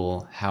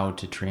people how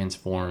to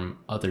transform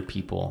other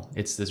people.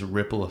 It's this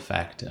ripple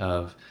effect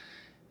of,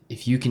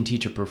 if you can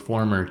teach a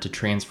performer to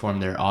transform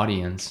their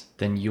audience,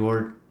 then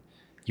you're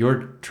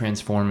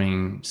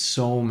transforming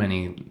so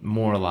many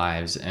more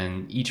lives,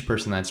 and each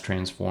person that's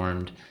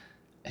transformed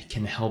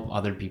can help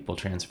other people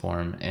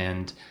transform.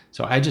 And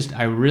so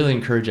I really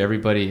encourage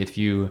everybody, if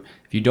you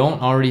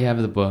don't already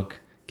have the book,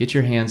 get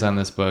your hands on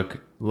this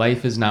book.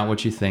 Life is Not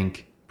What You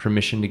Think,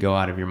 Permission to Go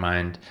Out of Your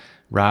Mind.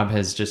 Rob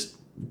has just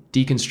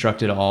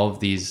deconstructed all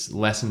of these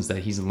lessons that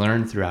he's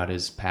learned throughout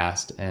his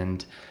past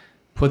and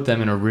put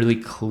them in a really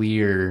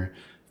clear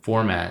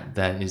format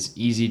that is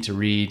easy to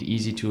read,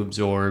 easy to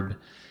absorb,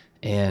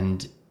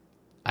 and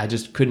I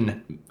just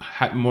couldn't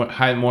more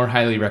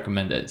highly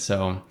recommend it.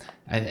 So,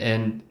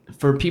 and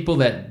for people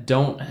that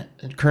don't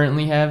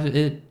currently have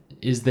it,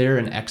 is there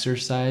an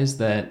exercise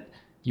that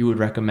you would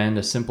recommend,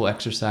 a simple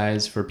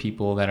exercise for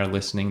people that are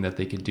listening that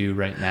they could do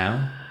right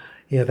now?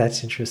 Yeah,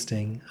 that's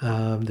interesting.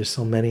 There's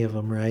so many of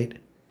them, right?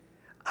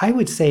 I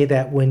would say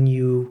that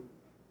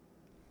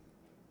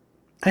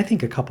I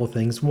think a couple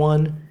things.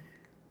 One,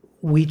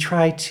 we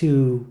try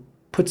to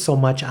put so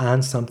much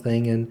on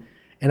something,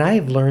 and I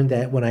have learned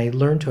that when I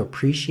learn to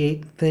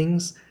appreciate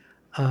things,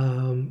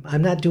 I'm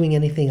not doing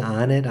anything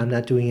on it. I'm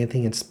not doing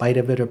anything in spite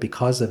of it or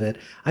because of it.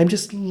 I'm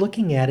just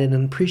looking at it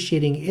and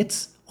appreciating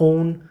its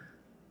own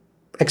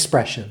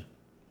expression,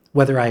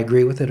 whether I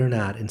agree with it or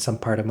not, in some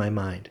part of my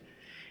mind.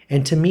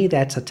 And to me,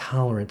 that's a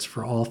tolerance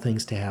for all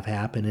things to have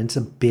happen. And it's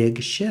a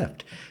big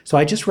shift. So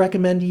I just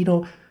recommend,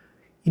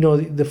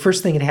 the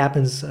first thing that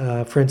happens,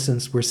 for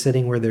instance, we're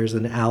sitting where there's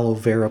an aloe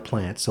vera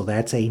plant. So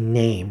that's a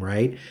name,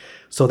 right?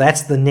 So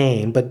that's the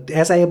name. But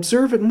as I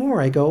observe it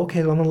more, I go,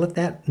 okay, well, I'm going to let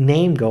that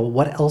name go.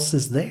 What else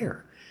is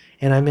there?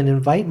 And I'm going to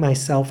invite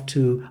myself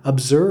to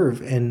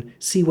observe and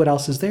see what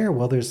else is there.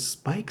 Well, there's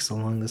spikes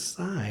along the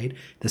side.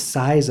 The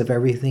size of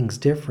everything's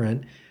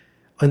different.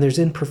 And there's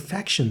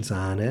imperfections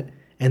on it.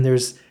 And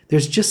there's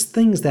just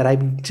things that I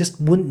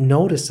just wouldn't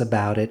notice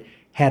about it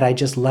had I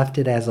just left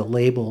it as a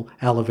label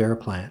aloe vera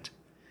plant.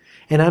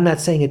 And I'm not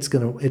saying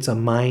it's a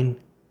mind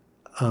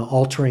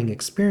altering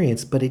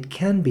experience, but it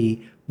can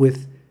be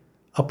with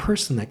a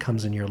person that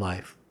comes in your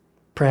life,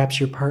 perhaps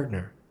your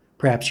partner,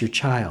 perhaps your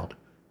child,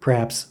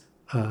 perhaps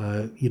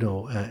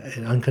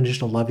an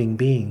unconditional loving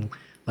being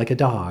like a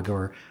dog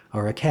or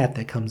a cat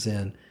that comes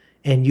in,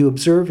 and you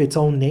observe its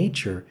own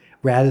nature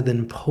rather than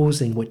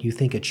imposing what you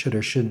think it should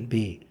or shouldn't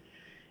be.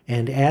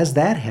 And as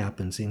that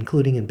happens,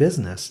 including in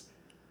business,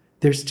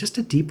 there's just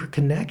a deeper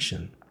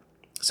connection.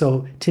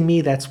 So to me,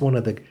 that's one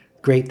of the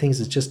great things,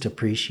 is just to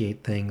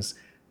appreciate things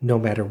no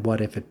matter what,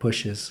 if it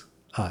pushes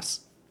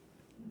us.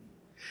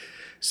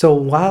 So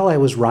while I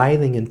was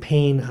writhing in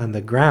pain on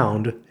the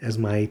ground, as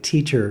my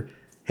teacher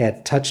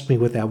had touched me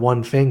with that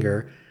one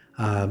finger,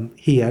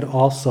 he had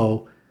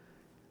also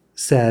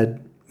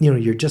said,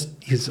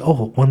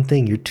 one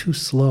thing, you're too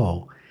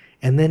slow.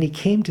 And then he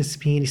came to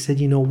me and he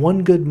said,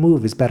 one good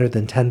move is better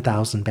than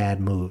 10,000 bad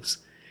moves.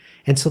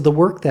 And so the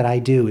work that I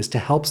do is to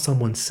help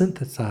someone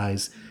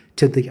synthesize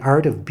to the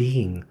art of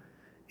being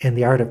and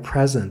the art of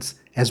presence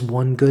as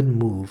one good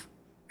move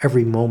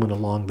every moment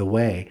along the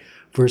way,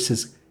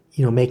 versus,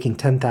 making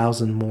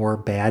 10,000 more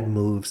bad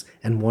moves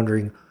and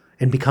wondering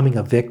and becoming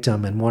a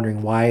victim and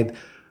wondering why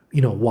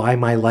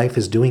my life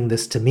is doing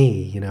this to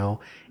me.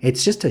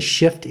 It's just a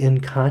shift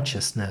in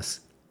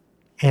consciousness.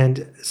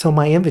 And so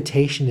my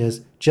invitation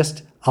is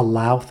just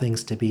allow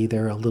things to be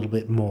there a little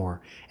bit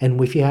more. And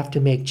if you have to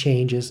make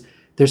changes,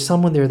 there's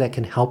someone there that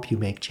can help you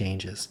make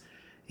changes.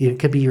 It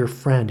could be your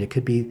friend. It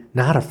could be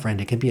not a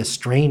friend. It could be a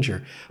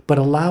stranger. But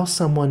allow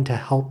someone to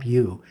help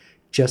you,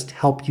 just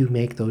help you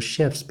make those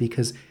shifts.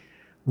 Because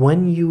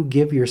when you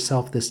give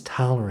yourself this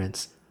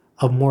tolerance,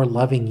 a more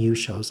loving you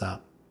shows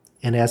up.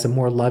 And as a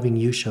more loving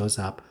you shows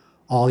up,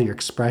 all your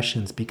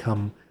expressions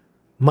become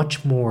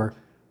much more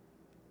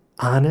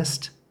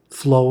honest,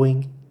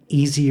 flowing,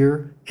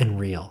 easier, and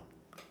real.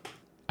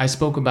 I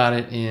spoke about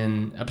it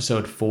in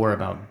episode 4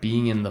 about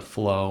being in the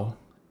flow.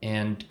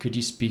 And could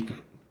you speak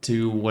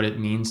to what it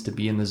means to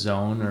be in the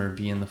zone or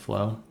be in the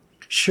flow?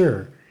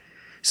 Sure.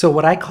 So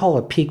what I call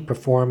a peak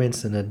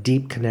performance and a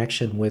deep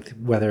connection with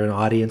whether an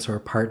audience or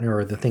a partner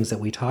or the things that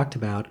we talked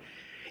about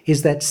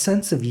is that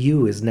sense of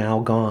you is now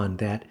gone,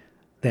 that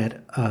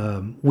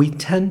we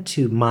tend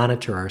to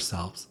monitor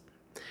ourselves.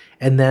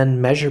 And then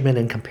measurement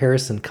and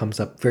comparison comes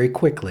up very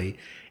quickly.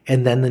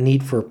 And then the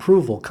need for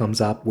approval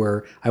comes up,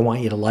 where I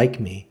want you to like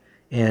me.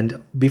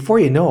 And before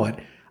you know it,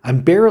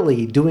 I'm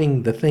barely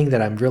doing the thing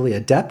that I'm really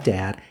adept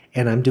at,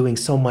 and I'm doing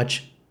so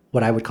much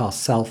what I would call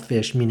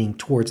selfish, meaning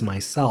towards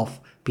myself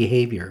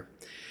behavior.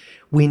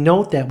 We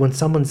note that when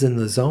someone's in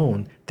the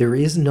zone, there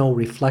is no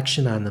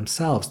reflection on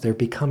themselves. They're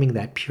becoming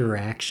that pure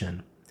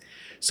action.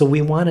 So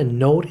we want to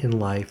note in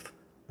life,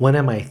 when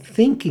am I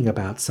thinking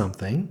about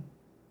something,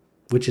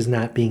 which is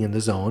not being in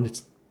the zone,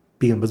 it's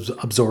being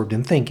absorbed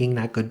in thinking,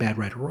 not good, bad,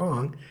 right, or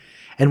wrong,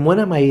 and when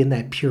am I in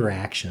that pure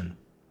action?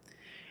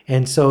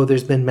 And so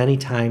there's been many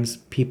times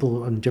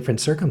people in different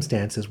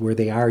circumstances where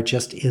they are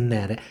just in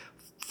that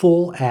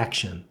full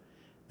action.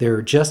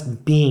 They're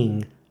just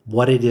being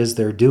what it is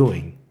they're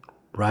doing,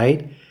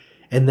 right?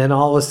 And then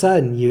all of a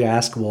sudden you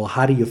ask, well,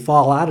 how do you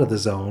fall out of the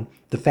zone?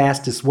 The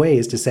fastest way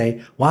is to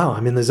say, wow,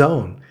 I'm in the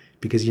zone,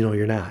 because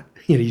you're not.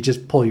 You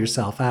just pull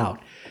yourself out.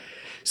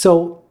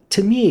 So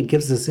to me, it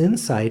gives us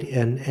insight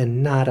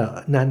and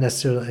not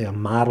necessarily a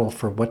model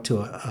for what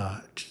to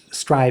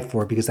strive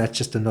for, because that's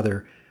just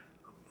another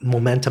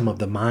momentum of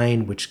the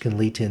mind, which can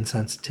lead to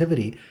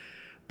insensitivity.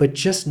 But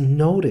just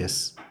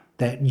notice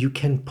that you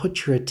can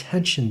put your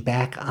attention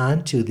back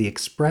onto the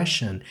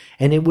expression,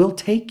 and it will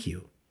take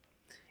you.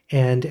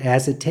 And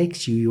as it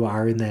takes you, you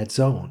are in that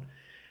zone.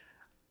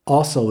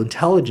 Also,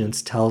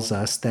 intelligence tells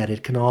us that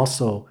it can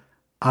also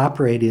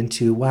operate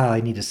into, wow, I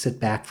need to sit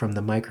back from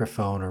the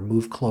microphone or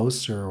move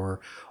closer,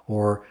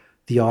 or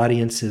the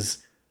audience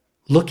is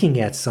looking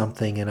at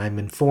something and I'm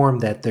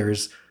informed that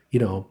there's,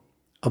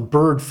 a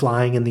bird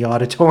flying in the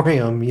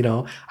auditorium,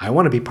 I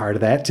want to be part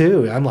of that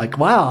too. I'm like,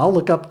 wow, I'll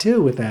look up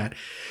too with that.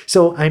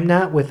 So I'm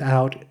not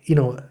without,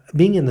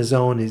 being in the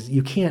zone is,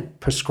 you can't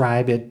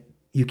prescribe it,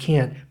 you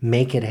can't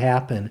make it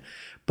happen.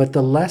 But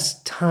the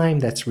less time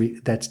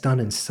that's done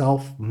in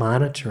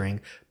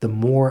self-monitoring, the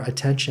more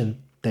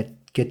attention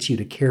that gets you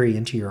to carry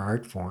into your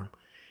art form.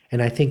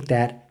 And I think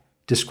that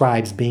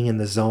describes being in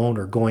the zone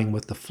or going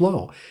with the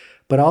flow.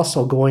 But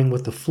also going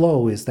with the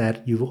flow is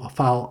that you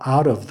fall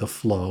out of the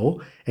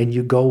flow and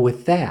you go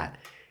with that.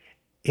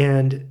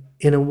 And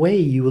in a way,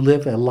 you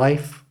live a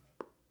life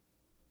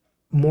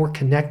more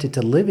connected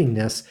to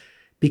livingness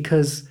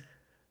because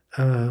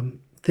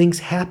things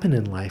happen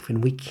in life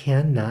and we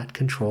cannot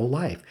control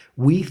life.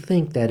 We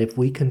think that if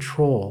we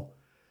control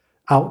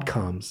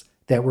outcomes,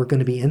 that we're going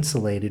to be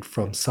insulated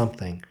from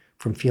something,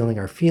 from feeling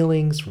our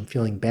feelings, from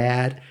feeling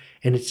bad.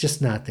 And it's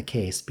just not the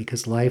case,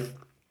 because life,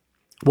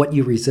 what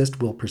you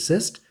resist will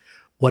persist.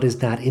 What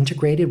is not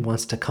integrated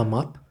wants to come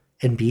up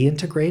and be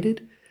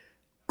integrated.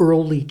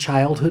 Early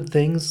childhood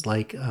things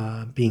like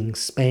being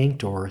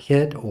spanked or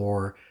hit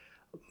or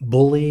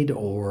bullied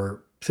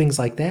or things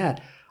like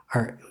that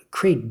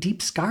create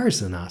deep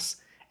scars in us.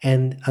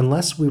 And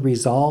unless we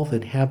resolve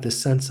and have this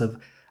sense of,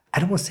 I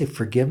don't want to say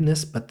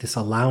forgiveness, but this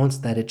allowance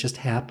that it just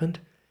happened,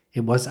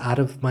 it was out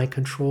of my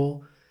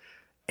control.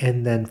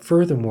 And then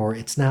furthermore,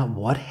 it's not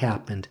what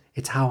happened,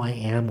 it's how I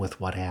am with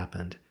what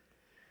happened.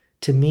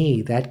 To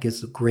me, that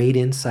gives great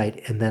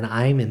insight, and then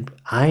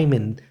I'm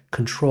in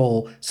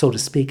control, so to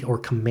speak, or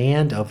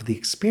command of the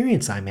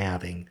experience I'm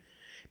having,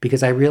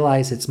 because I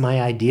realize it's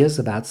my ideas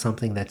about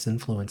something that's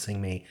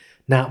influencing me,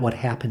 not what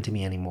happened to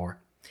me anymore.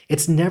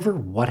 It's never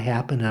what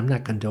happened. I'm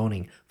not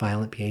condoning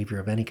violent behavior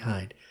of any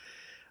kind.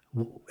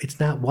 It's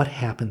not what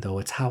happened, though.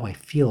 It's how I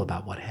feel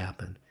about what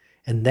happened.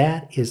 And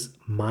that is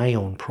my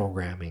own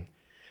programming.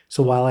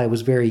 So while I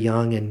was very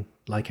young and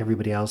like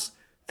everybody else,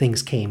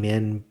 things came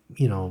in,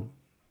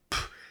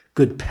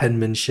 good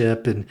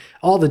penmanship and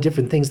all the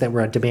different things that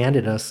were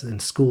demanded us in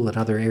school and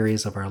other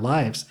areas of our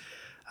lives.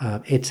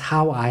 It's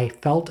how I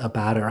felt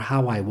about it or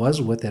how I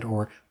was with it,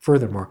 or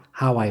furthermore,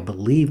 how I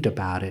believed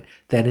about it,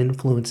 that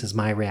influences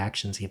my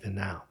reactions even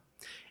now.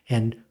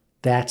 And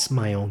that's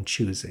my own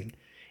choosing.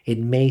 It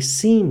may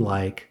seem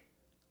like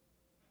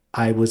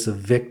I was a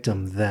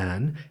victim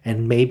then,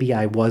 and maybe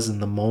I was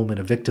in the moment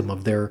a victim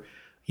of their,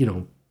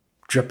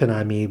 dripping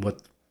on me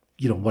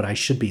what I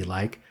should be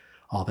like,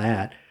 all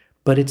that.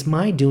 But it's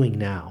my doing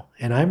now,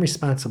 and I'm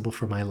responsible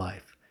for my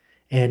life.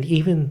 And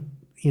even,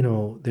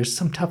 there's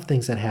some tough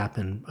things that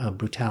happen,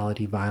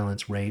 brutality,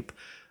 violence, rape,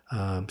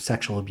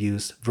 sexual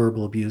abuse,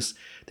 verbal abuse.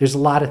 There's a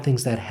lot of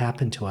things that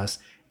happen to us,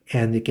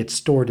 and it gets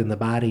stored in the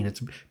body, and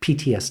it's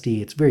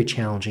PTSD. It's very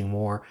challenging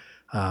war.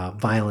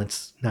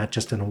 Violence, not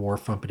just in a war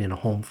front, but in a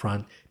home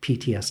front.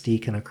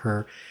 PTSD can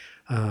occur.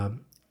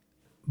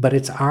 But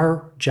it's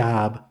our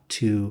job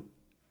to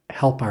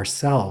help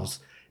ourselves,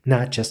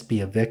 not just be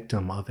a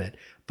victim of it,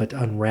 but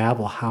to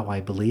unravel how I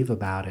believe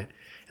about it.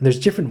 And there's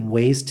different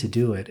ways to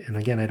do it. And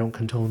again, I don't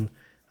condone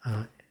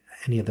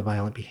any of the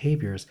violent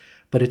behaviors,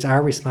 but it's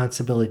our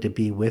responsibility to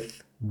be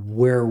with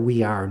where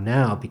we are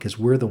now, because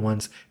we're the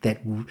ones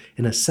that,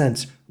 in a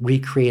sense,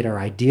 recreate our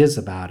ideas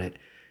about it.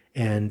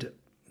 And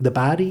the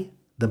body,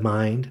 the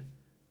mind,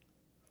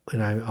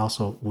 and I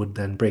also would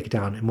then break it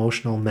down,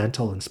 emotional,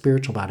 mental, and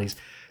spiritual bodies,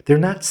 they're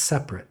not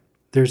separate.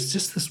 There's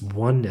just this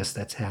oneness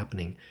that's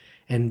happening.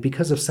 And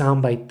because of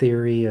soundbite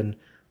theory and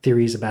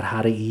theories about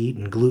how to eat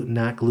and gluten,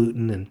 not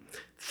gluten, and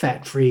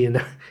fat-free,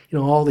 and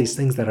all these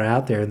things that are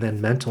out there, and then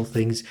mental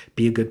things,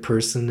 be a good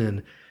person,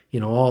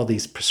 and all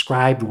these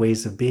prescribed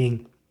ways of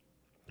being,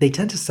 they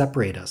tend to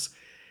separate us,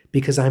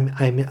 because I'm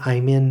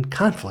in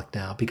conflict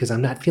now, because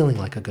I'm not feeling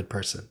like a good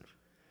person.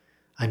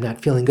 I'm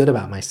not feeling good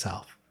about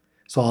myself.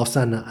 So all of a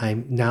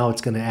sudden, now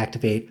it's going to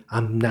activate,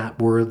 I'm not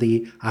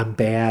worthy, I'm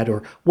bad,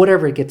 or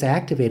whatever it gets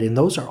activated. And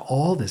those are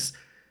all this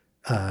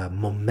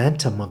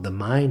momentum of the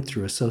mind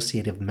through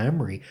associative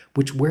memory,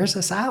 which wears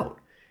us out.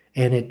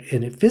 And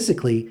it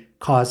physically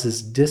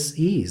causes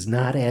dis-ease,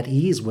 not at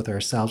ease with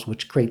ourselves,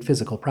 which create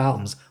physical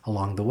problems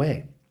along the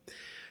way.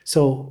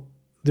 So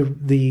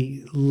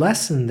the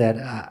lesson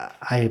that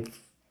I've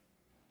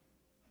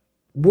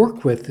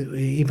worked with,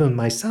 even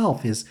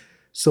myself, is,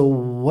 so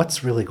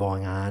what's really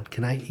going on?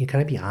 Can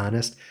I be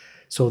honest?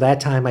 So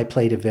that time I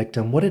played a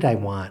victim. What did I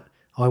want?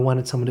 Oh, I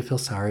wanted someone to feel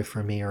sorry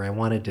for me, or I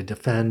wanted to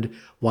defend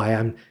why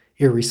I'm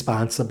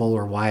irresponsible,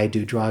 or why I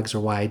do drugs,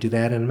 or why I do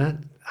that.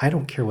 And I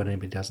don't care what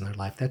anybody does in their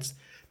life.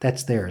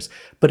 That's theirs.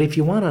 But if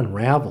you want to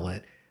unravel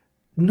it,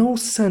 no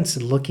sense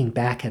in looking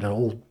back at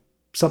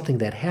something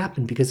that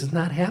happened, because it's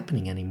not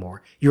happening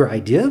anymore. Your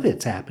idea of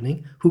it's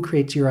happening. Who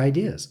creates your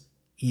ideas?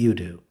 You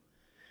do.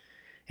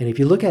 And if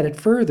you look at it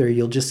further,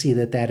 you'll just see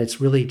that it's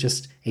really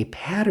just a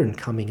pattern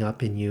coming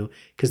up in you,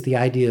 because the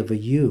idea of a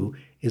you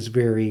is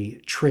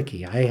very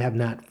tricky. I have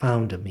not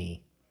found a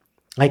me.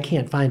 I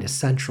can't find a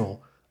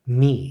central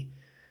me.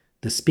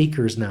 The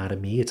speaker is not a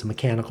me. It's a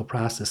mechanical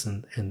process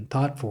and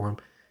thought form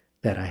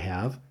that I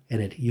have, and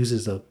it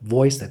uses a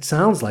voice that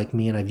sounds like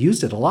me, and I've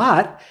used it a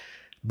lot,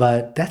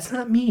 But that's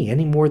not me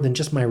any more than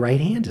just my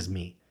right hand is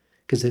me.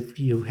 Because if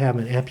you have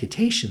an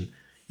amputation,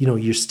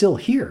 you're still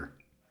here.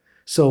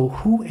 So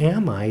who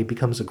am I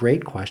becomes a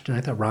great question.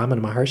 I thought Ramana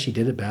Maharshi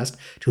did it best.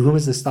 To whom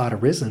has this thought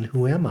arisen?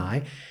 Who am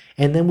I?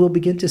 And then we'll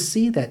begin to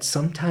see that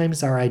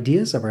sometimes our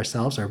ideas of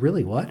ourselves are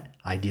really what?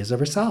 Ideas of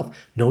ourselves.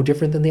 No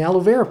different than the aloe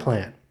vera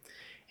plant.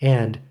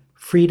 And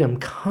freedom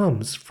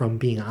comes from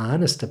being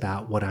honest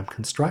about what I'm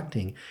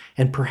constructing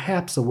and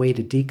perhaps a way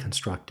to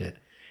deconstruct it.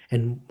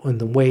 And one of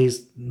the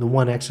ways, the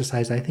one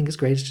exercise I think is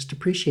great is just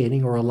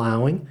appreciating or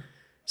allowing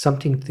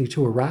something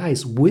to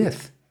arise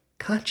with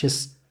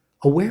conscious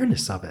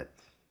awareness of it.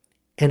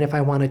 And if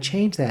I want to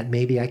change that,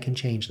 maybe I can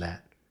change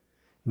that.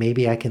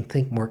 Maybe I can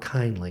think more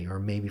kindly, or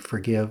maybe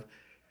forgive.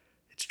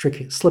 It's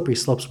tricky, slippery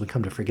slopes when we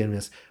come to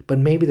forgiveness. But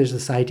maybe there's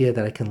this idea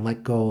that I can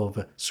let go of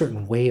a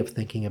certain way of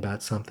thinking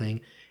about something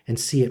and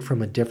see it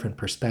from a different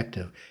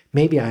perspective.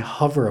 Maybe I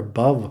hover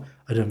above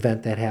an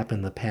event that happened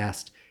in the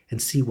past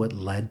and see what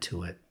led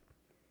to it.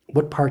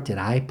 What part did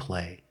I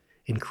play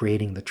in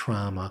creating the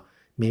trauma?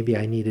 Maybe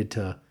I needed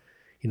to,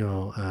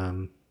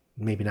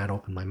 maybe not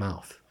open my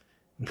mouth,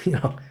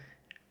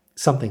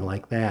 something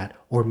like that.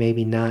 Or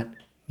maybe not,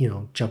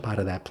 jump out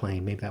of that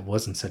plane. Maybe that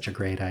wasn't such a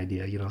great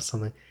idea,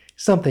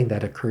 something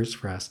that occurs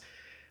for us.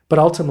 But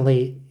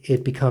ultimately,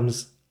 it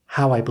becomes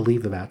how I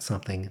believe about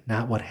something,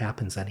 not what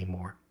happens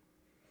anymore.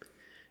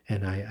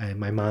 And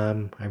my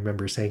mom, I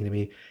remember saying to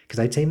me, because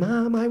I'd say,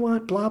 Mom, I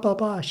want blah, blah,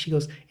 blah. She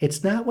goes,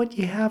 it's not what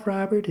you have,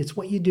 Robert. It's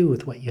what you do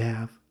with what you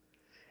have.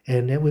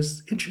 And it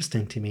was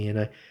interesting to me.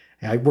 And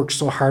I worked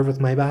so hard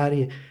with my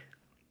body.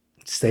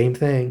 Same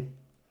thing.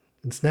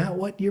 It's not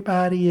what your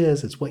body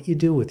is. It's what you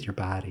do with your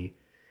body.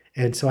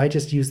 And so I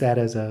just used that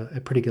as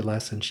a pretty good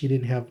lesson. She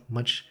didn't have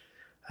much,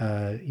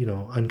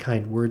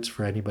 unkind words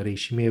for anybody.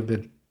 She may have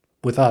been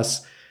with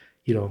us,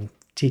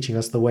 teaching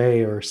us the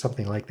way or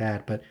something like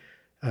that. But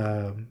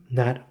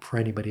not for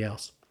anybody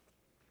else.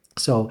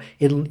 So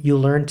you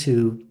learn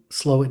to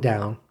slow it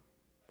down,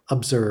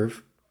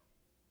 observe,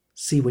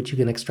 see what you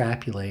can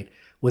extrapolate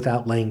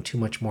without laying too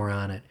much more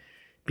on it,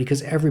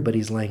 because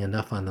everybody's laying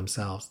enough on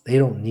themselves. They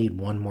don't need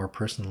one more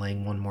person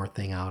laying one more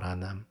thing out on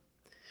them.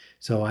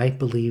 So I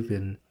believe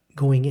in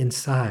going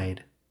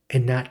inside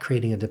and not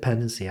creating a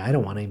dependency. I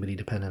don't want anybody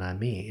dependent on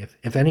me.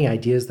 If any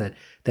ideas that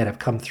have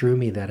come through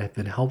me that have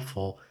been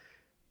helpful,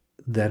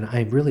 then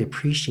I really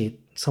appreciate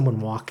someone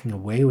walking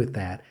away with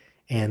that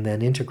and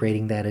then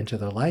integrating that into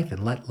their life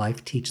and let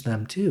life teach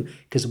them too.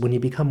 Because when you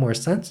become more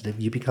sensitive,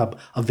 you become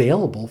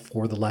available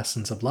for the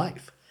lessons of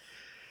life.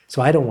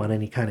 So I don't want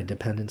any kind of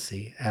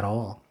dependency at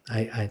all.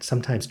 I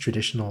sometimes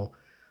traditional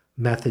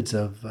methods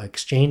of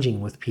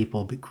exchanging with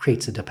people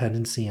creates a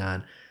dependency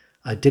on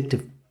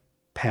addictive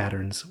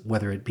patterns,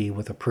 whether it be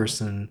with a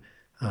person,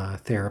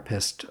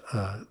 therapist,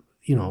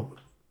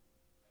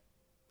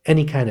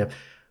 any kind of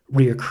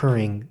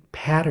reoccurring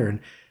pattern.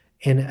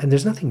 And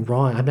there's nothing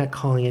wrong. I'm not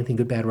calling anything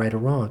good, bad, right, or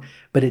wrong,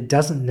 but it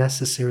doesn't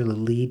necessarily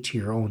lead to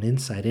your own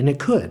insight. And it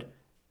could.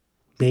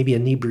 Maybe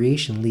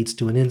inebriation leads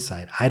to an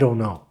insight. I don't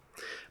know.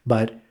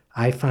 But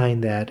I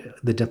find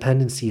that the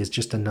dependency is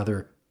just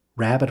another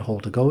rabbit hole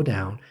to go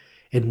down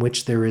in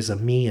which there is a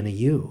me and a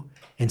you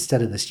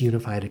instead of this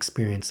unified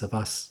experience of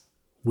us,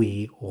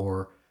 we,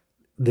 or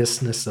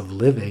thisness of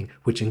living,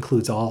 which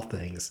includes all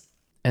things.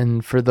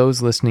 And for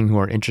those listening who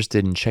are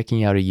interested in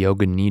checking out a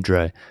Yoga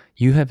Nidra,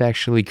 you have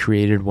actually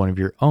created one of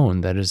your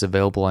own that is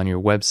available on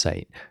your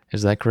website.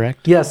 Is that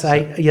correct? Yes,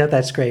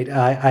 that's great.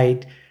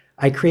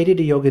 I created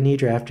a Yoga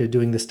Nidra after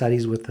doing the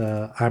studies with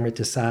Amrit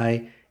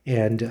Desai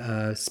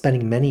and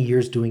spending many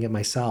years doing it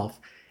myself.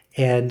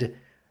 And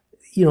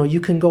you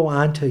can go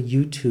on to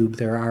YouTube.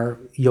 There are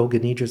Yoga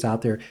Nidras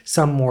out there,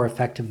 some more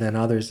effective than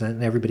others,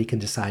 and everybody can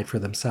decide for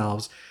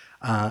themselves.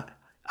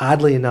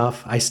 Oddly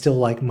enough, I still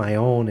like my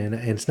own, and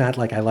it's not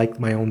like I like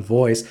my own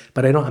voice,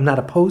 but I'm not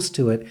opposed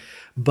to it.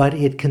 But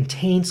it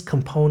contains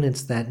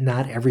components that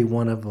not every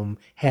one of them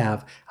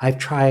have. I've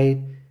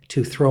tried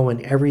to throw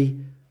in every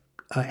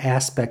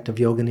aspect of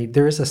Yoga Nidra.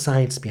 There is a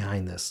science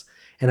behind this,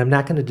 and I'm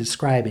not going to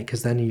describe it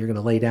because then you're going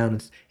to lay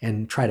down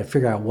and try to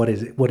figure out what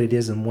it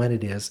is and when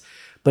it is.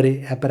 But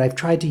I've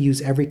tried to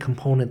use every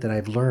component that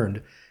I've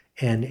learned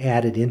and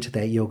add it into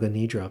that Yoga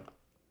Nidra,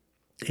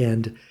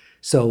 and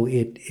so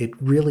it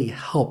really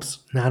helps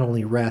not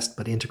only rest,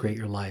 but integrate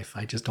your life.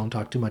 I just don't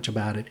talk too much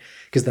about it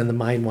because then the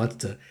mind wants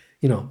to,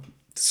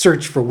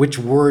 search for which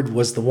word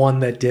was the one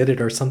that did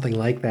it or something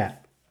like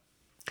that.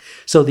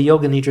 So the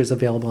Yoga Nidra is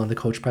available on the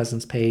Coach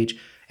Presence page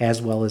as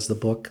well as the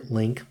book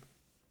link.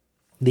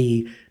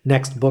 The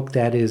next book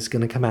that is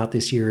going to come out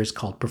this year is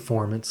called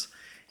Performance,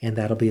 and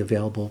that'll be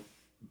available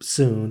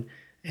soon.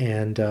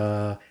 And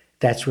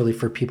that's really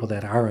for people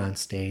that are on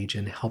stage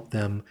and help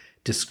them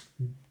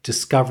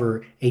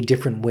discover a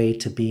different way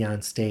to be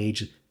on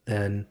stage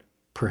than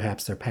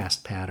perhaps their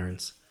past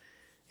patterns.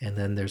 And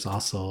then there's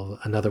also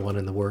another one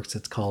in the works.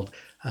 It's called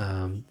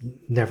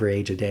Never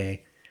Age a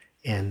Day.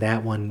 And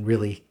that one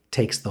really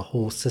takes the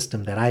whole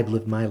system that I've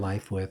lived my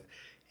life with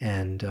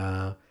and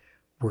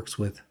works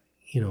with,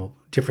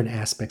 different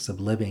aspects of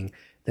living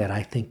that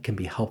I think can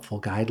be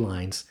helpful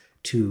guidelines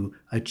to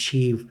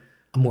achieve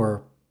a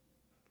more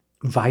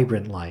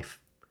vibrant life,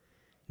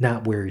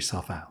 not wear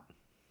yourself out.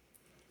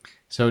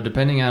 So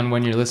depending on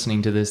when you're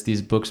listening to this,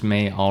 these books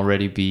may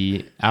already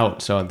be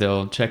out. So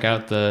they'll check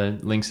out the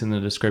links in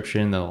the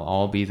description. They'll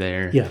all be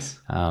there. Yes.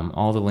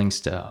 All the links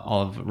to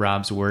all of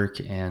Rob's work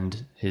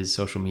and his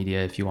social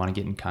media if you want to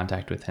get in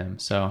contact with him.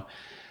 So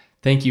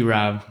thank you,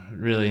 Rob.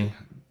 Really,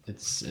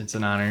 it's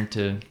an honor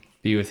to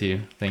be with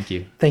you. Thank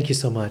you. Thank you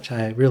so much.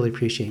 I really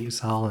appreciate you,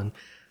 Saul.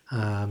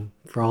 And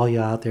for all you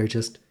out there,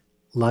 just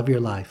love your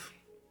life.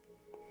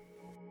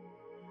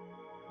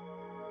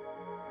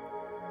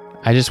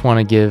 I just want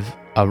to give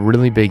a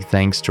really big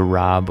thanks to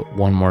Rob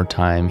one more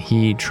time.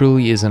 He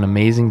truly is an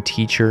amazing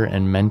teacher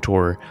and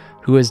mentor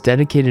who has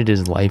dedicated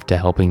his life to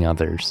helping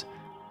others.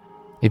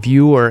 If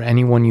you or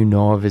anyone you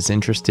know of is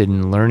interested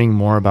in learning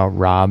more about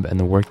Rob and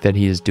the work that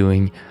he is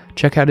doing,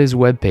 check out his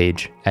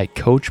webpage at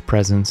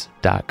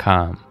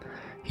coachpresence.com.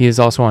 He is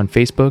also on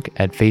Facebook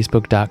at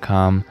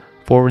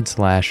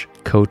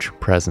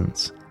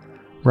facebook.com/coachpresence.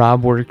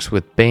 Rob works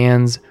with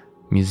bands,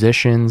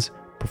 musicians,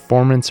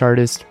 performance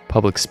artists,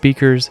 public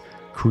speakers,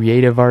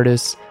 creative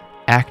artists,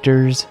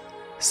 actors,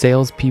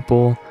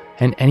 salespeople,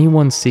 and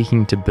anyone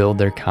seeking to build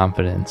their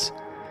confidence.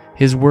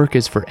 His work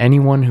is for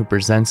anyone who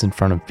presents in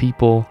front of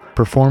people,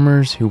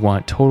 performers who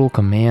want total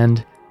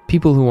command,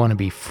 people who want to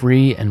be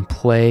free and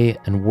play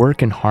and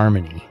work in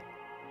harmony.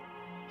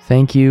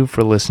 Thank you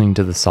for listening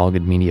to the Saul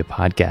Good Media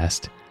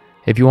podcast.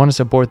 If you want to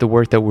support the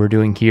work that we're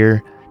doing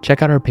here,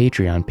 check out our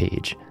Patreon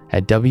page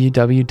at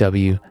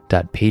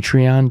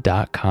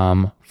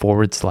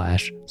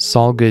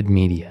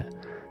www.patreon.com/SaulGoodMedia.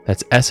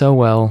 That's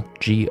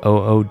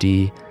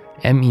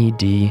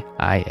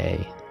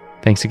SOLGOODMEDIA.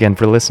 Thanks again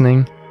for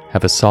listening.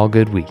 Have a Saul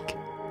Good week.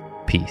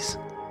 Peace.